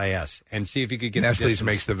 Apophis. And see if you could get Nestle's the distance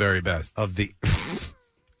makes the very best. of the.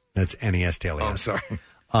 That's NESTLES. Oh, I'm sorry.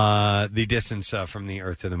 The distance from the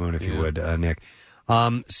Earth to the moon, if you would, Nick.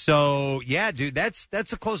 So yeah, dude, that's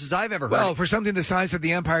the closest I've ever heard. Well, for something the size of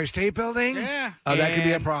the Empire State Building, that could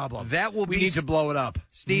be a And problem. That will we be need to blow it up,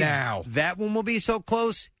 Steve, now. That one will be so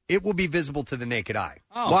close, it will be visible to the naked eye.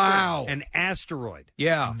 Oh, wow. An asteroid.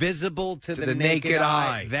 Yeah. Visible to the naked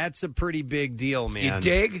eye. That's a pretty big deal, man. You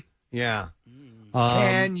dig? Yeah.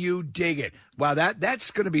 Can you dig it? Wow,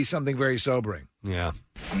 that's going to be something very sobering. Yeah.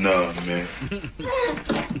 Nah, man.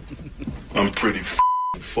 I'm pretty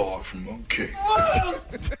far from okay.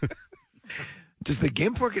 Does the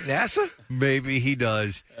GIMP work at NASA? Maybe he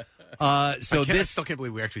does. So I this still can't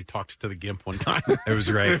believe we actually talked to the GIMP one time. It was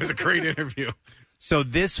great. It was a great interview. So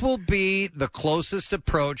this will be the closest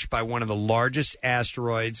approach by one of the largest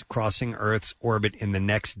asteroids crossing Earth's orbit in the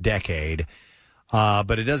next decade.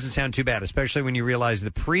 But it doesn't sound too bad, especially when you realize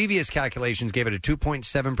the previous calculations gave it a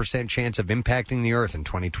 2.7% chance of impacting the Earth in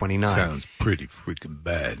 2029. Sounds pretty freaking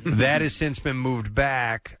bad. That has since been moved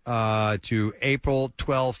back to April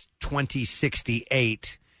 12th,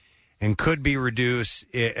 2068, and could reduce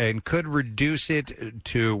it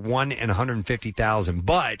to 1 in 150,000.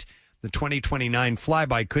 But the 2029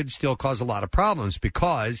 flyby could still cause a lot of problems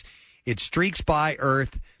because it streaks by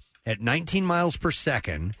Earth at 19 miles per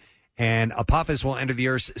second. And Apophis will enter the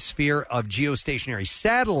Earth's sphere of geostationary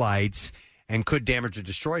satellites and could damage or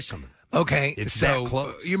destroy some of them. Okay, It's so that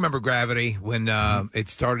close. you remember Gravity when it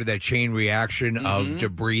started that chain reaction of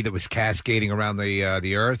debris that was cascading around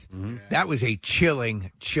the Earth? That was a chilling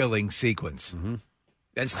sequence.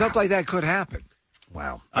 And stuff like that could happen.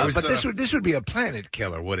 Wow. But this would be a planet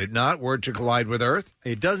killer, would it not? Were it to collide with Earth?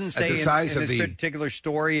 It doesn't At say the size in of this the particular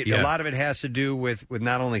story. Yeah. A lot of it has to do with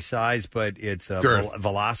not only size, but its Girth.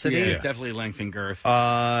 velocity. Yeah, definitely length and girth.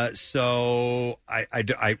 So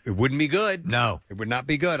it wouldn't be good. No. It would not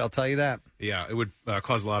be good. I'll tell you that. Yeah, it would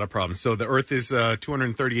cause a lot of problems. So the Earth is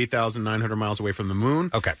 238,900 miles away from the moon.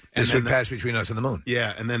 Okay. This would pass between us and the moon.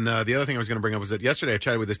 Yeah, and then the other thing I was going to bring up was that yesterday I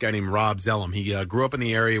chatted with this guy named Rob Zellum. He grew up in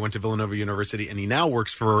the area, went to Villanova University, and he now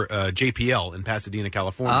works for JPL in Pasadena,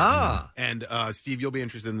 California. Ah. And Steve, you'll be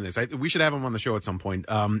interested in this. We should have him on the show at some point.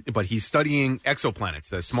 But he's studying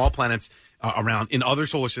exoplanets, small planets around in other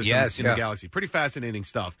solar systems in the galaxy. Pretty fascinating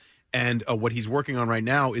stuff. And what he's working on right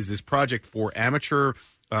now is this project for amateur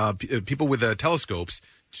people with telescopes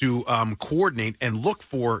to coordinate and look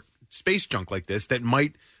for space junk like this that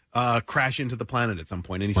might crash into the planet at some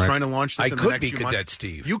point, and he's trying to launch this. I in the could next be few Cadet months.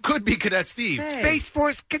 Steve. You could be Cadet Steve. Space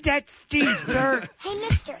Force Cadet Steve, sir. Hey,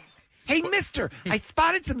 mister. Hey, mister, I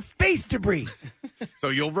spotted some space debris. So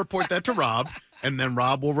you'll report that to Rob, and then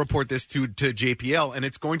Rob will report this to JPL, and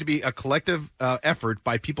it's going to be a collective effort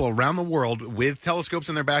by people around the world with telescopes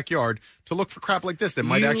in their backyard to look for crap like this that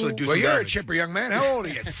might actually do some you're damage. a chipper young man. How old are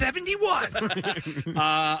you? 71.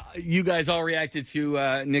 You guys all reacted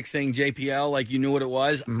to Nick saying JPL like you knew what it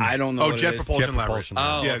was. I don't know. Oh, what Jet it is. Propulsion Laboratory.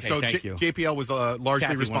 Oh, yeah. okay, So thank you. JPL was largely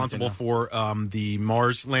Kathy responsible wanted for the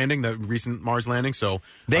Mars landing, the recent Mars landing. So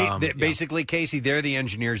They basically, Casey, they're the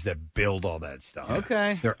engineers that build all that stuff.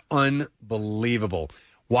 Okay. They're unbelievable.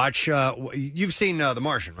 Watch, you've seen The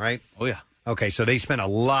Martian, right? Oh, yeah. Okay, so they spent a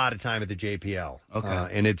lot of time at the JPL. Okay.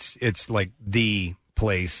 And it's like the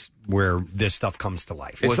place where this stuff comes to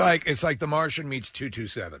life. It's like The Martian meets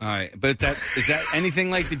 227. All right, but is that anything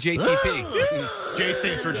like the JTP? J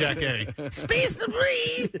stands for Jack A. Space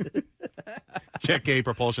debris. Jack A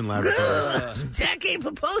Propulsion Laboratory. Jack A.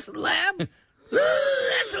 Propulsion Lab.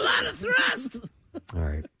 That's a lot of thrust. All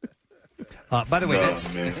right. By the way,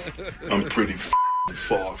 man, I'm pretty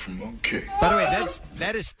far from okay. By the way,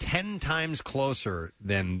 that is 10 times closer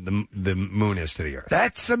than the moon is to the Earth.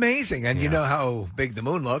 That's amazing. And you know how big the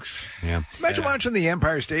moon looks. Yeah. Imagine watching the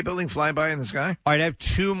Empire State Building fly by in the sky. All right, I have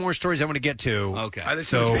two more stories I want to get to. Okay.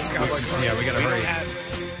 So, yeah, we got to hurry.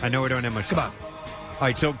 I know we don't have much time. Come on. All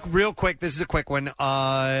right, so real quick, this is a quick one.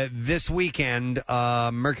 This weekend,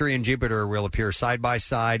 Mercury and Jupiter will appear side by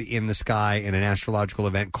side in the sky in an astrological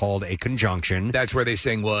event called a conjunction. That's where they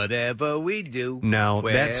sing "Whatever We Do." No,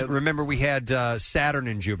 remember we had Saturn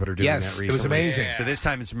and Jupiter doing that recently. It was amazing. So this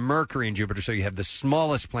time it's Mercury and Jupiter. So you have the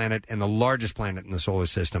smallest planet and the largest planet in the solar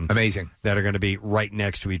system. Amazing. That are going to be right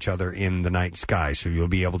next to each other in the night sky. So you'll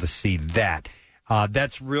be able to see that.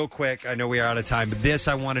 That's real quick. I know we are out of time, but this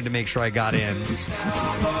I wanted to make sure I got in.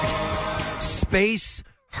 Space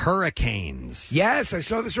hurricanes. Yes, I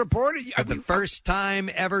saw this report. For the first time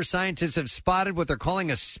ever, scientists have spotted what they're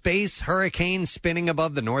calling a space hurricane spinning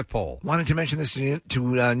above the North Pole. Wanted to mention this to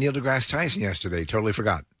Neil deGrasse Tyson yesterday. Totally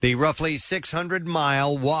forgot. The roughly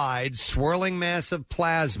 600-mile wide swirling mass of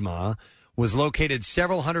plasma was located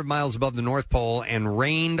several hundred miles above the North Pole and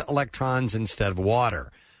rained electrons instead of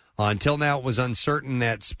water. Until now, it was uncertain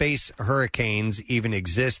that space hurricanes even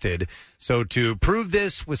existed. So to prove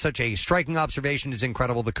this with such a striking observation is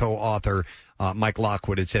incredible. The co-author, Mike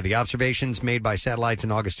Lockwood, had said the observations made by satellites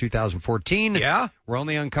in August 2014 were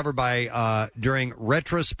only uncovered by during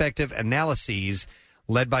retrospective analyses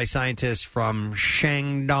led by scientists from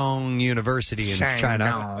Shandong University in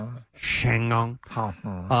China. Shandong.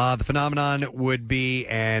 The phenomenon would be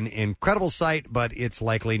an incredible sight, but it's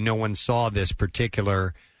likely no one saw this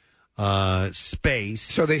particular space.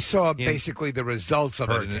 So they saw basically the results of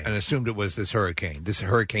it and assumed it was this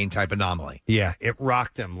hurricane type anomaly. Yeah, it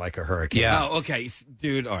rocked them like a hurricane. Yeah. Oh, okay,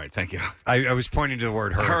 dude. All right, thank you. I was pointing to the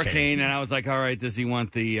word hurricane. And I was like, all right, does he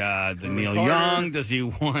want the Neil Young? Does he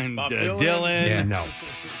want Dylan? Yeah. No.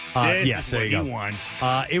 This Yes, is there what you he go. wants.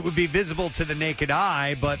 It would be visible to the naked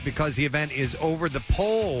eye, but because the event is over the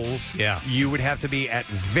pole, you would have to be at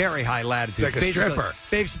very high latitude. It's like a stripper.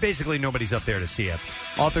 Basically, nobody's up there to see it.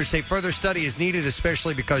 Authors say further study is needed,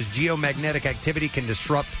 especially because geomagnetic activity can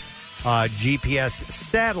disrupt GPS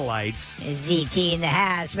satellites. ZT in the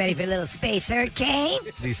house, ready for a little space hurricane?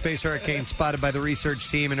 The space hurricane spotted by the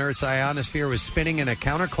research team in Earth's ionosphere was spinning in a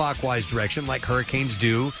counterclockwise direction like hurricanes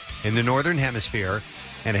do in the northern hemisphere,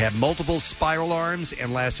 and it had multiple spiral arms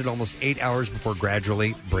and lasted almost 8 hours before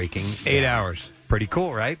gradually breaking 8 down. hours. Pretty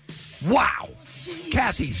cool, right? Wow.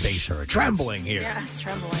 Kathy's Space hurricanes. trembling here. Yeah,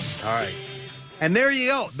 trembling. All right. And there you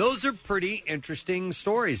go. Those are pretty interesting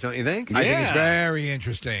stories, don't you think? I think it's very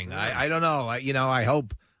interesting. I don't know. I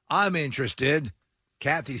hope I'm interested.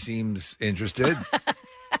 Kathy seems interested.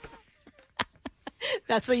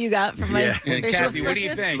 That's what you got from my facial Kathy, what do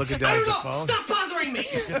you expression? think? Looking down at the phone. Stop bothering me.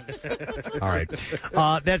 All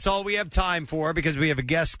right. That's all we have time for because we have a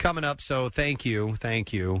guest coming up. So thank you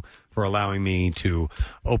for allowing me to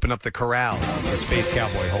open up the corral the Space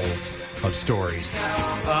Cowboy holds of stories.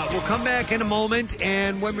 We'll come back in a moment,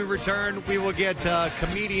 and when we return, we will get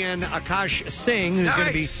comedian Akash Singh, who's going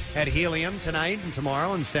to be at Helium tonight and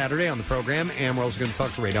tomorrow and Saturday on the program, and we're also going to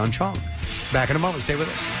talk to Raydon Chong. Back in a moment. Stay with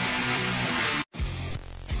us.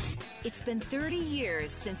 It's been 30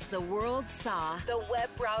 years since the world saw the web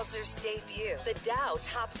browser's debut, the Dow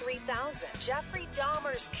Top 3000, Jeffrey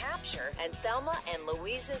Dahmer's capture, and Thelma and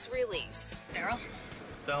Louise's release. Daryl?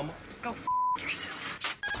 Thelma? Go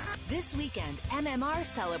yourself. This weekend, MMR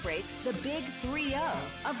celebrates the big 3-0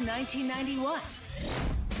 of 1991.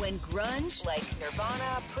 When grunge, like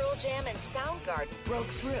Nirvana, Pearl Jam, and Soundgarden, broke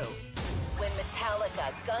through. When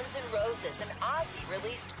Metallica, Guns N' Roses, and Ozzy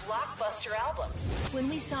released blockbuster albums. When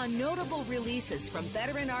we saw notable releases from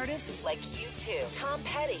veteran artists like U2, Tom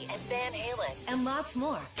Petty, and Van Halen, and lots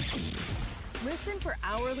more. Listen for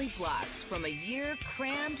hourly blocks from a year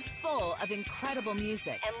crammed full of incredible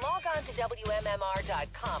music. And log on to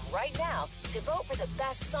WMMR.com right now to vote for the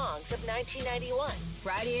best songs of 1991.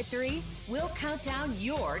 Friday at 3, we'll count down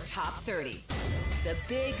your top 30. The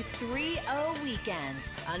Big 3-0 Weekend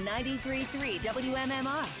on 93.3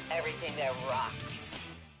 WMMR. Everything that rocks.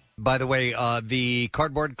 By the way, the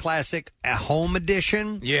Cardboard Classic Home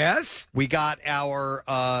Edition. Yes. We got our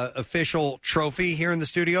official trophy here in the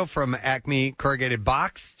studio from Acme Corrugated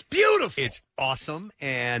Box. It's beautiful. It's awesome.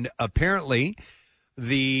 And apparently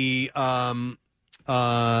the libraries,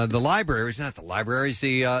 not the libraries,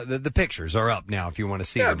 the pictures are up now if you want to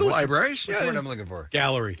see them. The libraries. What's the word I'm looking for?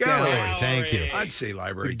 Gallery. Thank you. I'd say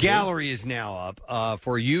library. The gallery is now up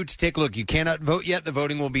for you to take a look. You cannot vote yet. The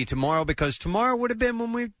voting will be tomorrow because tomorrow would have been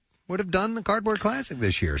when we would have done the Cardboard Classic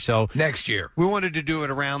this year. So next year. We wanted to do it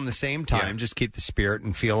around the same time, just keep the spirit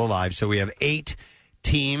and feel alive. So we have 8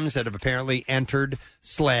 teams that have apparently entered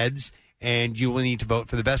sleds, and you will need to vote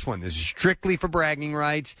for the best one. This is strictly for bragging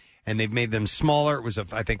rights, and they've made them smaller. It was,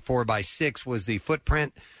 I think, 4x6 was the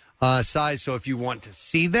footprint size. So if you want to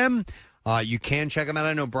see them, you can check them out.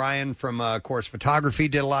 I know Brian from Course Photography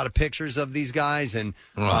did a lot of pictures of these guys, and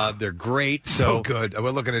they're great. So good.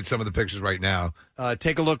 We're looking at some of the pictures right now.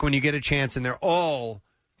 Take a look when you get a chance, and they're all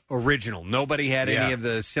original. Nobody had any of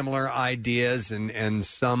the similar ideas, and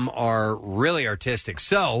some are really artistic.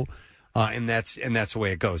 So, and that's the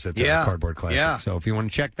way it goes at the Cardboard Classic. Yeah. So if you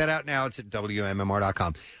want to check that out now, it's at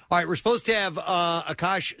WMMR.com. All right, we're supposed to have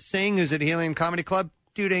Akash Singh, who's at Helium Comedy Club.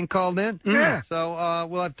 Dude ain't called in. Yeah. So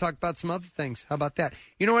we'll have to talk about some other things. How about that?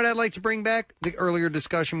 You know what I'd like to bring back? The earlier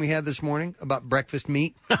discussion we had this morning about breakfast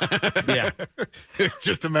meat. Yeah. It's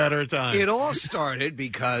just a matter of time. It all started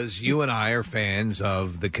because you and I are fans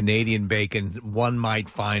of the Canadian bacon one might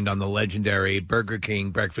find on the legendary Burger King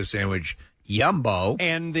breakfast sandwich Yumbo.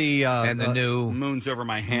 And the new Moons Over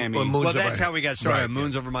My Hammy. Well, that's how we got started. Right.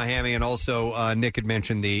 Moons Over My Hammy, and also Nick had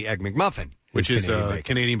mentioned the Egg McMuffin. Which is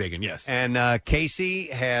Canadian bacon, yes. And Casey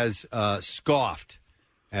has scoffed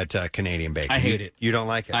at Canadian bacon. I hate it. You don't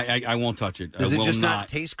like it? I won't touch it. Does it just not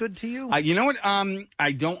taste good to you? You know what?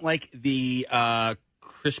 I don't like the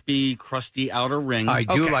crispy, crusty outer ring. I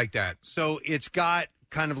do like that. So it's got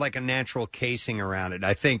kind of like a natural casing around it,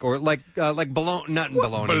 I think, or like bologna, not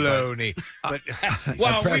bologna. Bologna. But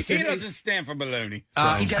well, he doesn't stand for bologna.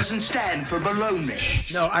 He doesn't stand for bologna.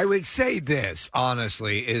 No, I would say this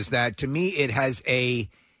honestly is that to me it has a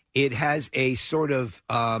sort of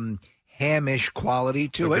hamish quality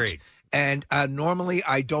to Agreed. it, and normally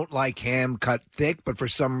I don't like ham cut thick, but for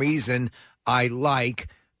some reason I like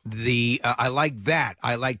I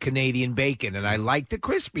like Canadian bacon, and I like the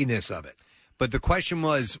crispiness of it. But the question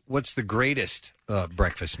was, what's the greatest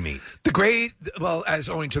breakfast meat? As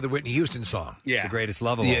owing to the Whitney Houston song, the greatest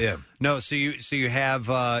love of all. Yeah. No, so you have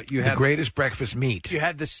the greatest breakfast meat. You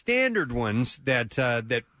had the standard ones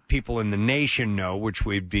that people in the nation know, which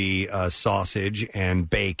would be sausage and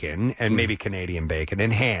bacon, and maybe Canadian bacon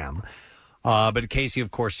and ham. But Casey,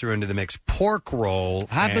 of course, threw into the mix pork roll.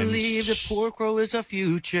 I believe the pork roll is a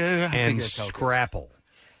future. And scrapple.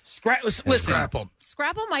 Listen,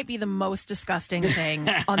 Scrapple might be the most disgusting thing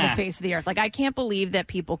on the face of the earth. Like, I can't believe that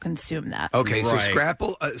people consume that. Okay, so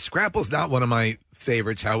Scrapple's not one of my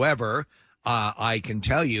favorites. However, I can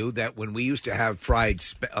tell you that when we used to have fried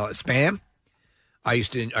spam, I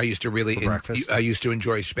used to really I used to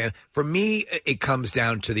enjoy spam. For me, it comes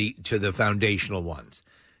down to the foundational ones.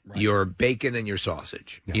 Right. Your bacon and your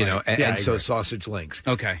sausage, and so sausage links.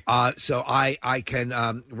 Okay. So I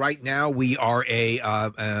can right now we are a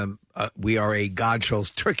Godshall's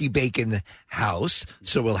turkey bacon house,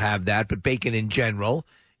 so we'll have that. But bacon in general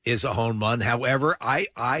is a home run. However, I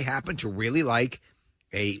happen to really like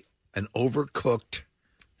an overcooked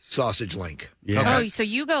sausage link. Yeah. Okay. Oh, so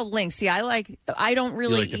you go links. See, I don't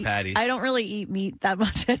really eat the patties. I don't really eat meat that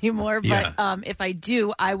much anymore. But if I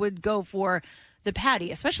do, I would go for the patty,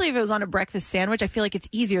 especially if it was on a breakfast sandwich. I feel like it's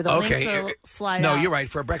easier. The links will slide out. No, you're right.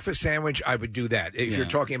 For a breakfast sandwich, I would do that. If you're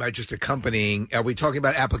talking about just accompanying, are we talking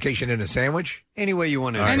about application in a sandwich? Any way you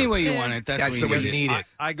want it. Any way you want it. That's the way you need it.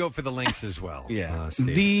 I go for the links as well.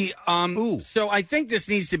 So I think this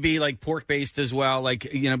needs to be like pork based as well. Like,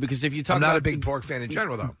 because if you talk I'm about not a big pork fan in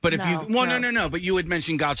general, though. But if no. But you had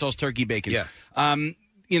mentioned Godshall's turkey bacon. Yeah.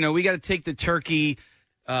 We got to take the turkey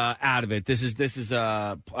out of it. This is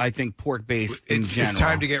I think pork based in general. It's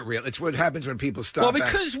time to get real. It's what happens when people stop. Well,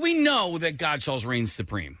 because we know that God shall reign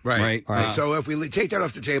supreme, right? All right. So if we take that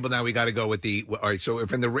off the table now, we got to go with the. All right. So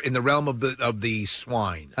if in the realm of the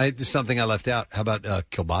swine, there's something I left out. How about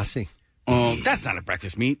kielbasi? That's not a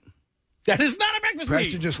breakfast meat. That is not a breakfast meat.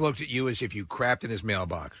 Preston just looked at you as if you crapped in his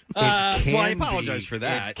mailbox. Well, I apologize for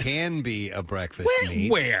that. It can be a breakfast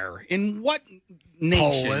meat. Where? In what nation?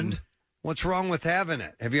 Poland. What's wrong with having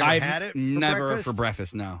it? Have you ever had it? Never for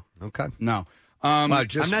breakfast. No. Okay. No. I'm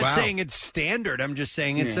not saying it's standard. I'm just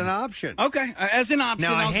saying it's an option. Okay, as an option.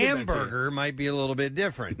 Now, I'll a give that to you. hamburger might be a little bit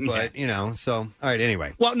different, but, so, all right,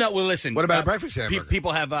 anyway. Well, no, listen. What about a breakfast hamburger?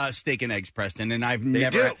 People have steak and eggs, Preston, and I've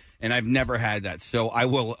never had that, so I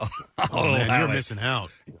will. Oh, man, you're missing out.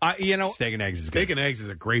 Steak and eggs is good. Steak and eggs is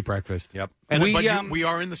a great breakfast. Yep. And we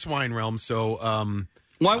are in the swine realm, so.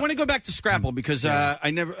 Well, I want to go back to Scrapple because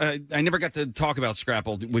I never got to talk about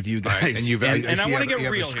Scrapple with you guys, right. And I want to get you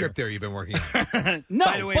have real a script here. there you've been working on. No,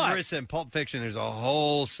 by the way, Marissa, in Pulp Fiction, there's a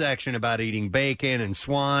whole section about eating bacon and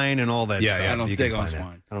swine and all that stuff. I don't You dig can on find that.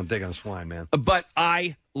 swine. I don't dig on swine, man. But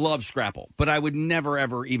I love Scrapple, but I would never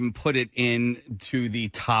ever even put it into the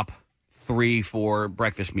top 3 for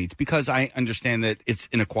breakfast meats because I understand that it's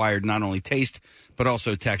an acquired not only taste but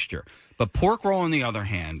also texture. But pork roll, on the other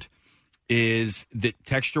hand, is that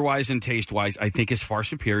texture-wise and taste-wise, I think is far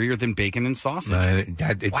superior than bacon and sausage.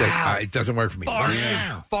 It doesn't work for me.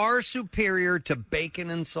 Far superior to bacon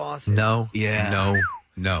and sausage. No. Yeah.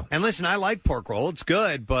 No. And listen, I like pork roll. It's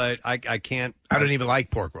good, but I can't. I don't even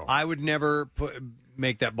like pork roll. I would never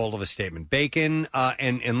make that bold of a statement. Bacon,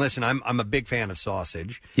 and listen, I'm a big fan of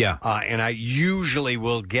sausage. Yeah. And I usually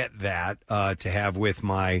will get that to have with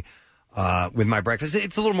my breakfast.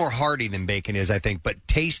 It's a little more hearty than bacon is, I think, but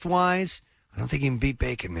taste-wise, I don't think you can beat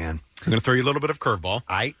bacon, man. I'm going to throw you a little bit of curveball.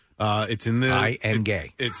 It's in the. I am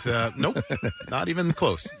gay. It's nope, not even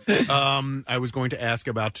close. I was going to ask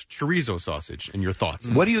about chorizo sausage and your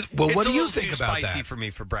thoughts. What do you It's think a little about too spicy that? for me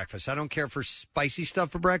for breakfast. I don't care for spicy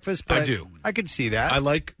stuff for breakfast, but I do. I could see that. I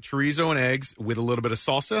like chorizo and eggs with a little bit of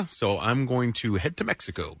salsa, so I'm going to head to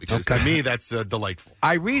Mexico because to me that's delightful.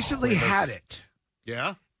 I recently had it.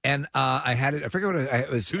 Yeah. And I had it. I forget what it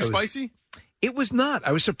was. Too spicy? It was not.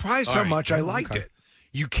 I was surprised All how right. much I liked it.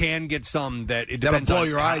 You can get some that it That'll depends blow on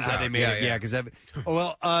your eyes how out. they made it. Yeah, because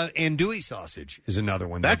andouille sausage is another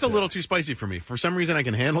one. That's a little too spicy for me. For some reason, I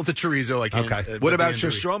can handle the chorizo. I can't. Okay. What about the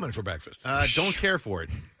andouille. Stroman for breakfast? Don't care for it.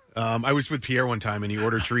 I was with Pierre one time, and he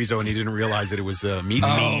ordered chorizo, and he didn't realize that it was meat.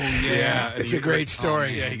 yeah. It's a great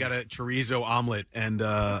story. Yeah, he got a chorizo omelet, and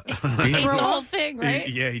The whole thing, right?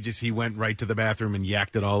 he went right to the bathroom and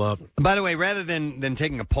yacked it all up. By the way, rather than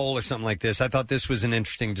taking a poll or something like this, I thought this was an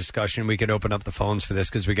interesting discussion. We could open up the phones for this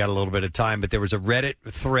because we got a little bit of time. But there was a Reddit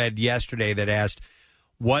thread yesterday that asked,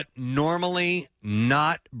 what normally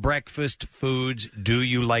not breakfast foods do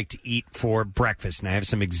you like to eat for breakfast? And I have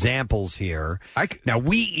some examples here. Now,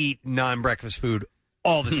 we eat non-breakfast food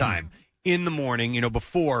all the time. In the morning,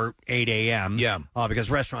 before 8 a.m. Yeah.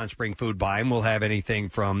 Because restaurants bring food by, and we'll have anything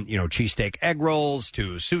from, cheesesteak egg rolls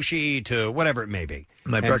to sushi to whatever it may be.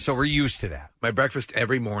 So we're used to that. My breakfast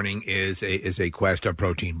every morning is a Quest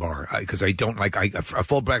protein bar because I don't like a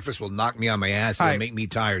full breakfast will knock me on my ass and make me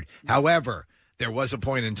tired. However, there was a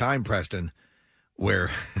point in time, Preston, where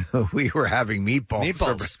we were having meatballs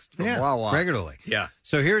from Wawa. Regularly. Yeah.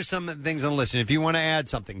 So here's some things on the list. And if you want to add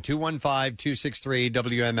something,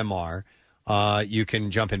 215-263-WMMR, you can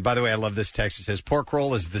jump in. By the way, I love this text. It says, pork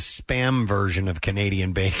roll is the spam version of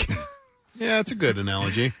Canadian bacon. Yeah, it's a good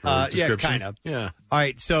analogy. Yeah, kind of. Yeah. All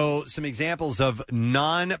right, so some examples of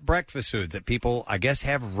non-breakfast foods that people, I guess,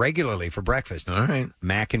 have regularly for breakfast. All right.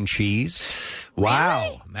 Mac and cheese.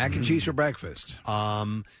 Wow. Mac and cheese for breakfast.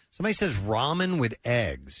 Somebody says ramen with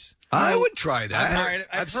eggs. I would try that.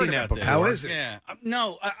 I've seen that before. How is it? Yeah.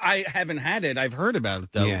 No, I haven't had it. I've heard about it,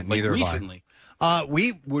 though. Yeah, neither have I. recently.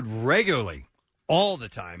 We would regularly, all the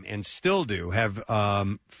time, and still do, have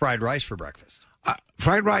fried rice for breakfast.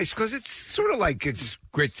 Fried rice, because it's sort of like it's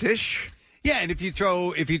grits-ish. Yeah, and if you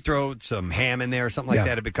throw some ham in there or something like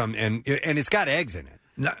that, it becomes and it's got eggs in it.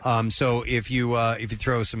 No. So if you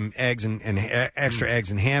throw some eggs and extra eggs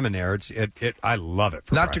and ham in there, I love it.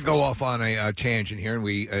 For Not breakfast. to go off on a tangent here, and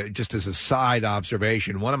we just as a side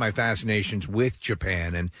observation, one of my fascinations with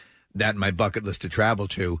Japan and that my bucket list to travel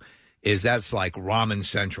to is that's like ramen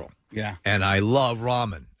central. Yeah. And I love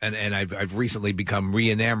ramen. And I've recently become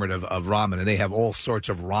re-enamored of ramen, and they have all sorts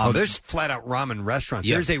of ramen. Oh, there's flat-out ramen restaurants.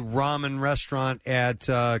 Yeah. There's a ramen restaurant at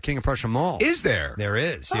King of Prussia Mall. Is there? There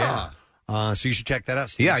is, yeah. So you should check that out,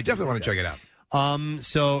 Steve. Yeah, I definitely want to check it out.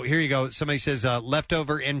 So here you go. Somebody says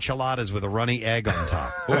leftover enchiladas with a runny egg on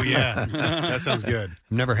top. Oh, yeah. That sounds good.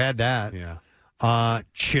 I've never had that. Yeah.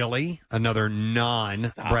 Chili, another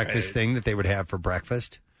non-breakfast thing that they would have for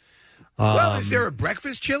breakfast. Well, is there a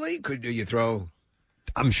breakfast chili? Could you throw?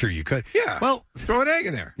 I'm sure you could. Yeah. Well, throw an egg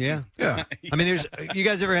in there. Yeah. Yeah. I mean, you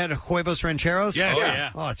guys ever had huevos rancheros? Yes. Oh,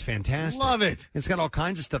 yeah. Oh, it's fantastic. Love it. It's got all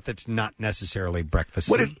kinds of stuff that's not necessarily breakfast.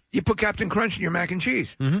 What if you put Captain Crunch in your mac and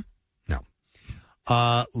cheese? Mm-hmm.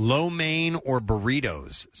 No. Lo mein or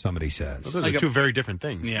burritos, somebody says. Well, those are two very different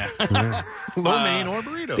things. Yeah. Lo mein or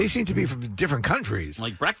burritos. They seem to be from different countries.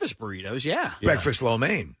 Like breakfast burritos, yeah. Breakfast lo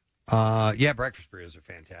mein. Yeah, breakfast burritos are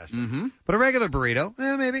fantastic. Mm-hmm. But a regular burrito,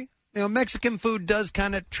 maybe. Mexican food does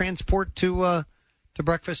kind of transport to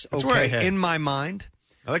breakfast. That's where I head. In my mind.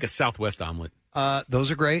 I like a Southwest omelet. Those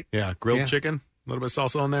are great. Yeah, grilled chicken, a little bit of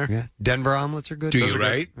salsa on there. Yeah, Denver omelets are good. Do Those you are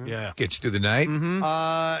right? good. Yeah. Gets you through the night. Mm-hmm.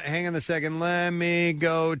 Hang on a second. Let me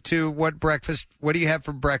go to what do you have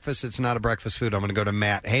for breakfast? It's not a breakfast food. I'm going to go to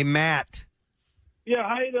Matt. Hey, Matt. Yeah,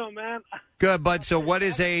 how you doing, man? Good, bud. So what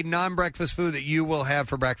is a non-breakfast food that you will have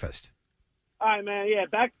for breakfast? All right, man. Yeah,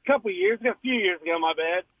 back a few years ago, my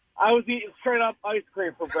bad. I was eating straight up ice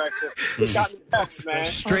cream for breakfast. It got me back, man.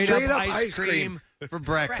 Straight up ice cream for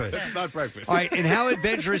breakfast. It's not breakfast. All right, and how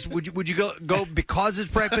adventurous would you go because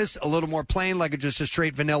it's breakfast a little more plain, like just a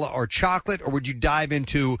straight vanilla or chocolate, or would you dive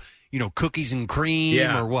into cookies and cream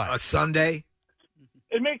or what? A sundae.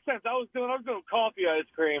 It makes sense. I was doing coffee ice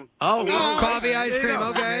cream. Oh, coffee ice cream.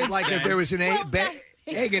 Okay, like if there was an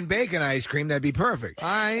egg and bacon ice cream, that'd be perfect. All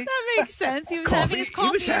right. That makes sense. He was Coffee. having his coffee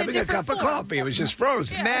He was in having a different cup of form. coffee. It was just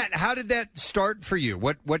frozen. Matt, how did that start for you?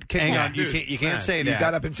 What hang on, you can't say that. You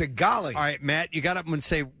got up and said golly. All right, Matt, you got up and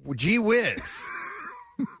say, well, gee whiz.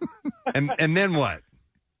 and then what?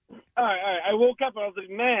 All right. I woke up and I was like,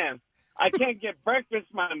 man, I can't get breakfast.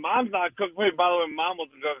 My mom's not cooking for me. By the way, Mom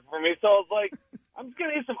wasn't cooking for me. So I was like, I'm just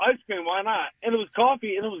going to eat some ice cream. Why not? And it was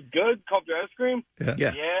coffee, and it was good. Coffee ice cream.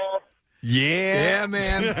 Yeah. Yeah,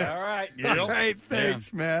 man. All right. All right.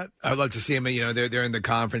 Thanks, Matt. I'd love to see him. They're in the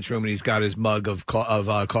conference room, and he's got his mug of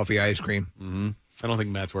coffee ice cream. Mm-hmm. I don't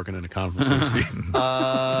think Matt's working in a conference room, Steve.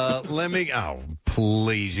 Let me. Oh,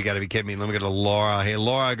 please! You got to be kidding me. Let me go to Laura. Hey,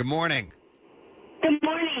 Laura. Good morning. Good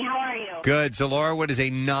morning. How are you? Good. So, Laura, what is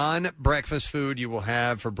a non-breakfast food you will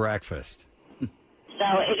have for breakfast? So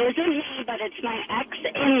it isn't me, but it's my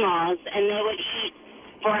ex-in-laws, and they would eat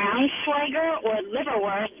Braunschweiger or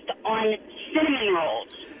liverwurst on cinnamon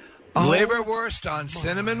rolls. Liverwurst on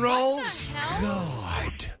cinnamon rolls?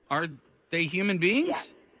 God. Are they human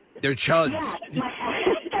beings? They're chuds. Yeah,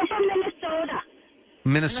 they're from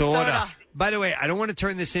Minnesota. By the way, I don't want to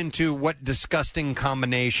turn this into what disgusting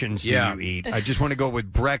combinations do you eat. I just want to go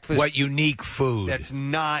with breakfast. What unique food? That's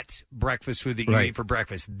not breakfast food that you eat for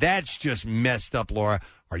breakfast. That's just messed up, Laura.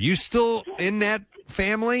 Are you still in that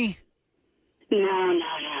family? No.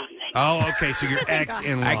 Oh, okay. So your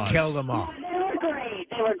ex-in-laws. I killed them all.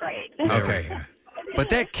 They were great. Okay. But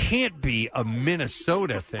that can't be a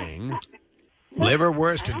Minnesota thing.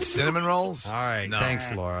 Liverwurst and cinnamon rolls? All right. No. Thanks,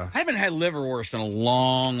 Laura. I haven't had liverwurst in a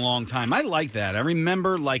long, long time. I like that. I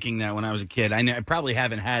remember liking that when I was a kid. I probably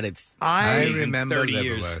haven't had it I remember 30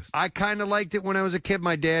 years. I kind of liked it when I was a kid.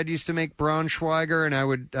 My dad used to make Braunschweiger, and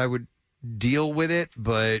I would deal with it,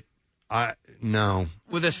 but no.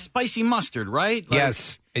 With a spicy mustard, right?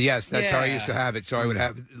 Yes, that's how I used to have it. So I would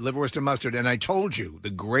have liverwurst and mustard, and I told you the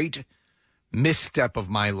great misstep of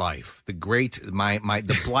my life, the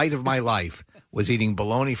blight of my life was eating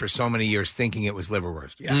bologna for so many years, thinking it was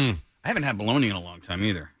liverwurst. Yeah, I haven't had bologna in a long time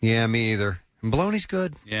either. Yeah, me either. And bologna's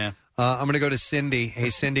good. Yeah. I'm going to go to Cindy. Hey,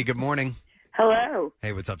 Cindy. Good morning. Hello.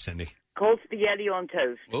 Hey, what's up, Cindy? Cold spaghetti on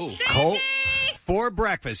toast. Oh, cold for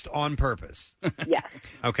breakfast on purpose. Yes.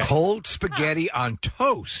 Okay. Cold spaghetti on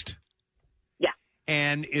toast. Yeah.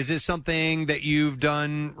 And is this something that you've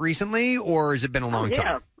done recently, or has it been a long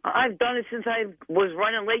time? I've done it since I was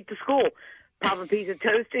running late to school. Pop a piece of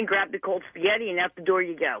toast and grab the cold spaghetti, and out the door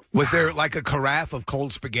you go. Was there like a carafe of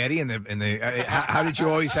cold spaghetti in the? How did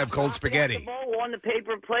you always have cold spaghetti? The bowl on the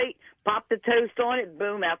paper plate, pop the toast on it,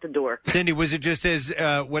 boom, out the door. Cindy, was it just as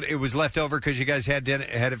what it was left over because you guys had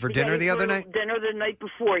it for dinner the other night? Dinner the night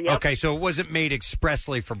before, yeah. Okay, so it wasn't made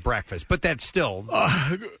expressly for breakfast, but that's still.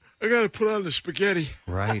 I got to put on the spaghetti.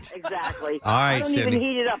 Right. Exactly. All right, I don't Cindy. even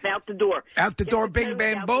heat it up, out the door. Out the door, bing,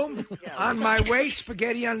 bang, boom. On my way,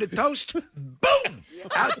 spaghetti on the toast. Boom!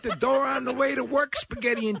 Out the door on the way to work,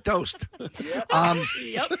 spaghetti and toast. Yep.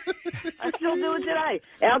 I still do it today.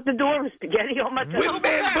 Out the door with spaghetti on my toast. Whim,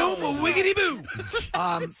 bam, boom, a wiggity boo.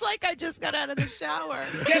 It's like I just got out of the shower.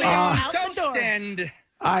 Get out toast the door. and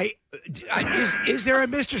Is there a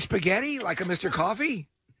Mr. Spaghetti, like a Mr. Coffee?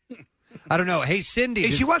 I don't know. Hey, Cindy.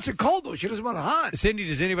 She wants it cold, though. She doesn't want it hot. Cindy,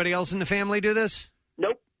 does anybody else in the family do this?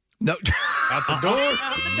 Nope. No. Out the door.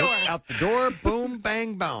 Out the door. Boom,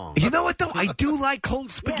 bang, bong. You know what, though? I do like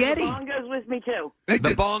cold spaghetti. Yeah, the bong goes with me, too.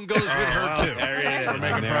 The bong goes with her, too. There it is. We're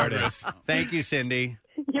making progress. Thank you, Cindy.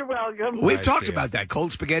 You're welcome. We've talked about that.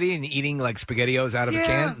 Cold spaghetti and eating like SpaghettiOs out of a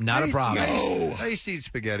can. Not a problem. I used to eat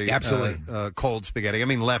spaghetti. Absolutely. Cold spaghetti. I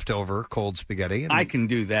mean, leftover cold spaghetti. I can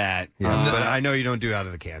do that. Yeah, but I know you don't do out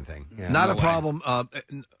of the can thing. Yeah, not no a problem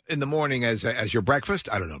in the morning as your breakfast.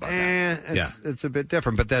 I don't know about that. It's a bit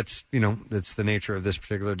different, but that's the nature of this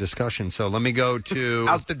particular discussion. So let me go to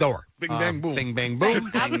out the door. Bing, bang, boom. Bing, bang,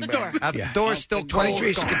 boom. Out the door. Out the door, still cold.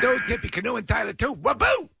 23 Skidoo, Tippy Canoe, and Tyler, too.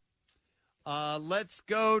 Waboo! Let's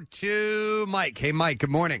go to Mike. Hey, Mike, good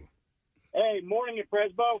morning. Hey, morning at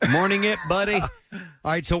Presbo. Morning it, buddy. All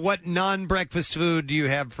right, so what non-breakfast food do you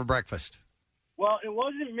have for breakfast? Well, it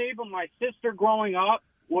wasn't me, but my sister growing up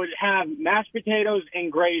would have mashed potatoes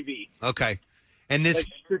and gravy. Okay. And this...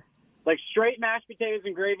 Like straight mashed potatoes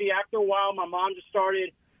and gravy. After a while, my mom just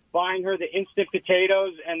started buying her the instant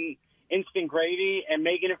potatoes and instant gravy and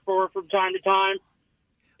making it for her from time to time.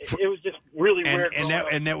 It was just really weird.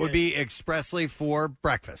 And that would be expressly for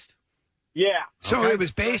breakfast. Yeah. So it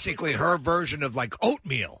was basically her version of like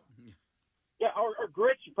oatmeal. Yeah, or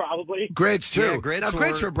grits probably. Grits too. Yeah,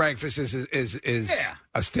 grits for breakfast is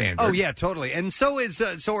a standard. Oh yeah, totally. And so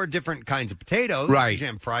are different kinds of potatoes. Right. You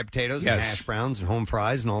have fried potatoes, Yes. and hash browns, and home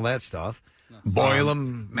fries, and all that stuff. Boil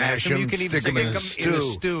them, mash them, You can even stick them in a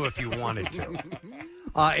stew if you wanted to.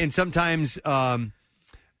 And sometimes,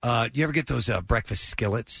 you ever get those breakfast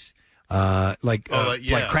skillets? Like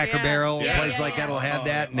Cracker Barrel, a place like that will have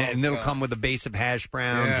that, and it'll come with a base of hash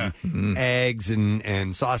browns and eggs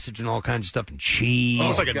and sausage and all kinds of stuff and cheese,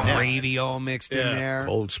 almost like a gravy all mixed in there.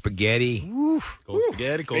 Cold spaghetti. Cold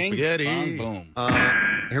spaghetti. Cold Bing, spaghetti. bong,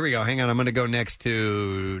 boom. Here we go. Hang on, I'm going to go next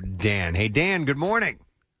to Dan. Hey, Dan. Good morning.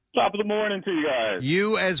 Top of the morning to you guys.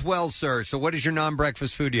 You as well, sir. So, what is your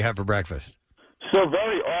non-breakfast food you have for breakfast? So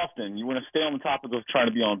very often you want to stay on the topic of trying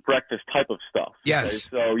to be on breakfast type of stuff. Yes.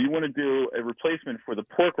 Okay? So you want to do a replacement for the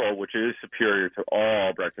pork roll, which is superior to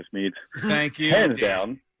all breakfast meats. Thank you. Hands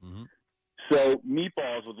down. Mm-hmm. So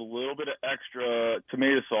meatballs with a little bit of extra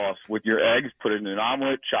tomato sauce with your eggs, put it in an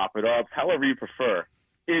omelet, chop it up, however you prefer.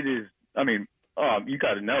 It is, you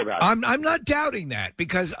got to know that. I'm not doubting that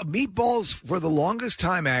because meatballs for the longest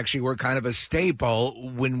time actually were kind of a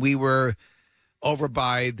staple when we were over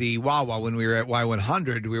by the Wawa when we were at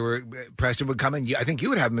Y100. Preston would come in. I think you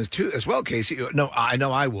would have them as well, Casey. No, I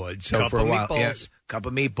know I would. So for a while, cup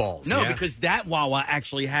of meatballs. No, because that Wawa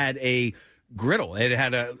actually had a griddle. It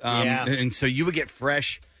had and so you would get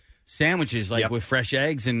fresh sandwiches with fresh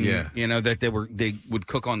eggs and that they would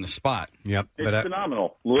cook on the spot. Yep, it's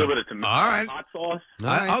phenomenal. A little bit of tomato, hot sauce.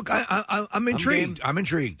 I'm intrigued. I'm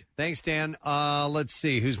intrigued. Thanks, Dan. Let's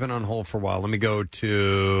see who's been on hold for a while. Let me go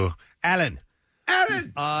to Alan.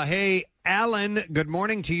 Alan. Hey, Alan. Good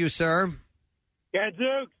morning to you, sir. Yeah,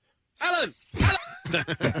 Duke. Alan.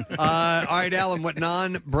 All right, Alan. What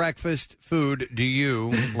non-breakfast food do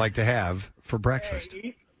you like to have for breakfast?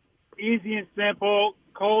 Easy and simple.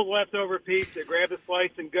 Cold leftover pizza. Grab a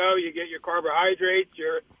slice and go. You get your carbohydrates,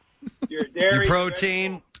 your dairy, your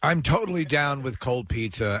protein. I'm totally down with cold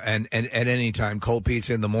pizza, and at any time, cold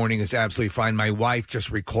pizza in the morning is absolutely fine. My wife just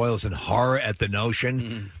recoils in horror at the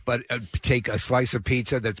notion, but take a slice of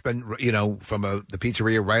pizza that's been, from the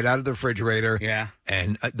pizzeria right out of the refrigerator. Yeah.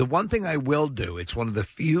 And the one thing I will do, it's one of the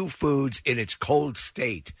few foods in its cold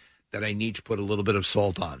state that I need to put a little bit of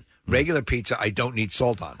salt on. Regular pizza, I don't need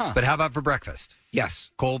salt on. Huh. But how about for breakfast?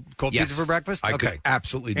 Yes. Cold pizza for breakfast? I could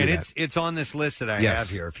absolutely do and that. It's on this list that I have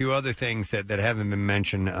here. A few other things that haven't been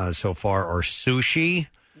mentioned so far are sushi.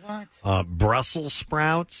 What? Brussels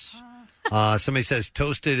sprouts. Somebody says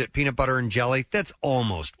toasted peanut butter and jelly. That's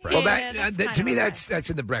almost breakfast. Well, to me, that's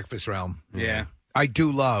in the breakfast realm. Yeah. I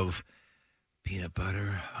do love peanut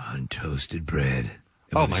butter on toasted bread.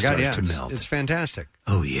 Oh, my God, yeah. To melt. It's fantastic.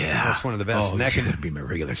 Oh, yeah. That's one of the best. Oh, and that can be my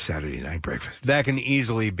regular Saturday night breakfast. That can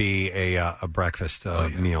easily be a breakfast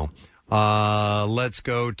meal. Let's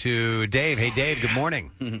go to Dave. Hey, Dave, good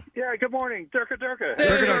morning. Yeah, good morning. Durka.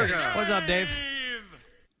 Durka. What's up, Dave?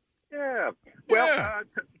 Yeah. Well,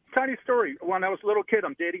 tiny story. When I was a little kid,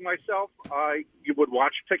 I'm dating myself. You would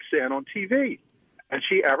watch Pixan on TV. And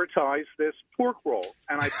she advertised this pork roll.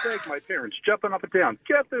 And I begged my parents, jumping up and down,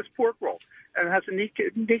 get this pork roll. And it has a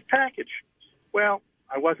neat package. Well,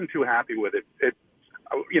 I wasn't too happy with it.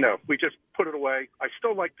 We just put it away. I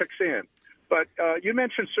still like Pixan. But you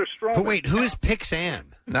mentioned Sir Strong. But wait, who's Pixan?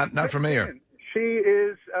 Not familiar.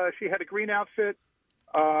 She had a green outfit.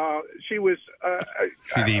 She was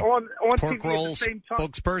She the on pork TV roll at the same time.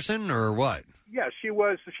 spokesperson or what? Yeah, she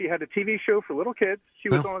was. She had a TV show for little kids. She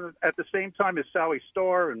was on at the same time as Sally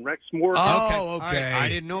Starr and Rex Morgan. Okay. All right. I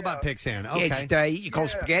didn't know about Pixan. Okay. You call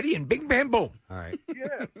spaghetti and bing bam boom. All right.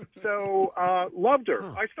 Yeah. So loved her.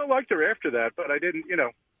 I still liked her after that, but I didn't.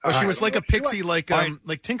 Oh, she was like a pixie, like All right.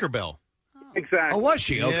 like Tinkerbell. Exactly. Oh, was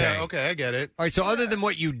she? Okay. Yeah, okay, I get it. All right. So, other than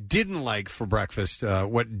what you didn't like for breakfast,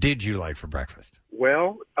 what did you like for breakfast?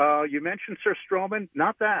 Well, you mentioned Sir Stroman.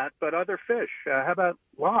 Not that, but other fish. How about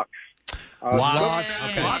lox? Lox.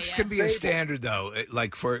 Lox can be a standard though.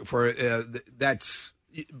 Like that's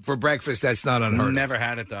for breakfast. That's not unheard of. Never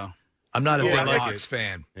had it though. I'm not a big I like lox it.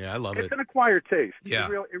 fan. Yeah, I love It's it. an acquired taste. Yeah.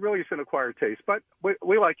 It really is an acquired taste, but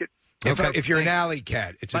we like it. If you're an alley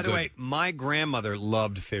cat, it's By a the good. way, my grandmother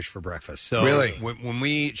loved fish for breakfast. So Really?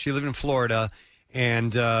 when she lived in Florida,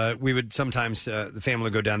 and we would sometimes the family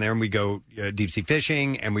would go down there and we go deep sea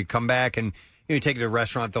fishing, and we come back and you take it to a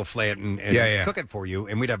restaurant, they'll fillet it and cook it for you,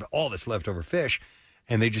 and we'd have all this leftover fish,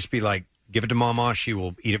 and they'd just be like, "Give it to Mama, she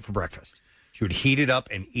will eat it for breakfast." She would heat it up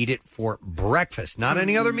and eat it for breakfast, not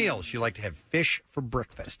any other meal. She liked to have fish for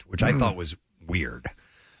breakfast, which I thought was weird,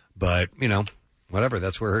 but whatever.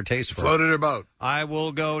 That's where her taste was. Floated her boat. I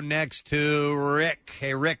will go next to Rick.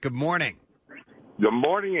 Hey, Rick. Good morning. Good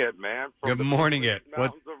morning, Ed, man. Good morning, Ed.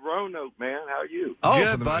 Mountains of Roanoke, man. How are you?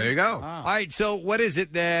 Good, bud. there you go. All right. So, what is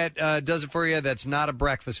it that does it for you? That's not a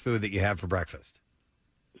breakfast food that you have for breakfast.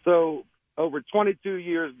 So, over 22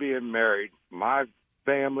 years being married, my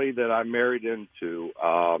family that I married into,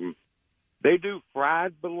 they do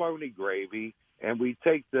fried bologna gravy, and we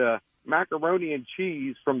take the macaroni and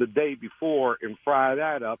cheese from the day before and fry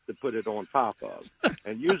that up to put it on top of.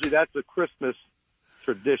 And usually that's a Christmas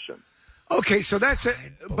tradition. Okay, so that's it.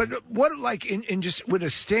 But what, like, in just with a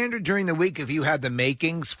standard during the week, if you had the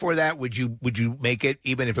makings for that, would you make it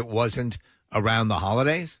even if it wasn't around the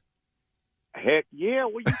holidays? Heck yeah!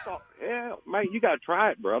 Well, you thought, yeah, man, you got to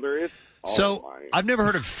try it, brother. It's I've never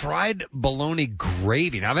heard of fried bologna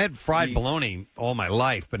gravy. Now, I've had fried bologna all my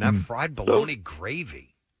life, but not fried bologna gravy.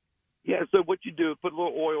 Yeah, so what you do is put a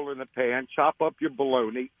little oil in the pan, chop up your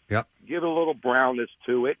bologna, Yep. give a little brownness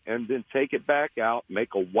to it, and then take it back out,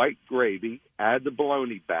 make a white gravy, add the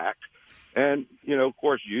bologna back, and, of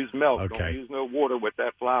course, use milk. Okay. Don't use no water with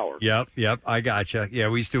that flour. Yep. I gotcha. Yeah,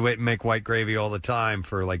 we used to make white gravy all the time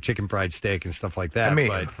for, like, chicken fried steak and stuff like that. I mean,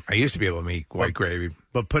 but I used to be able to make white gravy.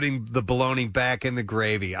 But putting the bologna back in the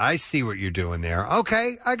gravy, I see what you're doing there.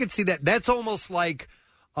 Okay, I could see that. That's almost like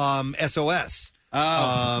SOS.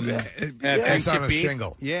 It's on a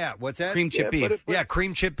shingle. Yeah, what's that? Cream chip beef. Yeah,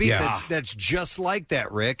 cream chip beef. Yeah. That's just like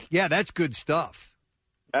that, Rick. Yeah, that's good stuff.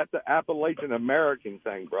 That's the Appalachian American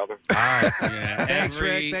thing, brother. All right. Yeah, Thanks,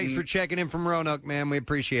 Rick. Thanks for checking in from Roanoke, man. We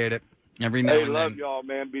appreciate it. Every now Hey, and love then. y'all,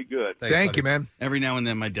 man. Be good. Thanks, Thank buddy. you, man. Every now and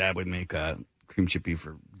then, my dad would make cream chip beef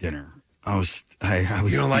for dinner. I was.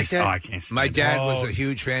 You don't like that? Oh, I can't. My dad was Oh. a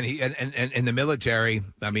huge fan. He and in the military.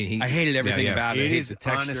 I mean, I hated everything about it. It I hate is the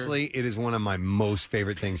texture. honestly, it is one of my most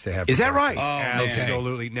favorite things to have. Is for that right? breakfast. Oh, man.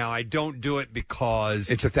 Absolutely. Now I don't do it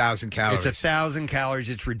because it's 1,000 calories. It's 1,000 calories.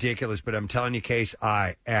 It's ridiculous. But I'm telling you, Case,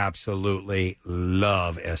 I absolutely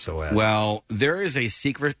love SOS. Well, there is a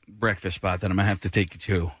secret breakfast spot that I'm gonna have to take you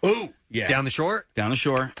to. Ooh, Yeah, down the shore. Down the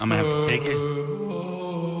shore. I'm gonna have to take it.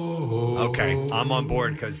 Okay, I'm on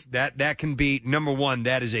board because that can be number one.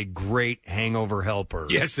 That is a great hangover helper.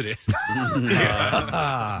 Yes, it is.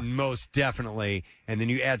 Most definitely. And then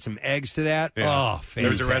you add some eggs to that. Yeah. Oh, fantastic. There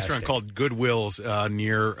was a restaurant called Goodwill's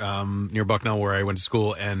near Bucknell where I went to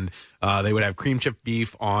school, and they would have cream chip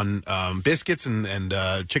beef on biscuits and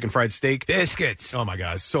chicken fried steak. Biscuits. Oh my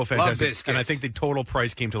God, it's so fantastic! biscuits. And I think the total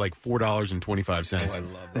price came to like $4.25. Oh, I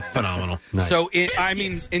love that. Phenomenal. Nice. So,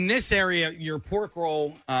 in this area, your pork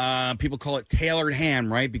roll, people call it tailored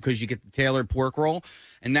ham, right? Because you get the tailored pork roll,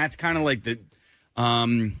 and that's kind of like the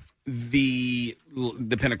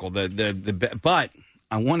pinnacle. But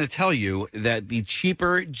I want to tell you that the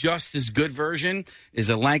cheaper, just as good version is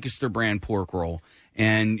a Lancaster brand pork roll.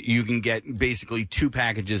 And you can get basically 2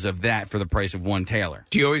 packages of that for the price of one Taylor.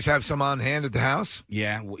 Do you always have some on hand at the house?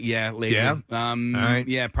 Yeah, lately. Yeah? All right.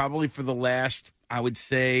 Yeah, probably for the last, I would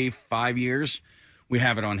say, 5 years, we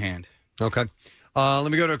have it on hand. Okay. Let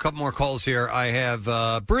me go to a couple more calls here. I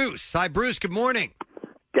have Bruce. Hi, Bruce. Good morning.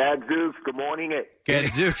 Gadzooks, good morning.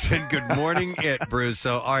 Gadzooks, and good morning, Bruce.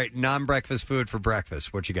 So, all right, non-breakfast food for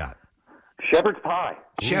breakfast. What you got? Shepherd's pie.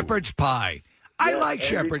 Shepherd's pie. I Yeah, like every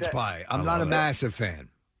shepherd's time. pie. I'm not a massive fan.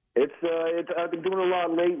 I've been doing a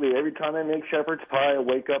lot lately. Every time I make shepherd's pie, I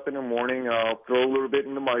wake up in the morning, I'll throw a little bit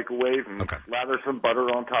in the microwave and lather some butter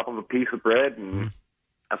on top of a piece of bread, and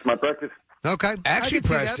that's my breakfast. Okay. Actually,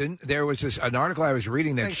 Preston, there was an article I was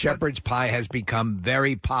reading that shepherd's pie has become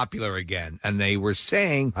very popular again, and they were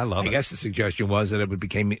saying, I guess the suggestion was that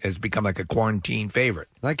has become like a quarantine favorite.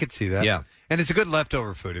 I could see that. Yeah. And it's a good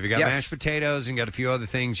leftover food. If you got Yes. mashed potatoes and got a few other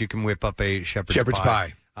things, you can whip up a shepherd's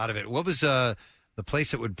pie out of it. What was the place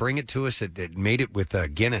that would bring it to us that made it with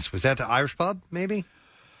Guinness? Was that the Irish pub, maybe?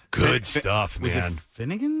 Good stuff, man. Was it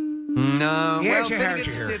Finnegan? No, Yeah, well, Jay Harris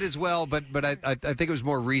Finnegan's here. did as well, but I think it was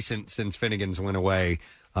more recent since Finnegan's went away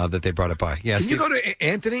that they brought it by. Yeah, Can you Steve? go to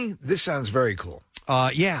Anthony? This sounds very cool.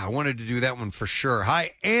 Yeah, I wanted to do that one for sure.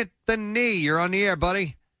 Hi, Anthony. You're on the air,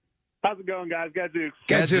 buddy. How's it going, guys? Gadzooks.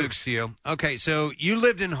 Gadzooks to you. Okay, so you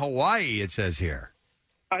lived in Hawaii, it says here.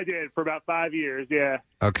 I did for about 5 years, yeah.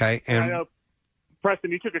 Okay, I and know,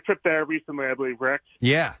 Preston, you took a trip there recently, I believe, Rick.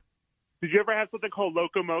 yeah, Did you ever have something called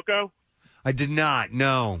Loco Moco? I did not.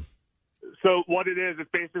 No. So what it is, it's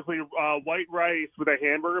basically white rice with a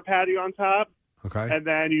hamburger patty on top. Okay. And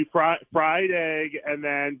then you fried egg and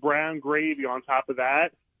then brown gravy on top of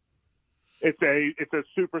that. It's a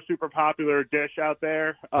super, super popular dish out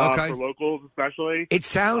there for locals especially. It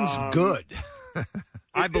sounds good.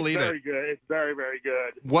 I believe it's very good. It's very, very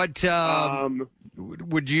good. What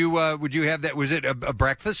would you have that? Was it a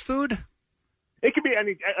breakfast food? It could be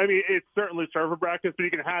any. I mean, it's certainly served for breakfast, but you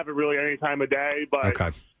can have it really any time of day. But Okay.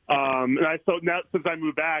 And I still now since I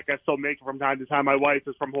moved back, I still make it from time to time. My wife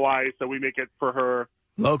is from Hawaii, so we make it for her.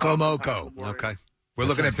 Loco Moco. Okay. We're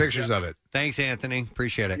looking at pictures of it. Thanks, Anthony.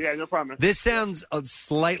 Appreciate it. Yeah, no problem. This sounds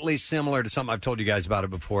slightly similar to something I've told you guys about it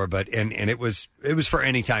before, but and it was for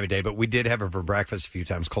any time of day. But we did have it for breakfast a few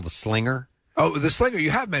times. Called a slinger. Oh, the slinger. You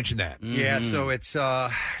have mentioned that. Yeah. So it's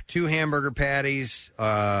 2 hamburger patties,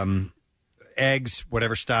 eggs,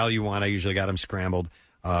 whatever style you want. I usually got them scrambled.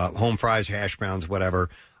 Home fries, hash browns, whatever.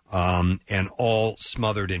 And all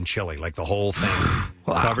smothered in chili, like the whole thing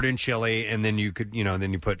covered in chili. And then you could,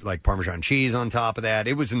 then you put like Parmesan cheese on top of that.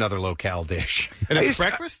 It was another locale dish. And it's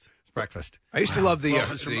breakfast? It's breakfast. I used to love the. Well,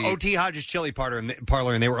 it was from O.T. Hodges Chili Parlor,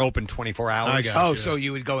 and they were open 24 hours. So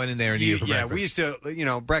you would go in there and eat it for breakfast. We used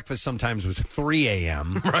to, breakfast sometimes was 3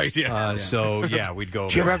 a.m. Right, yeah. So, yeah, we'd go.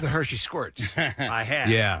 Did you ever have the Hershey Squirts? I had.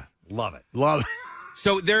 Yeah. Love it. Love it.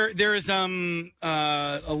 So there is a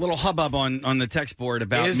little hubbub on the text board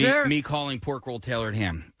about me calling pork roll tailored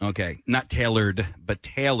ham. Okay, not tailored, but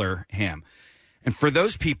Taylor ham. And for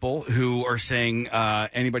those people who are saying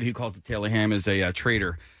anybody who calls it Taylor ham is a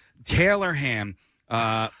traitor, Taylor ham,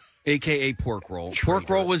 a.k.a. pork roll. Pork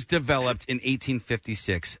roll was developed in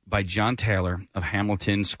 1856 by John Taylor of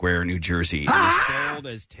Hamilton Square, New Jersey. It was sold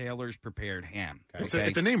as Taylor's prepared ham. Okay?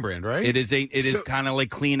 It's a name brand, right? It is kind of like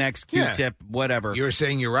Kleenex, Q-tip, whatever. You're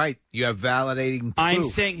saying you're right. You have validating proof. I'm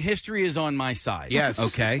saying history is on my side. Yes.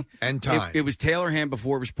 Okay. And time. It was Taylor ham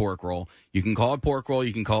before it was pork roll. You can call it pork roll.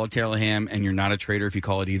 You can call it Taylor ham, and you're not a traitor if you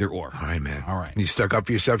call it either or. All right, man. All right. You stuck up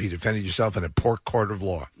for yourself. You defended yourself in a pork court of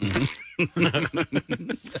law. You're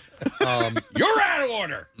out of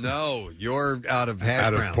order. No, you're out of hash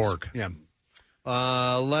Out of browns. pork. Yeah.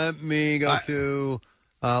 Let me go to.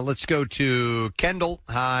 Let's go to Kendall.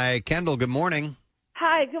 Hi, Kendall. Good morning.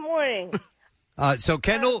 Hi, good morning. So,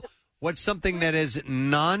 Kendall, what's something that is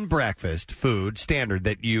non-breakfast food standard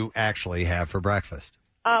that you actually have for breakfast?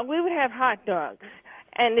 We would have hot dogs,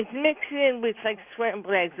 and it's mixed in with like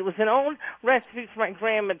scrambled eggs. It was an old recipe from my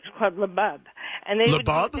grandma. It's called labub, and they would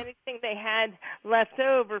Labub? use anything they had left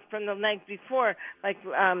over from the night before, like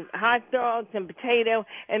hot dogs and potato,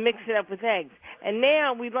 and mix it up with eggs. And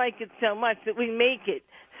now we like it so much that we make it.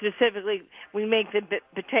 Specifically, we make the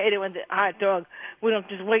potato and the hot dog. We don't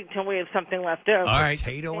just wait till we have something left over. All right.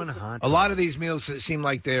 Potato and hot A lot of these meals seem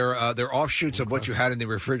like they're offshoots of what you had in the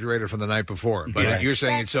refrigerator from the night before. But you're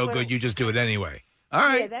saying it's so good, you just do it anyway. All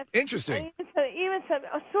right. Yeah, that's interesting. Even some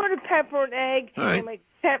a sort of pepper and egg, All right. like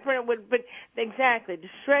pepper and but exactly to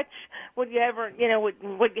stretch what you ever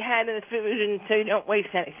what you had in the food, and so you don't waste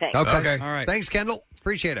anything. Okay. All right. Thanks, Kendall.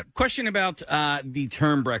 Appreciate it. Question about the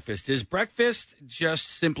term breakfast. Is breakfast just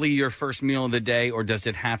simply your first meal of the day, or does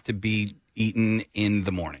it have to be eaten in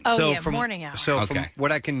the morning? Morning hour. So from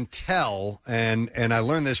what I can tell, and I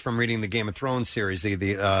learned this from reading the Game of Thrones series, the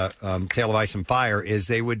Tale of Ice and Fire, is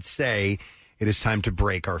they would say it is time to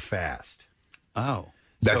break our fast. Oh.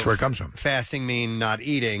 That's where it comes from. Fasting mean not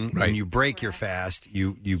eating. Right. When you break your fast,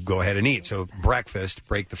 you go ahead and eat. So breakfast,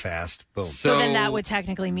 break the fast, boom. So then that would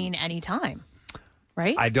technically mean any time.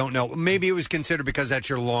 right? I don't know. Maybe it was considered because that's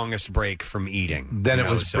your longest break from eating. Then it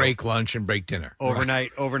was break lunch and break dinner.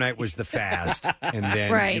 Overnight was the fast, and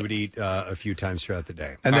then Right. you would eat a few times throughout the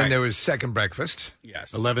day. And then there was second breakfast.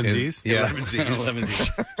 Yes. 11 Z's? Yeah. 11 Z's.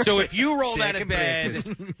 So if you rolled out of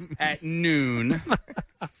bed at noon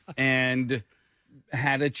and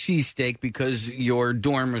had a cheesesteak because your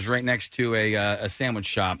dorm was right next to a sandwich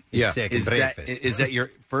shop. Yeah. Is that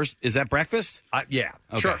your first? Is that breakfast? Yeah.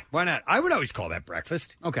 Okay. Sure. Why not? I would always call that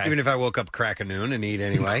breakfast. Okay. Even if I woke up crack of noon and eat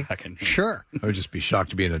anyway. Sure. I would just be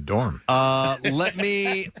shocked to be in a dorm. Let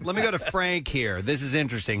me go to Frank here. This is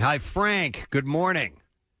interesting. Hi, Frank. Good morning.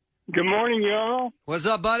 Good morning, y'all. What's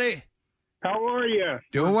up, buddy? How are you?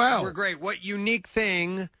 Doing well. We're great. What unique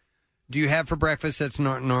thing do you have for breakfast that's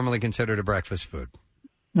not normally considered a breakfast food?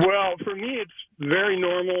 Well, for me, it's very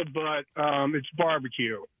normal, but it's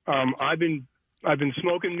barbecue. I've been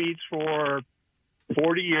smoking meats for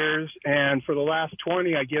 40 years, and for the last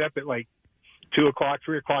 20, I get up at like 2 o'clock,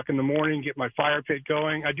 3 o'clock in the morning, get my fire pit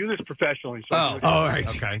going. I do this professionally. So all right.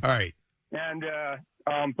 Okay. All right. And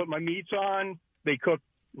put my meats on. They cook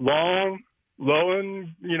long, low,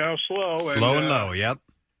 and slow. And, Low and low. Yep.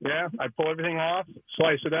 Yeah, I pull everything off,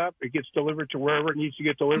 slice it up. It gets delivered to wherever it needs to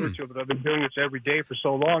get delivered to. But I've been doing this every day for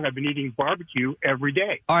so long. I've been eating barbecue every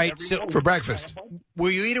day. All right. Every So morning. For breakfast. Will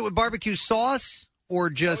you eat it with barbecue sauce or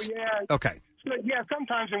just? Oh, yeah. Okay. So, yeah,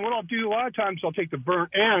 sometimes. And what I'll do a lot of times, I'll take the burnt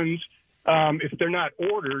ends. If they're not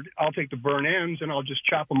ordered, I'll take the burnt ends and I'll just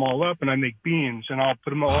chop them all up and I make beans and I'll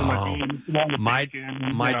put them all in my beans. Along with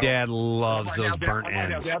bacon, My dad loves those burnt I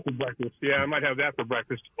might ends. have that for breakfast. Yeah, I might have that for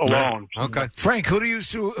breakfast alone. Okay. Frank, who do you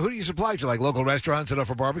supply to? Like local restaurants that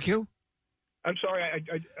offer barbecue? I'm sorry.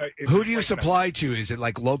 Who do you supply to? Is it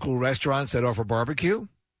like local restaurants that offer barbecue?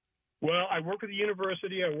 Well, I work at the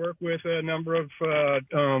university. I work with a number of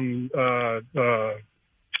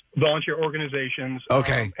volunteer organizations.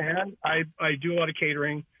 Okay. And I do a lot of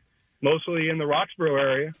catering, mostly in the Roxborough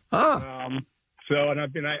area. Oh.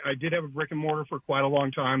 I did have a brick and mortar for quite a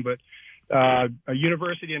long time, but a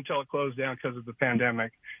university until it closed down because of the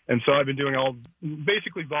pandemic. And so I've been doing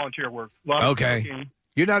basically volunteer work. A lot of Okay. cooking.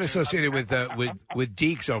 You're not associated with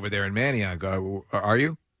Deeks over there in Manioc, are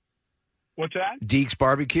you? What's that? Deeks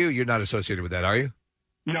Barbecue? You're not associated with that, are you?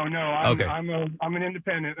 No. Okay. I'm an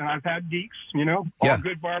independent, and I've had geeks. All Yeah.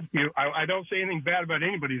 good barbecue. I don't say anything bad about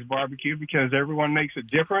anybody's barbecue because everyone makes it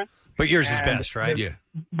different. But yours is And best, right? Yeah.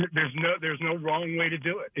 There's no wrong way to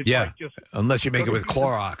do it. It's Yeah. like just Unless you make it with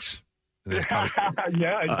Clorox.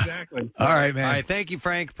 yeah, exactly. All right, man. All right, thank you,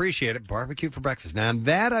 Frank. Appreciate it. Barbecue for breakfast. Now,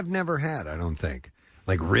 that I've never had, I don't think.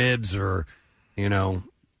 Like ribs or,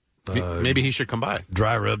 Maybe he should come by.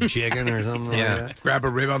 Dry rub chicken or something Yeah. like that. Grab a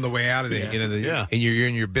rib on the way out of it. Yeah. And you're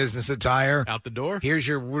in your business attire. Out the door. Here's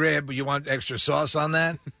your rib. You want extra sauce on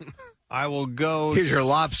that? I will go. Here's your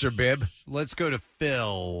lobster bib. Let's go to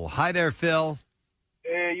Phil. Hi there, Phil.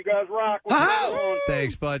 Hey, you guys rock. What's going on?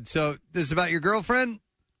 Thanks, bud. So, this is about your girlfriend?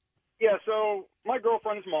 Yeah, so my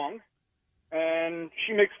girlfriend's Hmong, and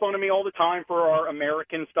she makes fun of me all the time for our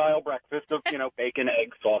American-style breakfast of, bacon,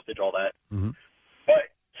 eggs, sausage, all that. Mm-hmm. But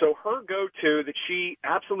so her go-to that she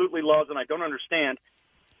absolutely loves, and I don't understand,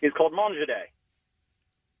 is called manjade.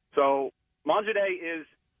 So manjade is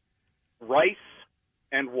rice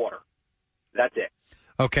and water. That's it.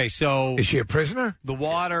 Okay, so. Is she a prisoner? The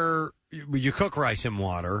water, you cook rice in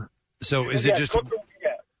water. So, is it just.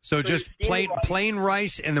 So just plain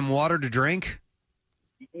rice and then water to drink?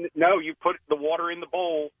 No, you put the water in the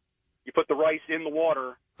bowl, you put the rice in the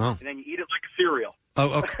water, and then you eat it like a cereal.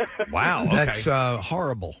 Oh, okay. Wow. Okay. That's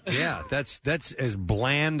horrible. Yeah, that's as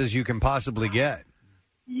bland as you can possibly get.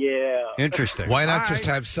 Yeah. Interesting. Why not All just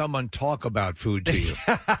right. have someone talk about food to you?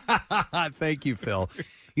 Thank you, Phil.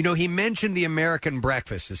 He mentioned the American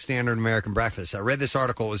breakfast, the standard American breakfast. I read this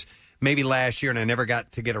article. It was maybe last year, and I never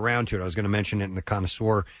got to get around to it. I was going to mention it in the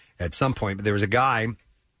Connoisseur at some point, but there was a guy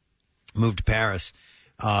moved to Paris,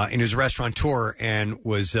 and he was a restaurateur, and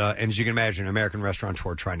was, and as you can imagine, an American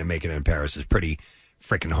restaurateur trying to make it in Paris is pretty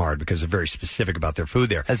freaking hard because they're very specific about their food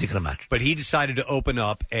there. As you can imagine. But he decided to open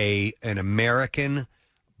up an American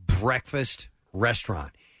breakfast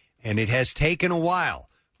restaurant, and it has taken a while,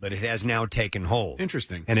 but it has now taken hold.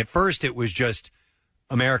 Interesting. And at first, it was just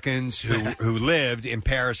Americans who lived in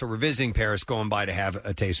Paris or were visiting Paris going by to have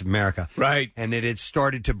a taste of America. Right. And it had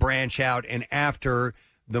started to branch out, and after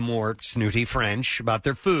the more snooty French about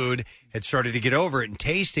their food had started to get over it and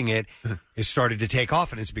tasting it, it started to take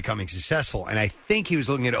off, and it's becoming successful. And I think he was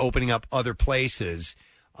looking at opening up other places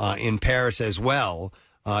in Paris as well.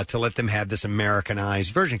 to let them have this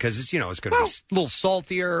Americanized version because it's it's going to be a little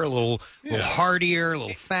saltier, a little heartier, a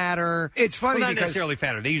little fatter. It's funny not because necessarily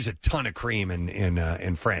fatter. They use a ton of cream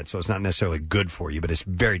in France, so it's not necessarily good for you, but it's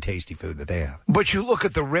very tasty food that they have. But you look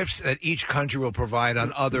at the riffs that each country will provide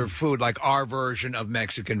on other food, like our version of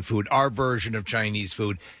Mexican food, our version of Chinese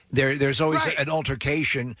food. There's always an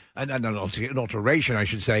altercation, an alteration, I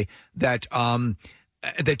should say, that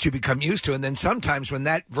you become used to. And then sometimes when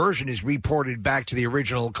that version is reported back to the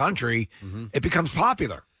original country, it becomes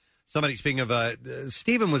popular. Somebody, speaking of,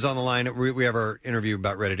 Stephen was on the line. We have our interview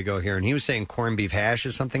about ready to go here, and he was saying corned beef hash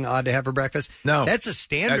is something odd to have for breakfast. No. That's a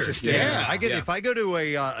standard. That's a standard. Yeah. If I go to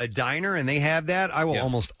a diner and they have that, I will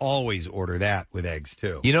almost always order that with eggs,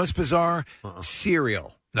 too. You know what's bizarre?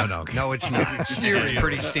 Cereal. No, it's not. It's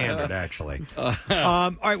pretty standard, actually. All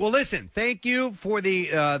right. Well, listen. Thank you for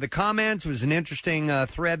the comments. It was an interesting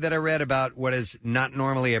thread that I read about what is not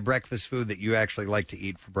normally a breakfast food that you actually like to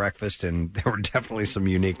eat for breakfast, and there were definitely some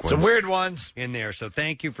unique ones, some weird ones in there. So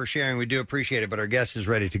thank you for sharing. We do appreciate it. But our guest is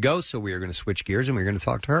ready to go, so we are going to switch gears and we're going to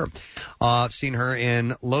talk to her. I've seen her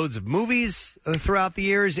in loads of movies throughout the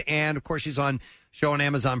years, and of course, she's on a show on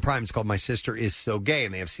Amazon Prime. It's called My Sister Is So Gay,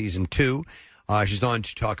 and they have season 2. She's on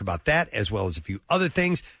to talk about that as well as a few other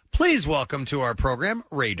things. Please welcome to our program,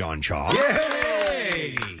 Ray Dawn Shaw.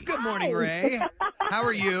 Yay! Good morning, Ray. How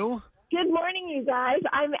are you? Good morning, you guys.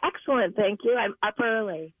 I'm excellent, thank you. I'm up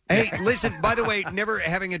early. Hey, listen, by the way, never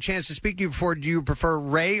having a chance to speak to you before, do you prefer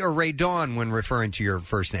Ray or Ray Dawn when referring to your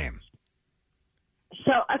first name?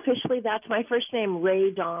 So officially, that's my first name,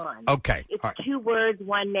 Ray Dawn. Okay. It's 2 words,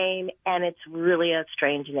 1 name, and it's really a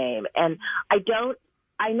strange name. And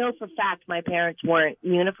I know for a fact my parents weren't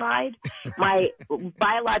unified. My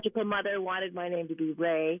biological mother wanted my name to be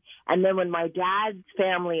Ray, and then when my dad's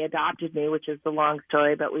family adopted me, which is the long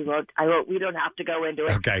story, but we don't have to go into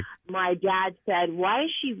it. Okay. My dad said, "Why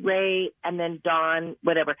is she Ray and then Dawn,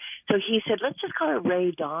 whatever?" So he said, "Let's just call her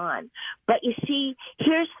Ray Dawn." But you see,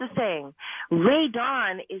 here's the thing: Ray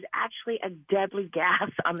Dawn is actually a deadly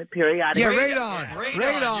gas on the periodic. Yeah, radon.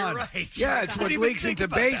 Radon. You're right. Yeah, it's what leaks into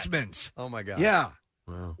basements. Oh my God. Yeah.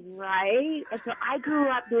 Wow. Right? And so I grew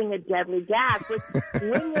up doing a deadly gas, which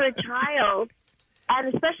when you're a child,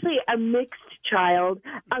 and especially a mixed child,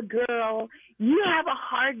 a girl, you have a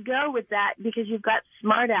hard go with that because you've got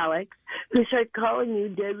smart Alex who start calling you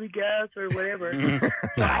deadly gas or whatever.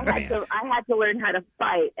 So I had to learn how to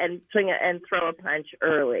fight and swing it and throw a punch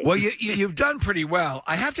early. Well, you've done pretty well.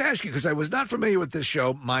 I have to ask you, because I was not familiar with this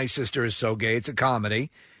show, My Sister Is So Gay. It's a comedy.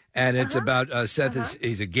 And it's about Seth.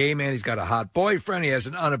 He's a gay man. He's got a hot boyfriend. He has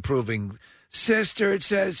an unapproving sister, it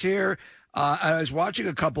says here. I was watching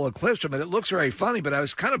a couple of clips from it. It looks very funny, but I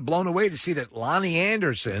was kind of blown away to see that Lonnie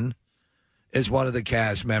Anderson is one of the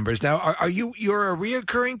cast members. Now, you're a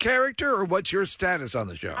reoccurring character, or what's your status on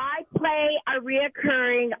the show? I play a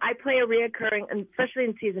reoccurring, and especially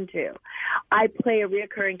in season 2, I play a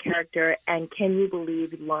reoccurring character, and can you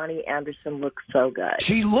believe Lonnie Anderson looks so good?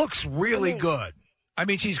 She looks really good. I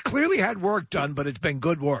mean, she's clearly had work done, but it's been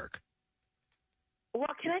good work. Well,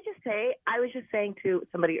 can I just say, I was just saying to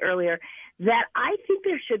somebody earlier that I think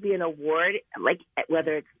there should be an award, like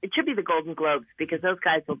whether it should be the Golden Globes, because those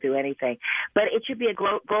guys will do anything, but it should be a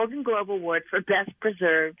Golden Globe Award for Best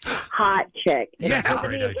Preserved Hot Chick. Yeah, that's a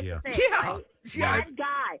great idea.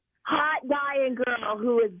 Hot guy and girl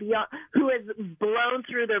who has blown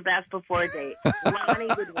through their best before date. Lonnie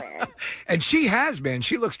would win. And she has been.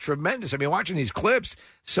 She looks tremendous. I mean, watching these clips.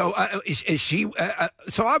 So is she?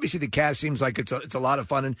 So obviously the cast seems like it's a lot of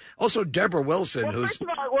fun, and also Deborah Wilson, well, first of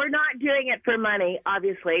all, we're not doing it for money.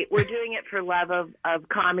 Obviously, we're doing it for love of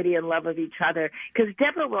comedy and love of each other. Because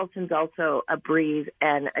Deborah Wilson's also a breeze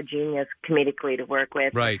and a genius comedically to work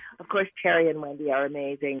with. Right. Of course, Terry and Wendy are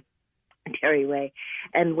amazing. Terry Way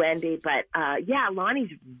and Wendy, but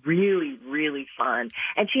Lonnie's really, really fun,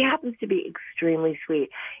 and she happens to be extremely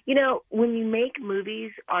sweet. You know, when you make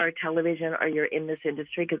movies or television, or you're in this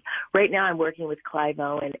industry, because right now I'm working with Clive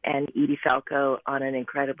Owen and Edie Falco on an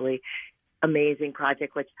incredibly amazing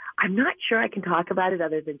project, which I'm not sure I can talk about it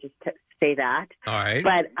other than just to say that. All right.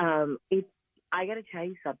 But I got to tell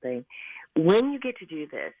you something. When you get to do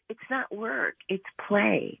this, it's not work; it's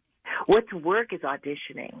play. What's work is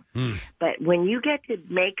auditioning. But when you get to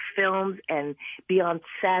make films and be on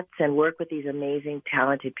sets and work with these amazing,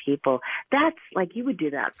 talented people, that's like you would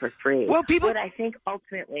do that for free. Well, but I think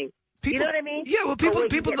ultimately, you know what I mean? Yeah, well,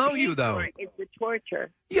 people know you though. It's the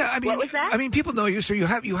torture. Yeah, I mean, what was that? I mean, people know you, so you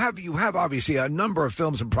have obviously a number of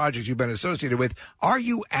films and projects you've been associated with. Are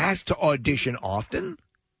you asked to audition often?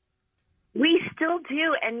 We still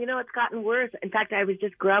do. And, it's gotten worse. In fact, I was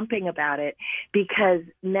just grumping about it because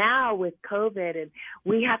now with COVID and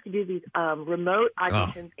we have to do these remote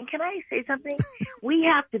auditions. And can I say something? We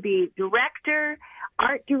have to be director,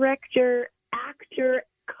 art director, actor,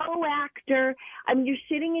 co-actor. I mean, you're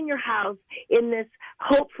sitting in your house in this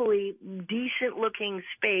hopefully decent-looking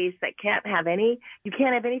space that you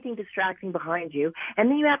can't have anything distracting behind you. And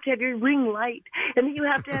then you have to have your ring light. And then you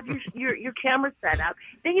have to have your camera set up.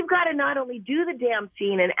 Then you've got to not only do the damn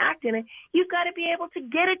scene and act in it, you've got to be able to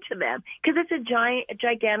get it to them because it's a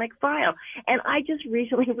gigantic file. And I just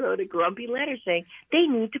recently wrote a grumpy letter saying they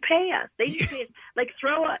need to pay us. They need to pay us. Like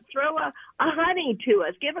throw a honey to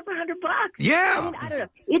us. Give us $100. Yeah. I mean, I don't know.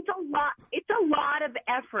 It's a lot of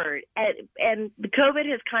effort, and the COVID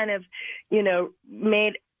has kind of,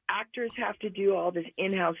 made actors have to do all this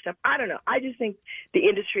in-house stuff. I don't know. I just think the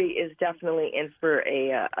industry is definitely in for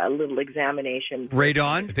a little examination. Ray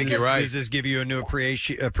Dawn, I think you're right. Does this give you a new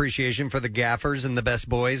appreciation for the gaffers and the best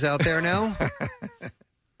boys out there now?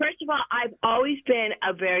 First of all, I've always been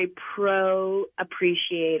a very pro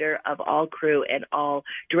appreciator of all crew and all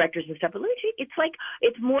directors and stuff. But let me tell you,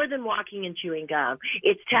 it's more than walking and chewing gum.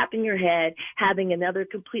 It's tapping your head, having another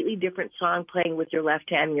completely different song playing with your left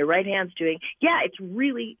hand and your right hand's doing. Yeah, it's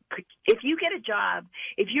really, if you get a job,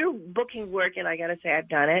 if you're booking work, and I got to say I've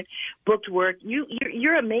done it, booked work,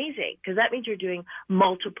 you're amazing because that means you're doing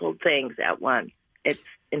multiple things at once. It's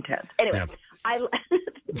intense. Anyway. Yeah. I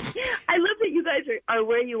love that you guys are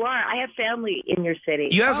where you are. I have family in your city.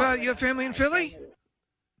 You have family in Philly?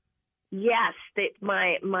 Yes,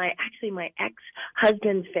 my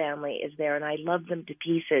ex-husband's family is there, and I love them to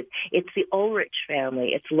pieces. It's the Ulrich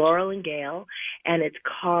family. It's Laurel and Gail, and it's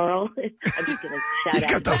Carl. I'm just going to shout out. You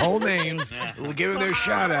got the whole names. We'll give them their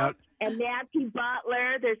shout out. And Nancy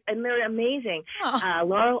Butler, and they're amazing.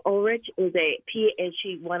 Laurel Ulrich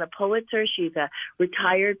she won a Pulitzer. She's a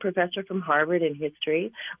retired professor from Harvard in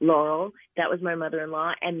history. Laurel, that was my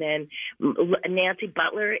mother-in-law, and then Nancy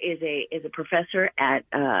Butler is a professor at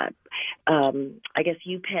I guess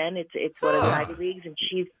UPenn. It's one of the Ivy Leagues, and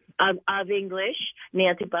she's of English,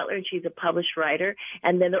 Nancy Butler, and she's a published writer.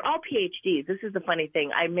 And then they're all PhDs. This is the funny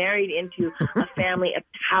thing. I married into a family of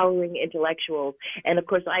towering intellectuals. And, of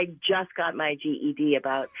course, I just got my GED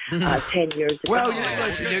about 10 years ago. Well,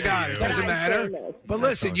 listen, you got it. Doesn't matter. But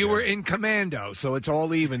listen, you were in Commando, so it's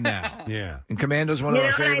all even now. Yeah. And Commando's one of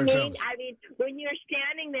our favorite films. I mean, when you're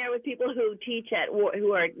standing there with people who teach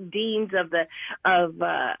who are deans of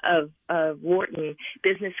Wharton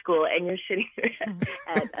Business School, and you're sitting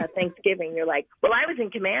at Thanksgiving, you're like, well, I was in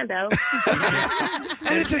Commando.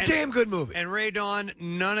 And it's a damn good movie. And Ray Dawn,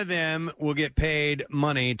 none of them will get paid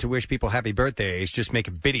money to wish people happy birthdays, just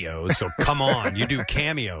making videos. So come on, you do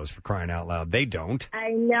cameos, for crying out loud. They don't. I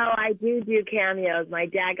know, I do cameos. My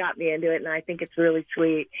dad got me into it, and I think it's really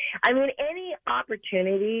sweet. I mean, any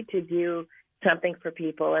opportunity to do something for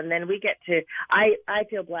people, and then we get to I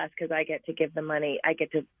feel blessed because I get to give the money, I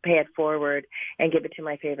get to pay it forward and give it to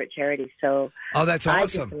my favorite charity. So that's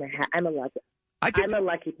awesome. I'm a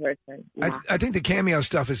lucky person. Yeah. I think the cameo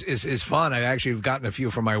stuff is fun. I actually have gotten a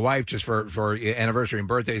few from my wife just for anniversary and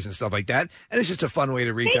birthdays and stuff like that, and it's just a fun way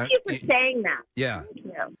to reach out. Thank you for saying that. Yeah.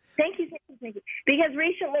 Thank you. Because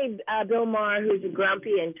recently Bill Maher, who's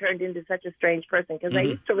grumpy and turned into such a strange person, because I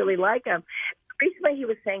used to really like him, recently he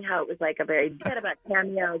was saying how it was like a very bit about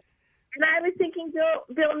cameos. And I was thinking,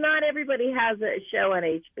 Bill, not everybody has a show on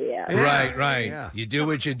HBO. Right. Yeah. You do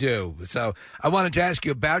what you do. So I wanted to ask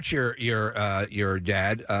you about your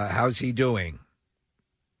dad. How's he doing?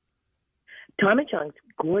 Tommy Chong's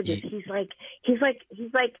gorgeous. He's like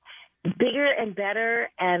bigger and better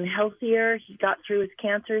and healthier. He got through his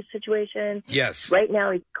cancer situation. Yes. Right now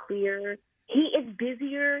he's clear. He is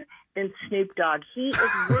busier than Snoop Dogg. He is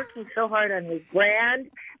working so hard on his brand.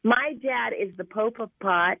 My dad is the Pope of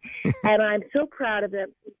Pot, and I'm so proud of him.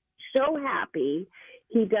 So happy.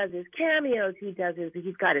 He does his cameos. He's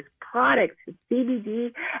got his products, his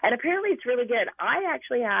CBD, and apparently it's really good. I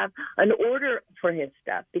actually have an order for his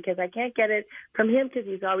stuff because I can't get it from him because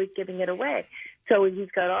he's always giving it away. So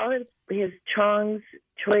he's got all his Chong's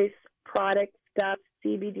Choice product stuff,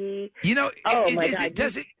 CBD.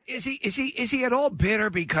 Is he at all bitter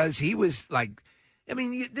because he was like, I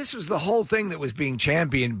mean, this was the whole thing that was being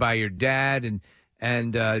championed by your dad and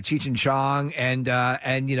Cheech and Chong, and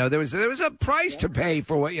there was a price to pay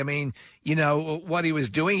for what what he was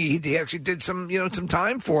doing. He actually did some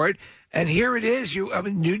time for it, and here it is.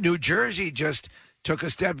 New Jersey just took a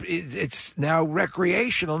step. It's now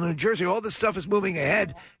recreational. New Jersey, all this stuff is moving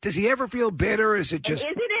ahead. Does he ever feel bitter? Is it just?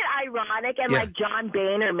 Isn't it ironic? And like John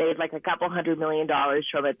Boehner made like $200 million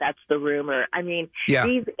from it. That's the rumor. I mean, let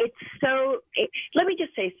me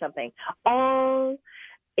just say something. All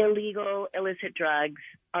illegal, illicit drugs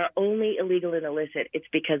are only illegal and illicit. It's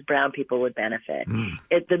because brown people would benefit.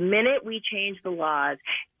 At the minute we change the laws,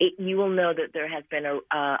 you will know that there has been a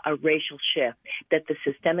racial shift, that the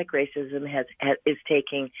systemic racism is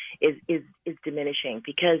diminishing.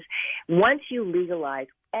 Because once you legalize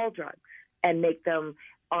all drugs and make them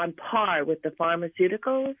on par with the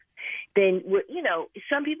pharmaceuticals, then,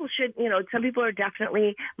 some people are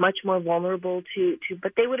definitely much more vulnerable to,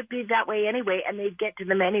 but they would be that way anyway, and they'd get to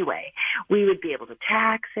them anyway. We would be able to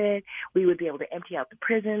tax it. We would be able to empty out the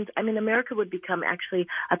prisons. I mean, America would become actually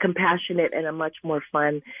a compassionate and a much more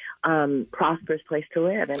fun, prosperous place to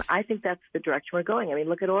live. And I think that's the direction we're going. I mean,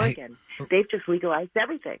 look at Oregon. They've just legalized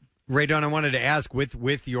everything. Ray Dawn, I wanted to ask,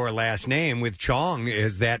 with your last name, with Chong,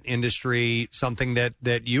 is that industry something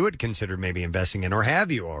that you would consider maybe investing in, or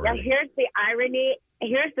have you already? Now, here's the irony.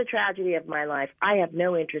 Here's the tragedy of my life. I have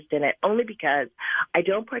no interest in it, only because I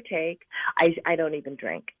don't partake. I don't even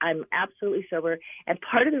drink. I'm absolutely sober. And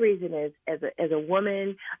part of the reason is, as a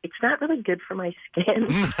woman, it's not really good for my skin.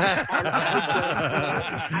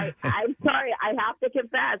 I'm sorry. I have to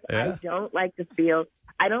confess. I don't like to feel...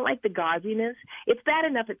 I don't like the gauziness. It's bad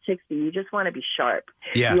enough at 60. You just want to be sharp.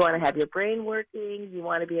 Yeah. You want to have your brain working. You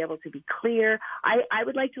want to be able to be clear. I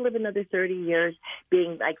would like to live another 30 years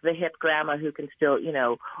being like the hip grandma who can still,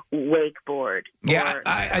 wakeboard. Yeah,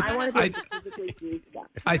 I want to be physically do stuff.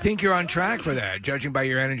 I think you're on track for that, judging by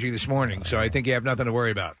your energy this morning. So I think you have nothing to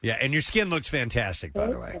worry about. Yeah, and your skin looks fantastic, by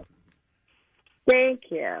the way. Thank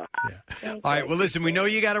you. All right. Well, listen, we know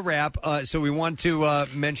you got to wrap, so we want to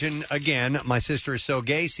mention again, My Sister Is So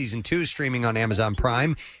Gay, Season 2, streaming on Amazon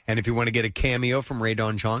Prime. And if you want to get a cameo from Ray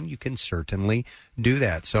Dawn Chong, you can certainly do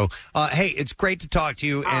that. So, hey, it's great to talk to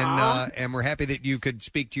you, and we're happy that you could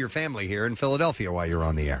speak to your family here in Philadelphia while you're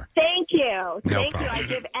on the air. Thank you. Thank problem. you. I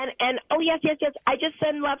give and oh yes. I just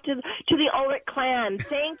send love to the Ulrich clan.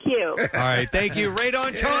 Thank you. All right. Thank you, Ray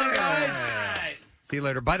Dawn Chong, guys. See you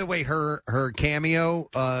later. By the way, her cameo,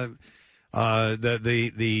 the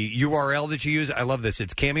URL that you use, I love this.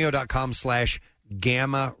 It's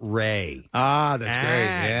cameo.com/Gamma Ray. Ah, that's great.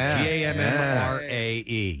 Yeah.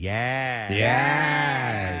 GAMMRAE. Yeah.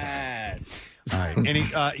 Yes. All right. Any?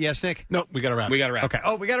 Yes, Nick. No, we got to wrap. Okay.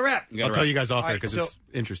 Oh, we got to wrap. I'll tell you guys off there because so it's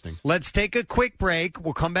interesting. Let's take a quick break.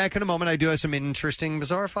 We'll come back in a moment. I do have some interesting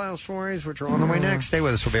Bizarre File stories, which are on the way next. Stay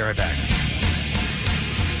with us. We'll be right back.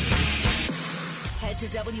 Head to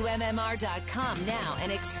WMMR.com now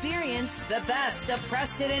and experience the best of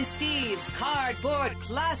Preston and Steve's Cardboard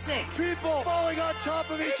Classic. People falling on top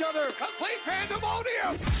of each other. Complete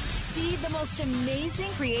pandemonium. See the most amazing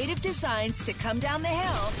creative designs to come down the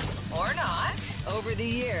hill, or not, over the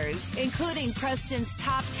years, including Preston's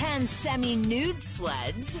top 10 semi-nude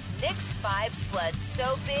sleds, Nick's 5 sleds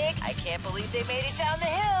so big, I can't believe they made it down the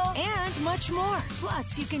hill, and much more.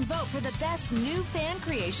 Plus, you can vote for the best new fan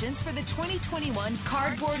creations for the 2021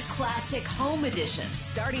 Cardboard Classic Home Edition,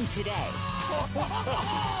 starting today.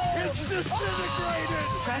 It's disintegrated.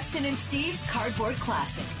 Preston and Steve's Cardboard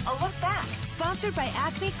Classic. A look back. Sponsored by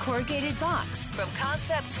Acme Corrugated Box. From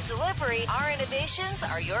concept to delivery, our innovations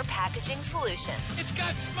are your packaging solutions. It's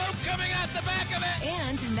got smoke coming out the back of it.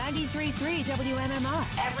 And 93.3 WMMR.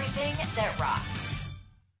 Everything that rocks.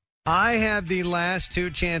 I have the last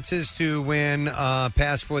 2 chances to win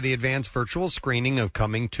pass for the advanced virtual screening of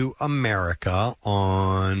Coming to America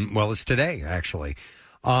on, well, it's today, actually.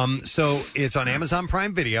 So it's on Amazon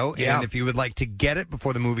Prime Video, and if you would like to get it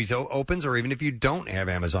before the movie opens, or even if you don't have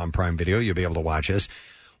Amazon Prime Video, you'll be able to watch this.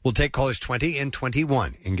 We'll take callers 20 and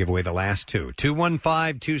 21 and give away the last 2.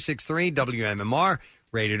 215-263-WMMR,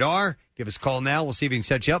 rated R. Give us a call now. We'll see if we can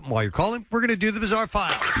set you up. And while you're calling, we're going to do the Bizarre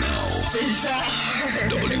File.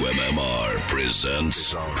 WMMR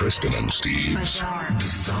presents Preston and Steve's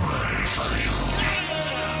Bizarre File.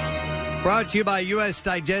 Brought to you by U.S.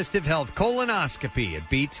 Digestive Health. Colonoscopy. It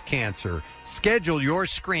beats cancer. Schedule your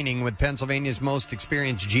screening with Pennsylvania's most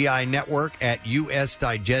experienced GI network at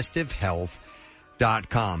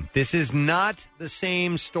usdigestive.health.com. This is not the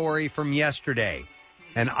same story from yesterday.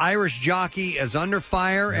 An Irish jockey is under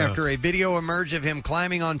fire after a video emerged of him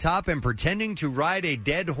climbing on top and pretending to ride a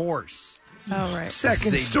dead horse. Oh, right.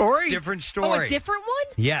 Second story? Different story. Oh, a different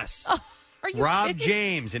one? Yes. Oh. Rob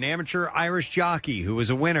James, an amateur Irish jockey who was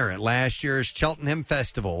a winner at last year's Cheltenham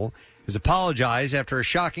Festival, has apologized after a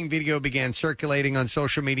shocking video began circulating on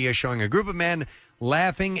social media showing a group of men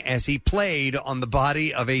laughing as he played on the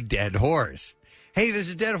body of a dead horse. Hey, there's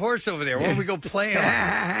a dead horse over there. Why don't we go play on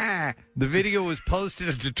it? The video was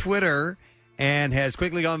posted to Twitter, and has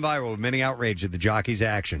quickly gone viral with many outrage at the jockey's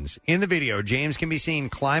actions. In the video, James can be seen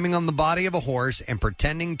climbing on the body of a horse and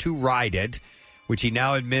pretending to ride it, which he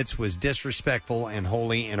now admits was disrespectful and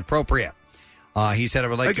wholly inappropriate. He said, I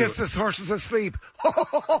would like I to... guess this horse is asleep.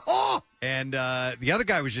 And the other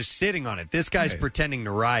guy was just sitting on it. This guy's pretending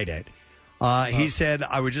to ride it. He said,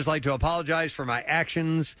 I would just like to apologize for my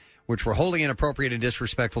actions, which were wholly inappropriate and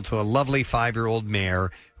disrespectful to a lovely 5-year-old mare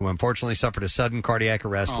who unfortunately suffered a sudden cardiac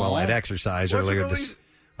arrest while at exercise earlier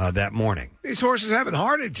that morning. These horses having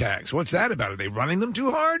heart attacks. What's that about? Are they running them too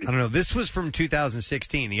hard? I don't know. This was from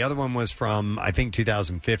 2016. The other one was from, I think,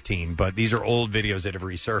 2015. But these are old videos that have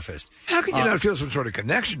resurfaced. How can you not feel some sort of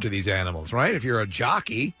connection to these animals, right? If you're a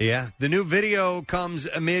jockey. Yeah. The new video comes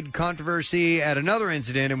amid controversy at another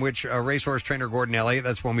incident in which a racehorse trainer, Gordon Elliott,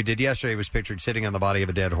 that's one we did yesterday, was pictured sitting on the body of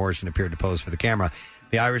a dead horse and appeared to pose for the camera.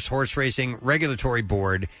 The Irish Horse Racing Regulatory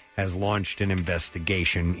Board has launched an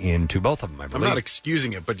investigation into both of them, I believe. I'm not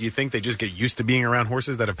excusing it, but do you think they just get used to being around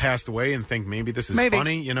horses that have passed away and think maybe this is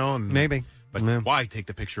funny, you know? And, maybe. But why take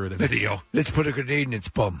the picture of the video? Let's put a grenade in its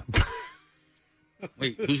bum.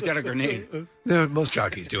 Wait, who's got a grenade? Most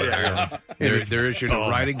jockeys do it. They're issued a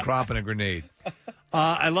riding crop and a grenade.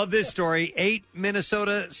 I love this story. 8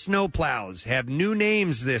 Minnesota snowplows have new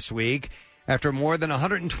names this week after more than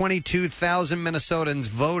 122,000 Minnesotans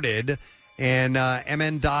voted in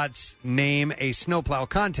MNDOT's Name a Snowplow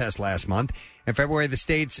contest last month. In February, the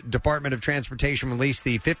state's Department of Transportation released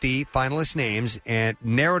the 50 finalist names and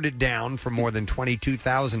narrowed it down from more than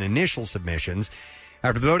 22,000 initial submissions.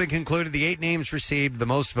 After the voting concluded, the 8 names received the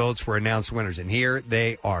most votes were announced winners, and here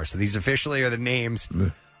they are. So these officially are the names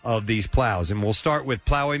of these plows, and we'll start with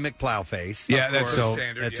Plowy McPlowface. Yeah, that's a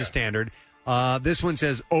standard. That's a standard. This one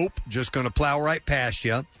says, Ope, just going to plow right past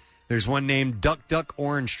you. There's one named Duck Duck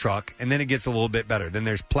Orange Truck, and then it gets a little bit better. Then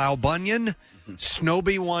there's Plow Bunyan,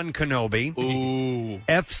 Snowy One Kenobi,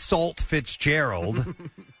 F. Salt Fitzgerald,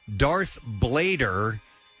 Darth Blader,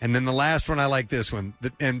 and then the last one, I like this one.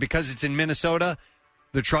 And because it's in Minnesota,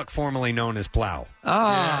 the truck formerly known as Plow.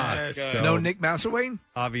 No Nick Mousawayne?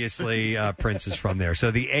 Obviously, Prince is from there.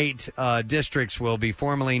 So the 8 districts will be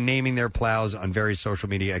formally naming their plows on various social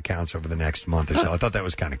media accounts over the next month or so. I thought that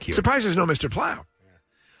was kind of cute. Surprised there's no Mr. Plow.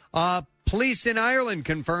 Police in Ireland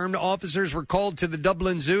confirmed officers were called to the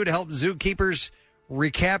Dublin Zoo to help zookeepers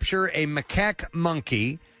recapture a macaque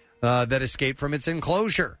monkey that escaped from its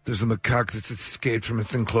enclosure. There's a macaque that's escaped from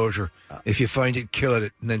its enclosure. If you find it, kill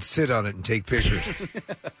it, and then sit on it and take pictures.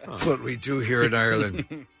 That's what we do here in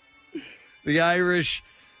Ireland. The Irish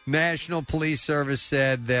National Police Service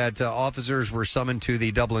said that officers were summoned to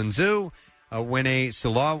the Dublin Zoo when a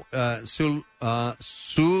Sulawesi, the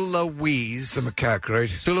macaque, right?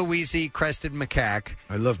 Sulawesi crested macaque.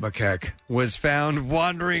 I love macaque. Was found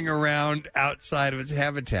wandering around outside of its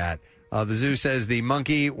habitat. The zoo says the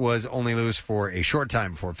monkey was only loose for a short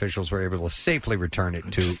time before officials were able to safely return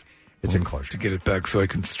it to its enclosure. To get it back so I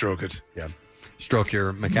can stroke it. Yeah. Stroke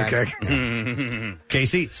your macaque. Yeah.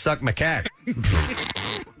 Casey, suck macaque.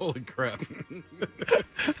 Holy crap.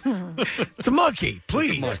 It's a monkey.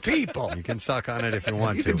 Please, people. You can suck on it if you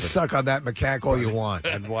want You to. can suck on that macaque all you want.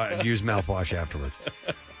 And use mouthwash afterwards.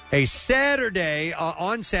 On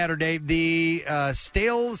Saturday, the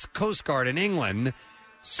Stales Coast Guard in England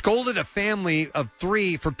scolded a family of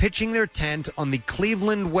 3 for pitching their tent on the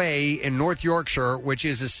Cleveland Way in North Yorkshire, which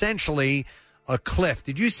is essentially a cliff.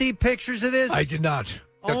 Did you see pictures of this? I did not.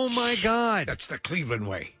 Oh, my God. That's the Cleveland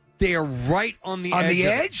Way. They are right on the edge. On the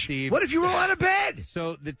of edge? Steve. What if you roll out of bed?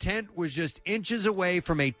 So the tent was just inches away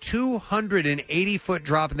from a 280-foot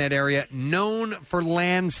drop in that area, known for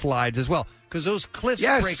landslides as well, because those cliffs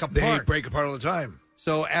break apart. They break apart all the time.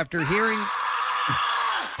 So after hearing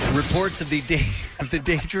reports of the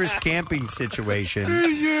dangerous camping situation,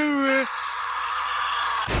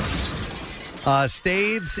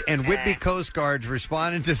 Staves and Whitby Coast Guards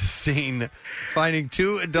responded to the scene, finding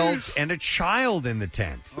 2 adults and a child in the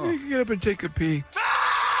tent. You can get up and take a pee.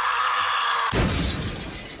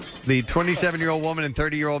 The 27-year-old woman and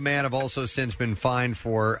 30-year-old man have also since been fined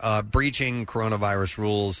for breaching coronavirus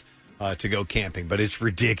rules to go camping. But it's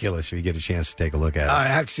ridiculous if you get a chance to take a look at it. I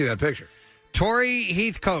have to see that picture. Tori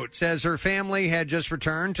Heathcote says her family had just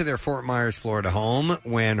returned to their Fort Myers, Florida home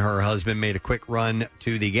when her husband made a quick run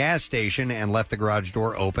to the gas station and left the garage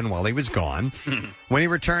door open while he was gone. When he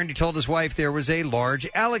returned, he told his wife there was a large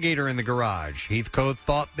alligator in the garage. Heathcote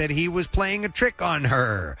thought that he was playing a trick on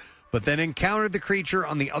her, but then encountered the creature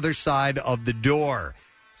on the other side of the door.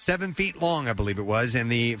 7 feet long, I believe it was,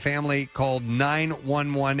 and the family called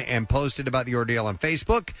 911 and posted about the ordeal on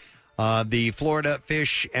Facebook. The Florida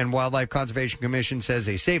Fish and Wildlife Conservation Commission says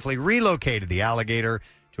they safely relocated the alligator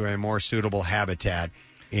to a more suitable habitat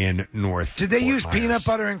in North. Did they Fort use Myers. peanut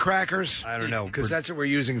butter and crackers? I don't know. Because that's what we're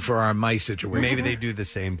using for our mice situation. Maybe they do the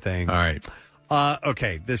same thing. All right.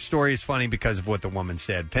 Okay, this story is funny because of what the woman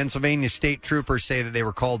said. Pennsylvania state troopers say that they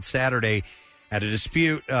were called Saturday at a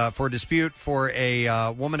dispute for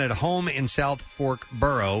a woman at a home in South Fork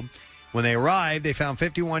Borough. When they arrived, they found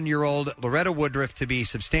 51-year-old Loretta Woodruff to be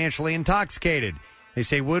substantially intoxicated. They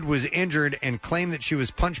say Wood was injured and claimed that she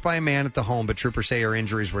was punched by a man at the home, but troopers say her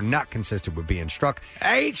injuries were not consistent with being struck.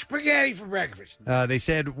 I ate spaghetti for breakfast. They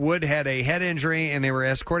said Wood had a head injury, and they were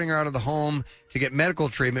escorting her out of the home to get medical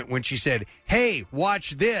treatment when she said, "Hey,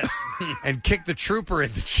 watch this," and kicked the trooper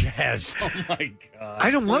in the chest. Oh, my God.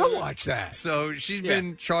 I don't want to watch that. So she's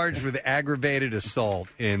been charged with aggravated assault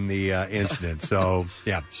in the incident. So,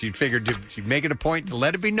 yeah, she figured she'd make it a point to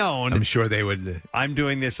let it be known. I'm sure they would. I'm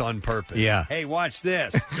doing this on purpose. Yeah. Hey, watch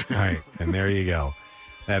this. All right, and there you go.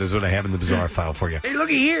 That is what I have in the bizarre file for you. Hey,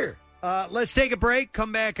 looky here. Let's take a break,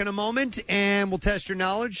 come back in a moment, and we'll test your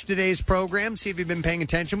knowledge. Today's program, see if you've been paying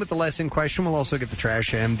attention with the lesson question. We'll also get the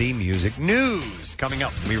Trash MD music news coming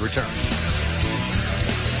up when we return.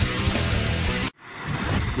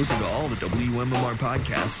 Listen to all the WMMR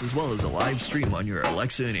podcasts as well as a live stream on your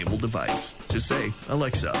Alexa-enabled device. Just say,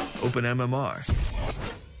 Alexa, open MMR.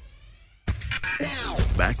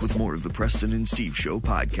 Back with more of the Preston and Steve Show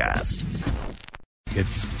podcast.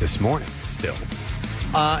 It's this morning still.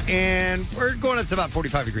 And we're going up to about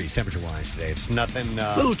 45 degrees temperature-wise today. It's nothing...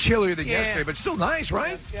 a little chillier than yesterday, but still nice,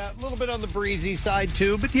 right? Yeah, a little bit on the breezy side,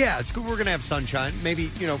 too. But, yeah, it's good. We're going to have sunshine. Maybe,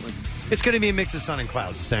 it's going to be a mix of sun and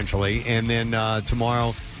clouds, essentially. And then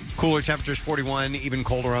tomorrow, cooler temperatures, 41, even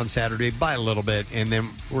colder on Saturday by a little bit. And then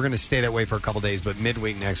we're going to stay that way for a couple days. But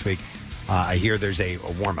midweek next week, I hear there's a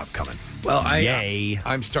warm-up coming. Well, Yay.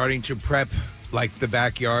 I'm starting to prep like the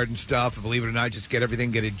backyard and stuff. Believe it or not, just get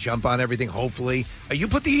a jump on everything, hopefully. You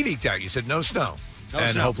put the edict out. You said no snow.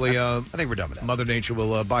 And snow. hopefully, I think we're done with that. Mother Nature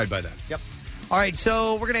will abide by that. Yep. All right,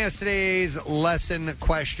 so we're going to ask today's lesson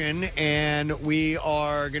question, and we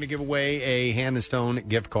are going to give away a Hand and Stone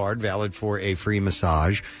gift card valid for a free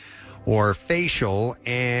massage or facial.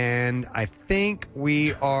 And I think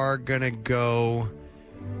we are going to go...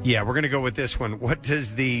 Yeah, we're going to go with this one. What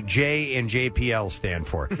does the J in JPL stand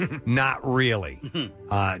for? Not really.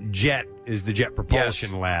 JET is the Jet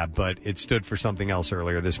Propulsion Lab, but it stood for something else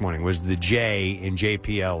earlier this morning. Was the J in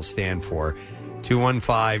JPL stand for?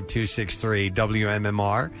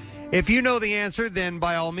 215-263-WMMR. If you know the answer, then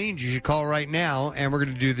by all means, you should call right now, and we're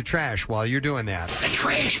going to do the trash while you're doing that. The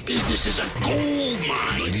trash business is a gold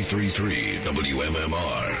mine. 93.3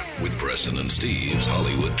 WMMR with Preston and Steve's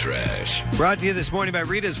Hollywood Trash. Brought to you this morning by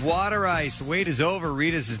Rita's Water Ice. Wait is over.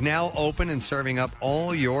 Rita's is now open and serving up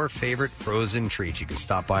all your favorite frozen treats. You can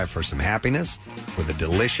stop by for some happiness with a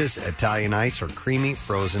delicious Italian ice or creamy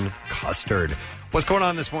frozen custard. What's going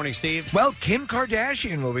on this morning, Steve? Well, Kim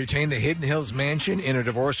Kardashian will retain the Hidden Hills mansion in her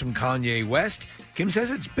divorce from Kanye West. Kim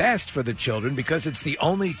says it's best for the children because it's the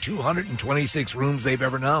only 226 rooms they've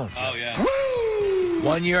ever known. Oh, yeah.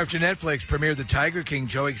 1 year after Netflix premiered The Tiger King,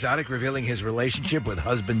 Joe Exotic revealing his relationship with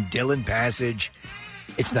husband Dylan Passage.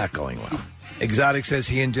 It's not going well. Exotic says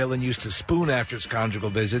he and Dylan used to spoon after his conjugal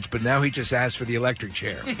visits, but now he just asks for the electric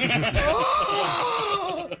chair.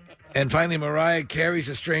 And finally, Mariah Carey's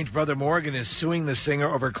estranged brother Morgan is suing the singer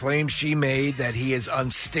over claims she made that he is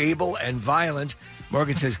unstable and violent.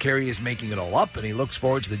 Morgan says Carey is making it all up, and he looks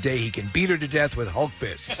forward to the day he can beat her to death with Hulk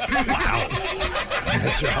fists. Wow.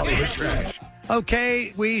 That's your Hollywood Trash.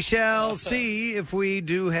 Okay, we shall see if we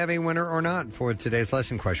do have a winner or not for today's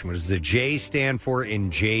lesson question. What does the J stand for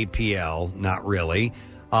in JPL? Not really.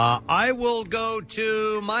 I will go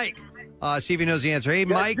to Mike, see if he knows the answer. Hey,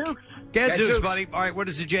 Mike. Gadzooks, buddy. All right, what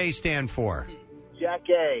does the J stand for? Jack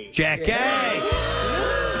A. Jack A.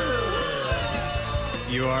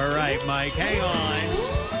 You are right, Mike. Hang on.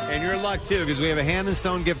 And your luck, too, because we have a Hand and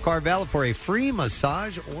Stone gift card valid for a free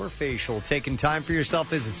massage or facial. Taking time for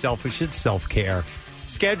yourself isn't selfish, it's self-care.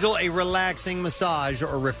 Schedule a relaxing massage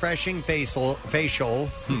or refreshing facial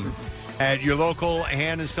at your local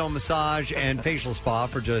Hand and Stone massage and facial spa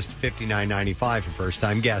for just $59.95 for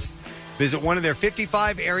first-time guests. Visit one of their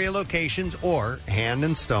 55 area locations or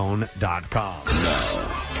handandstone.com.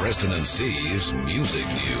 Now, Preston and Steve's Music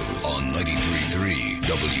News on 93.3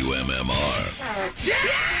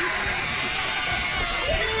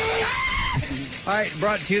 WMMR. All right,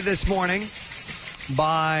 brought to you this morning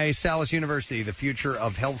by Salus University, the future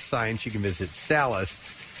of health science. You can visit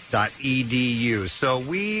salus.edu. So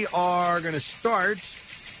we are going to start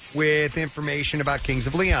with information about Kings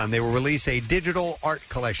of Leon. They will release a digital art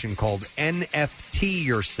collection called NFT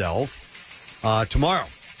Yourself tomorrow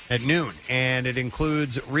at noon, and it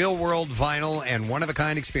includes real-world vinyl and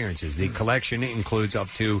one-of-a-kind experiences. The collection includes up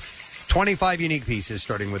to 25 unique pieces,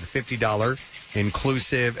 starting with a $50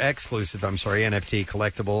 exclusive NFT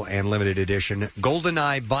collectible and limited edition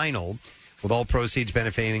GoldenEye vinyl, with all proceeds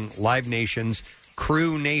benefiting Live Nation's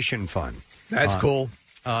Crew Nation Fund. That's cool.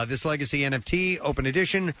 This Legacy NFT open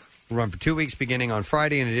edition will run for 2 weeks beginning on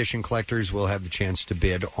Friday. In addition, collectors will have the chance to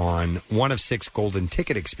bid on one of 6 golden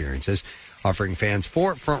ticket experiences, offering fans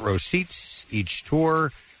 4 front row seats each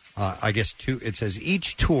tour. It says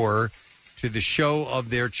each tour to the show of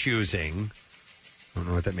their choosing. I don't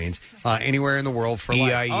know what that means. Anywhere in the world for life.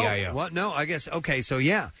 E-I-E-I-O. What? No, I guess. Okay, so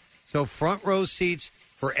yeah. So front row seats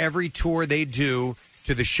for every tour they do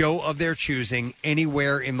to the show of their choosing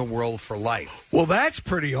anywhere in the world for life. Well, that's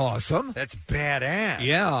pretty awesome. That's badass.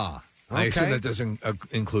 Yeah. I Okay. assume that doesn't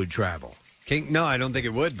include travel. No, I don't think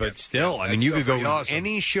it would, but still, I mean, you could go to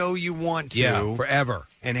any show you want to. Yeah, forever.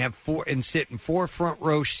 And have sit in 4 front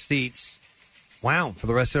row seats. Wow, for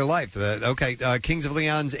the rest of their life. Kings of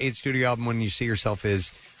Leon's 8th studio album, When You See Yourself,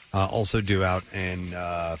 is also due out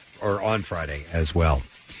or on Friday as well.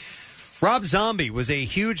 Rob Zombie was a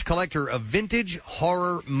huge collector of vintage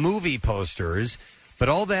horror movie posters, but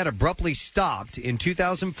all that abruptly stopped in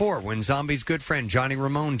 2004 when Zombie's good friend Johnny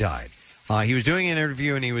Ramone died. He was doing an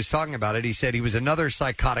interview and he was talking about it. He said he was another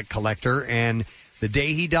psychotic collector, and the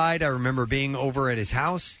day he died, I remember being over at his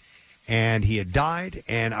house, and he had died,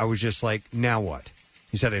 and I was just like, now what?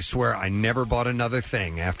 He said, I swear I never bought another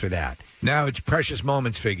thing after that. Now it's Precious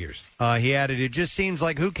Moments figures. He added, it just seems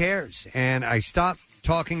like, who cares? And I stopped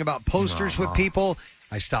talking about posters with people.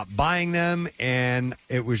 I stopped buying them, and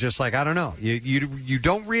it was just like, I don't know. You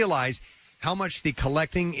don't realize how much the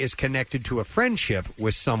collecting is connected to a friendship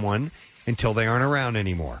with someone until they aren't around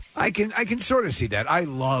anymore. I can sort of see that. I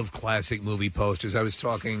love classic movie posters. I was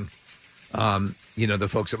talking, the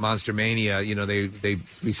folks at Monster Mania,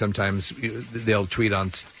 we sometimes, they'll tweet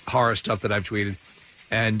on horror stuff that I've tweeted.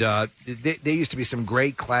 And there used to be some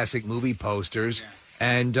great classic movie posters.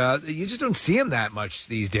 And you just don't see them that much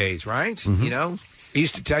these days, right? Mm-hmm. He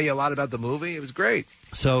used to tell you a lot about the movie. It was great.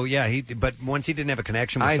 So, yeah, but once he didn't have a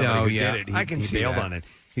connection with somebody who did it, he bailed on it.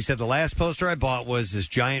 He said, the last poster I bought was this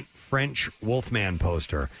giant French Wolfman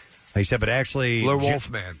poster. He said, but actually... Le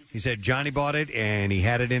Wolfman. He said Johnny bought it, and he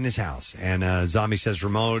had it in his house. And Zombie says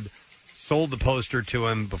Ramon sold the poster to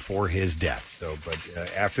him before his death. So, but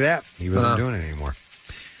after that, he wasn't doing it anymore.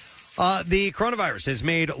 The coronavirus has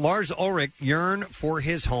made Lars Ulrich yearn for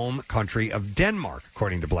his home country of Denmark,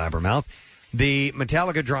 according to Blabbermouth. The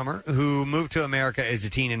Metallica drummer, who moved to America as a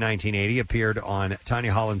teen in 1980, appeared on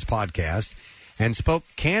Tanya Holland's podcast and spoke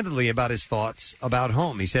candidly about his thoughts about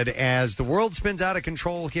home. He said, as the world spins out of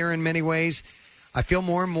control here in many ways, I feel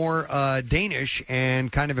more and more Danish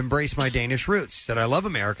and kind of embrace my Danish roots. He said, I love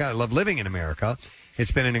America. I love living in America.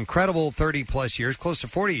 It's been an incredible 30-plus years, close to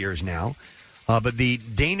 40 years now. But the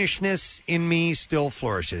Danishness in me still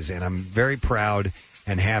flourishes, and I'm very proud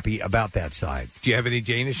and happy about that side. Do you have any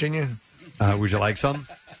Danish in you? Would you like some?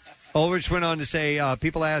 Ulrich went on to say,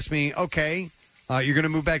 people ask me, okay, you're going to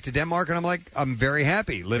move back to Denmark? And I'm like, I'm very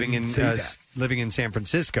happy living in San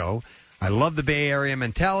Francisco. I love the Bay Area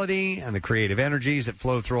mentality and the creative energies that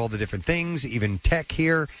flow through all the different things, even tech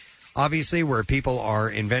here, obviously, where people are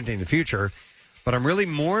inventing the future. But I'm really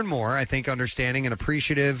more and more, I think, understanding and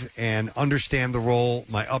appreciative and understand the role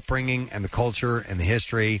my upbringing and the culture and the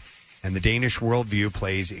history and the Danish worldview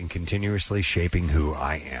plays in continuously shaping who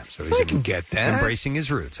I am. So he's I can get that. Embracing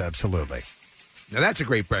his roots, absolutely. Now, that's a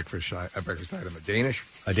great breakfast item. A Danish?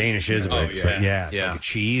 A Danish is a breakfast. Like a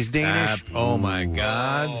cheese Danish. Oh, my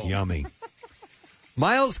God. Yummy.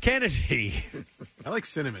 Miles Kennedy. I like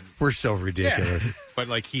cinnamon. We're so ridiculous. Yeah. But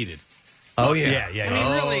like heated. Oh, yeah. I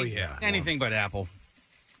mean, really, anything but apple.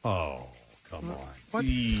 Oh, come on. What?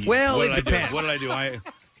 Well, what it depends. What did I do? I'm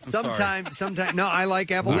Sometimes. No, I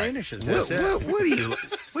like apple danishes. That's it. What are you,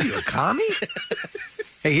 a commie?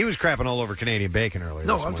 Hey, he was crapping all over Canadian bacon earlier.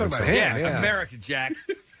 No, this I'm morning, talking about him. Yeah, America, Jack.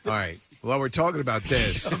 All right. Well, we're talking about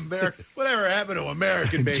this. Whatever happened to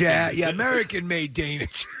American bacon? Yeah, American-made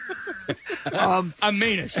Danish. I'm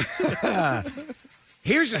Manish.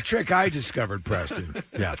 Here's a trick I discovered, Preston.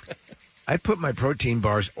 Yeah. I put my protein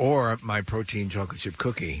bars or my protein chocolate chip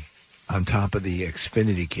cookie on top of the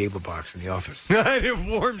Xfinity cable box in the office. It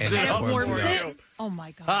warms it up. Warms it? Oh,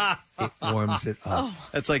 my God. It warms it up. Oh.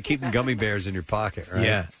 That's like keeping gummy bears in your pocket, right?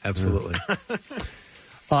 Yeah, absolutely.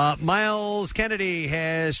 Miles Kennedy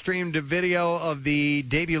has streamed a video of the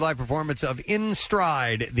debut live performance of In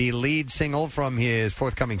Stride, the lead single from his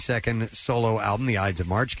forthcoming second solo album, The Ides of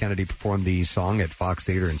March. Kennedy performed the song at Fox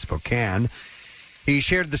Theater in Spokane. He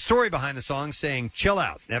shared the story behind the song, saying, "Chill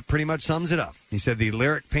out." That pretty much sums it up. He said the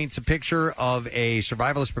lyric paints a picture of a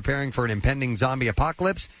survivalist preparing for an impending zombie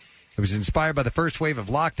apocalypse. It was inspired by the first wave of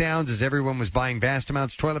lockdowns as everyone was buying vast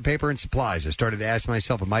amounts of toilet paper and supplies. I started to ask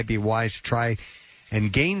myself, it might be wise to try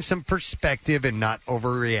and gain some perspective and not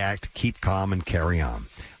overreact, keep calm, and carry on.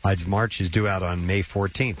 Ides of March is due out on May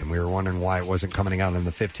 14th, and we were wondering why it wasn't coming out on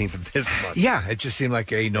the 15th of this month. Yeah, it just seemed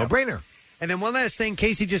like a no-brainer. And then one last thing,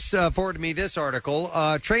 Casey just forwarded me this article.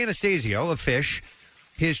 Trey Anastasio of Fish,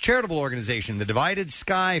 his charitable organization, the Divided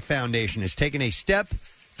Sky Foundation, has taken a step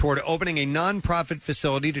toward opening a nonprofit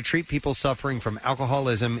facility to treat people suffering from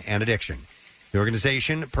alcoholism and addiction. The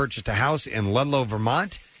organization purchased a house in Ludlow,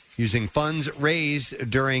 Vermont, using funds raised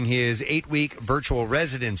during his 8-week virtual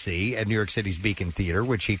residency at New York City's Beacon Theater,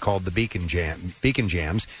 which he called the Beacon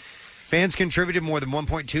Jams. Fans contributed more than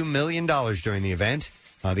 $1.2 million during the event.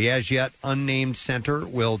 The as-yet unnamed center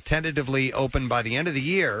will tentatively open by the end of the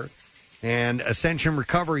year, and Ascension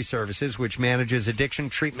Recovery Services, which manages addiction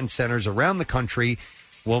treatment centers around the country,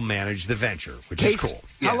 will manage the venture, which is cool.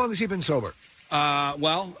 How long has he been sober?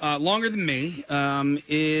 Longer than me.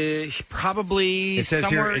 Probably It says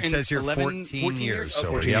somewhere here, it says here 11, 14 years. So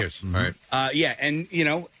 14 years. Mhm. All right. Yeah, and,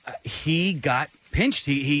 he got pinched.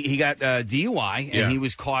 He got DUI, and Yeah. he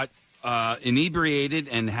was caught inebriated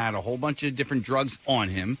and had a whole bunch of different drugs on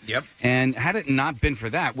him. Yep. And had it not been for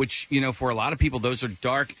that, which, for a lot of people, those are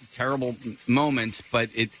dark, terrible moments, but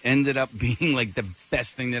it ended up being like the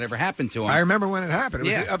best thing that ever happened to him. I remember when it happened. It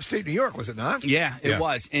was Yeah. in upstate New York, was it not? Yeah, it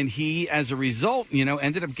was. And he, as a result,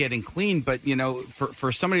 ended up getting clean. But,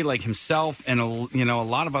 for somebody like himself and, a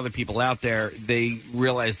lot of other people out there, they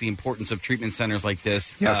realize the importance of treatment centers like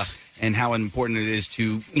this. Yes. And how important it is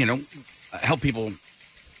to, help people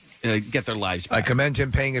get their lives back. I commend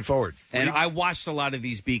him paying it forward. And I watched a lot of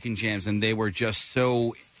these Beacon Jams, and they were just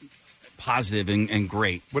so positive and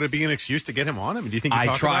great. Would it be an excuse to get him on? I mean, do you think you I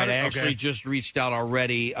talked tried. about it? I actually just reached out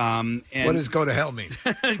already. And What does go to hell mean?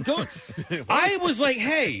 I was like,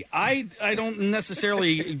 hey, I don't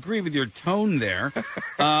necessarily agree with your tone there.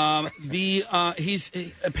 He's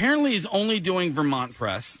only doing Vermont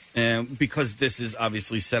press because this is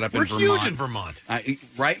obviously set up We're in Vermont. huge in Vermont.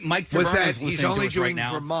 Right? Mike Was Taverna that is listening he's only to us doing right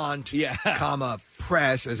now. Vermont, comma,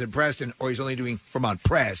 press, as in Preston, or he's only doing Vermont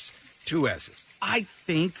press, 2 S's? I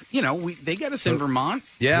think, they got us in Vermont.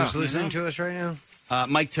 Yeah. Who's listening to us right now?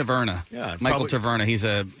 Mike Taverna. Yeah, Michael probably- Taverna. He's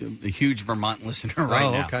a huge Vermont listener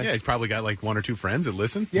right now. Yeah, he's probably got like 1 or 2 friends that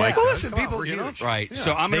listen. Yeah. Mike Well, does. listen, Come on, people we're are huge. Right. Yeah.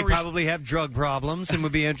 So I'm They going to probably have drug problems and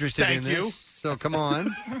would be interested in Thank this. you. So come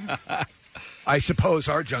on. I suppose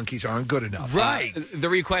our junkies aren't good enough. Right. The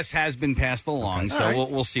request has been passed along, so All right.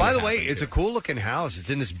 we'll see. By what the way, happens it's here. a cool looking house. It's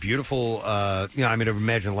in this beautiful, I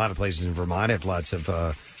imagine a lot of places in Vermont have lots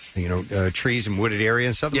of, trees and wooded area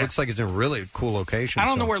and stuff. It Yeah. looks like it's in a really cool location. I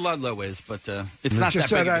don't know so. where Ludlow is, but it's not just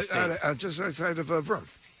that big of a state. just outside of Vermont.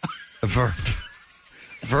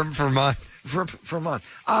 Vermont. Vermont.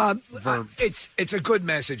 It's a good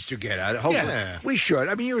message to get out. Hopefully, Yeah. we should.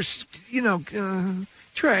 I mean,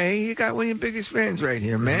 Trey, you got one of your biggest fans right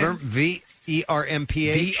here, man. VERMPH.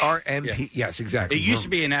 VRMP. Yes, exactly. It used to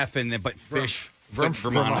be an F in there, but fish put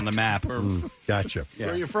Vermont on the map. Gotcha. Where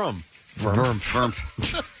are you from?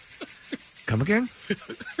 Vermp. Come again?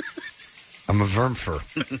 I'm a vermfer.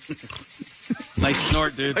 Nice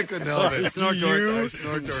snort, dude. I couldn't help it. Snort, You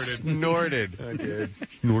Snorted. I did.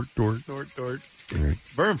 Snort. Snort.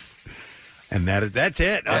 Vermf. And that's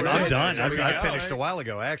it. I'm That's it. done. There we I go. finished a while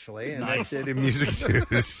ago, actually. And Nice. that's it in music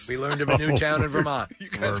news. We learned of a new town in Vermont. You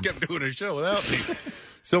guys kept doing a show without me.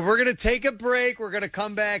 So we're going to take a break. We're going to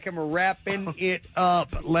come back and we're wrapping it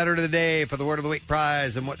up. Letter of the day for the Word of the Week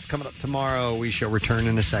prize and what's coming up tomorrow. We shall return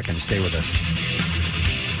in a second. Stay with us.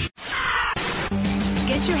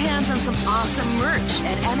 Get your hands on some awesome merch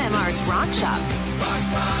at MMR's Rock Shop.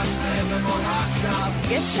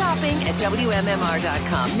 Get shopping at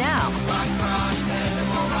WMMR.com now.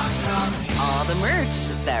 All the merch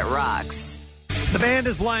that rocks. The band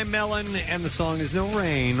is Blind Melon, and the song is No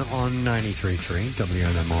Rain on 93.3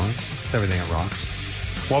 WMMR. Everything that rocks.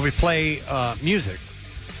 While we play music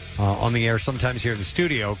on the air, sometimes here in the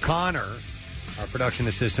studio, Connor, our production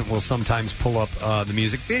assistant, will sometimes pull up the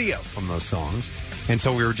music video from those songs. And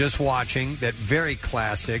so we were just watching that very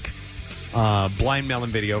classic Blind Melon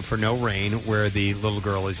video for No Rain, where the little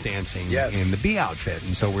girl is dancing in the bee outfit.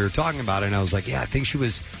 And so we were talking about it, and I was like, yeah, I think she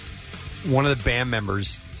was one of the band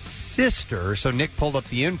members' sister. So Nick pulled up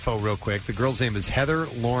the info real quick. The girl's name is Heather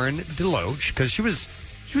Lauren DeLoach, because she was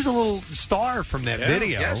a little star from that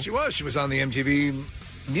video. Yeah, she was. She was on the MTV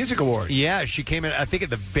Music Awards. Yeah, she came in, I think, at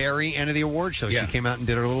the very end of the award show. Yeah. She came out and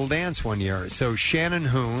did her little dance one year. So Shannon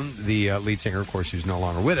Hoon, the lead singer, of course, who's no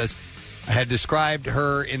longer with us, had described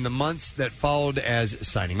her in the months that followed as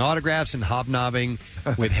signing autographs and hobnobbing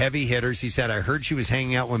with heavy hitters. He said, I heard she was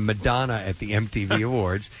hanging out with Madonna at the MTV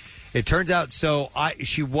Awards. It turns out,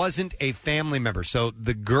 she wasn't a family member. So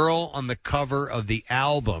the girl on the cover of the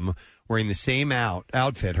album wearing the same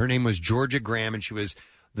outfit, her name was Georgia Graham, and she was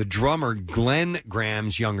the drummer Glenn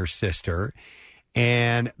Graham's younger sister.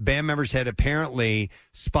 And band members had apparently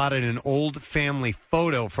spotted an old family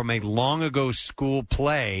photo from a long ago school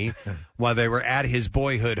play while they were at his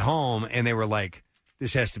boyhood home, and they were like,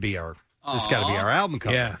 "This has to be our album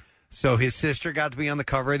cover." Yeah. So his sister got to be on the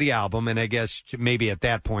cover of the album, and I guess maybe at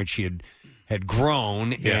that point she had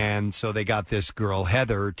grown, and so they got this girl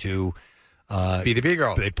Heather to be the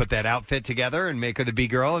B-girl. They put that outfit together and make her the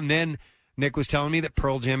B-girl, and then Nick was telling me that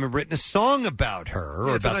Pearl Jam had written a song about her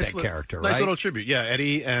or about that character, nice right? little tribute. Yeah,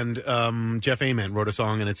 Eddie and Jeff Ament wrote a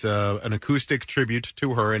song, and it's an acoustic tribute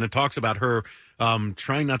to her, and it talks about her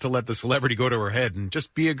trying not to let the celebrity go to her head and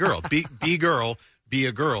just be a girl. Be girl. Be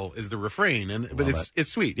a girl is the refrain, but it's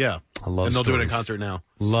sweet, yeah. I love and they'll do it in stories. concert now.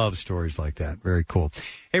 Love stories like that. Very cool.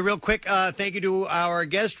 Hey, real quick, thank you to our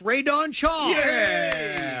guest, Ray Dawn Shaw.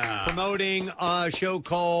 Yeah! Promoting a show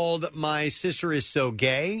called My Sister Is So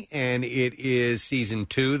Gay, and it is season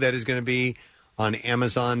 2 that is going to be on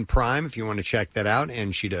Amazon Prime if you want to check that out.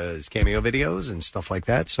 And she does cameo videos and stuff like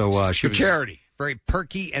that. So she For was charity. very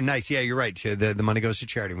perky and nice. Yeah, you're right. The money goes to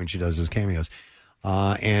charity when she does those cameos.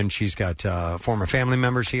 And she's got former family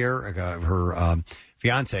members here. Her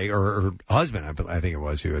fiance or her husband, I think it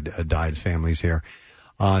was, who had died. His family's here.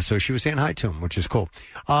 So she was saying hi to him, which is cool.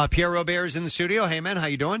 Pierre Robert is in the studio. Hey, man, how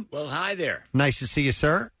you doing? Well, hi there. Nice to see you,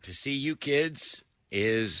 sir. To see you kids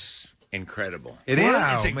is incredible. It is.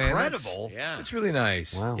 Wow, It's man, incredible. Yeah. It's really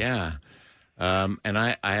nice. Wow. Yeah. And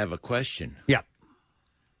I have a question. Yeah.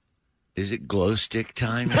 Is it glow stick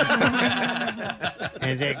time? Is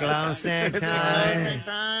it glow stick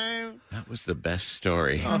time? That was the best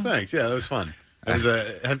story. Oh, thanks. Yeah, that was fun.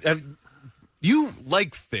 You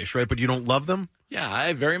like fish, right? But you don't love them? Yeah,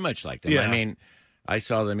 I very much like them. Yeah. I mean, I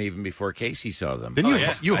saw them even before Casey saw them.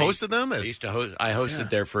 Didn't you hosted them? I used to host. I hosted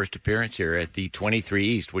their first appearance here at the 23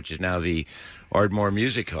 East, which is now the Ardmore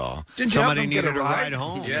Music Hall. Didn't Somebody you help them needed get a ride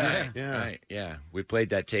home. Yeah. Right, yeah. We played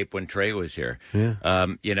that tape when Trey was here. Yeah.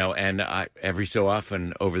 And every so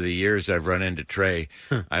often over the years I've run into Trey.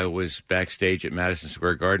 I was backstage at Madison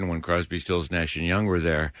Square Garden when Crosby, Stills, Nash and Young were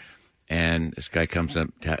there. And this guy comes up,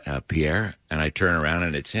 Pierre, and I turn around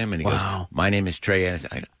and it's him, and he goes, "My name is Trey."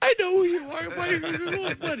 And I know who you are.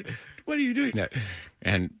 What are you doing now?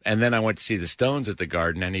 And then I went to see the Stones at the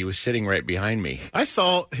Garden, and he was sitting right behind me. I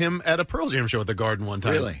saw him at a Pearl Jam show at the Garden one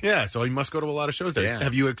time. Really? Yeah, so he must go to a lot of shows there. Yeah.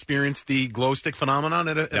 Have you experienced the glow stick phenomenon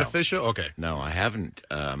at a fish show? Okay. No, I haven't.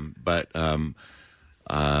 But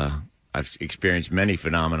I've experienced many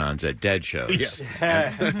phenomenons at dead shows. Yes.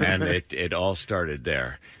 and it all started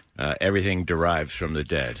there. Everything derives from the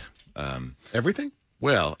dead. Everything?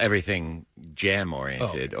 Well, everything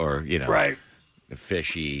jam-oriented or, right.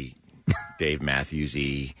 fishy, Dave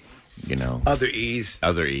Matthews-y, Other E's.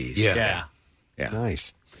 Yeah.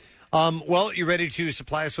 Nice. Well, you ready to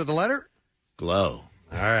supply us with a letter? Glow.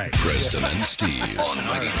 All right. Preston and Steve on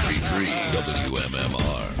 93.3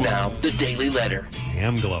 WMMR. Now, the Daily Letter. I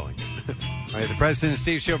am glowing. All right, the Preston and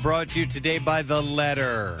Steve Show brought to you today by The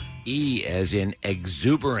Letter. E as in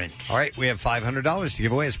exuberant. All right, we have $500 to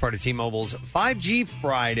give away as part of T-Mobile's 5G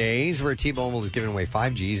Fridays, where T-Mobile is giving away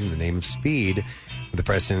 5Gs in the name of speed with the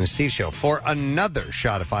Preston and Steve Show. For another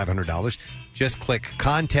shot of $500, just click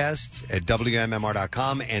Contests at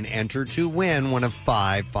WMMR.com and enter to win one of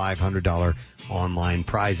 5 $500 online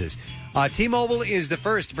prizes. T-Mobile is the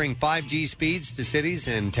first to bring 5G speeds to cities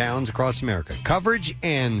and towns across America. Coverage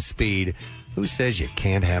and speed. Who says you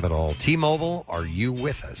can't have it all? T-Mobile, are you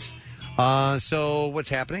with us? So what's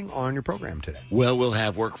happening on your program today? Well, we'll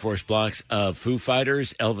have workforce blocks of Foo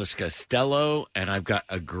Fighters, Elvis Costello, and I've got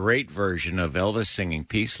a great version of Elvis singing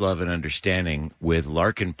Peace, Love, and Understanding with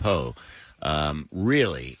Larkin Poe.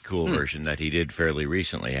 Really cool version that he did fairly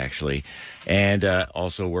recently, actually. And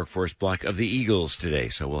also workforce block of the Eagles today,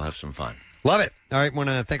 so we'll have some fun. Love it. All right, want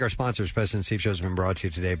to thank our sponsors. President Steve Show has been brought to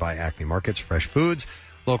you today by Acme Markets, fresh foods,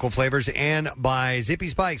 local flavors, and by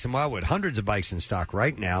Zippy's Bikes in Wildwood. Hundreds of bikes in stock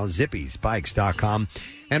right now, zippysbikes.com.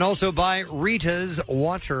 And also by Rita's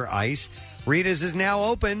Water Ice. Rita's is now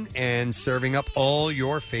open and serving up all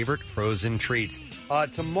your favorite frozen treats.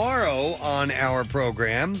 Tomorrow on our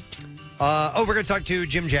program, we're going to talk to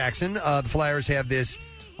Jim Jackson. The Flyers have this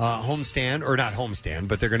homestand, or not homestand,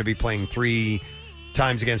 but they're going to be playing 3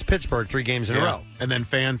 times against Pittsburgh, 3 games in a row. And then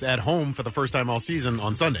fans at home for the first time all season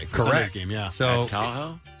on Sunday. For Correct. Sunday's game, yeah. So, At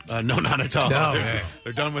Tahoe? No, not at Tahoe. No.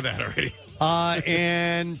 They're done with that already.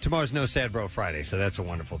 And tomorrow's No Sad Bro Friday, so that's a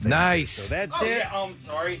wonderful thing. Nice. So that's Oh, it. yeah, I'm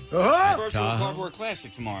sorry. Uh-huh. Virtual Uh-huh. Cardboard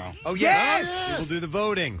Classic tomorrow. Oh, yes! We'll do the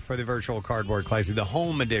voting for the Virtual Cardboard Classic, the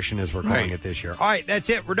home edition, as we're calling it this year. All right, that's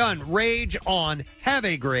it. We're done. Rage on. Have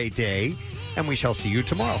a great day, and we shall see you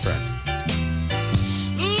tomorrow, friend.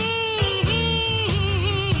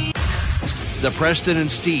 The Preston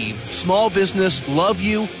and Steve Small Business Love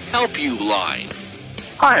You, Help You line.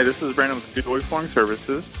 Hi, this is Brandon with Godoy Flooring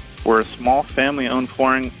Services. We're a small family-owned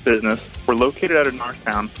flooring business. We're located out of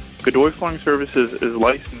Norristown. Godoy Flooring Services is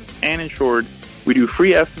licensed and insured. We do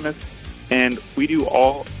free estimates, and we do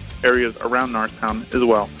all areas around Norristown as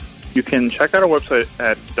well. You can check out our website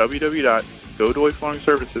at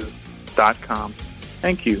www.godoyflooringservices.com.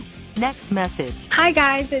 Thank you. Next message. Hi,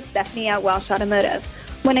 guys. It's Stephanie at Welsh Automotive.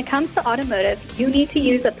 When it comes to automotive, you need to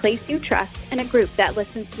use a place you trust and a group that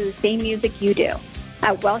listens to the same music you do.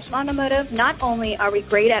 At Welsh Automotive, not only are we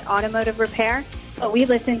great at automotive repair, but we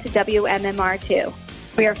listen to WMMR too.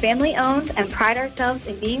 We are family-owned and pride ourselves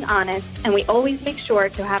in being honest, and we always make sure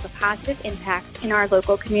to have a positive impact in our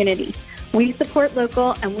local community. We support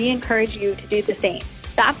local, and we encourage you to do the same.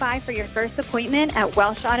 Stop by for your first appointment at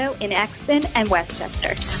Welsh Auto in Exton and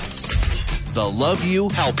Westchester. The Love You,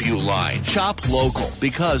 Help You line. Shop local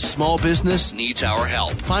because small business needs our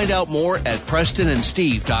help. Find out more at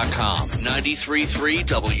PrestonandSteve.com. 93.3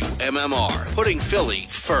 WMMR. Putting Philly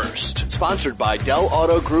first. Sponsored by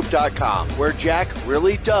DellAutoGroup.com, where Jack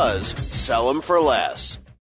really does sell them for less.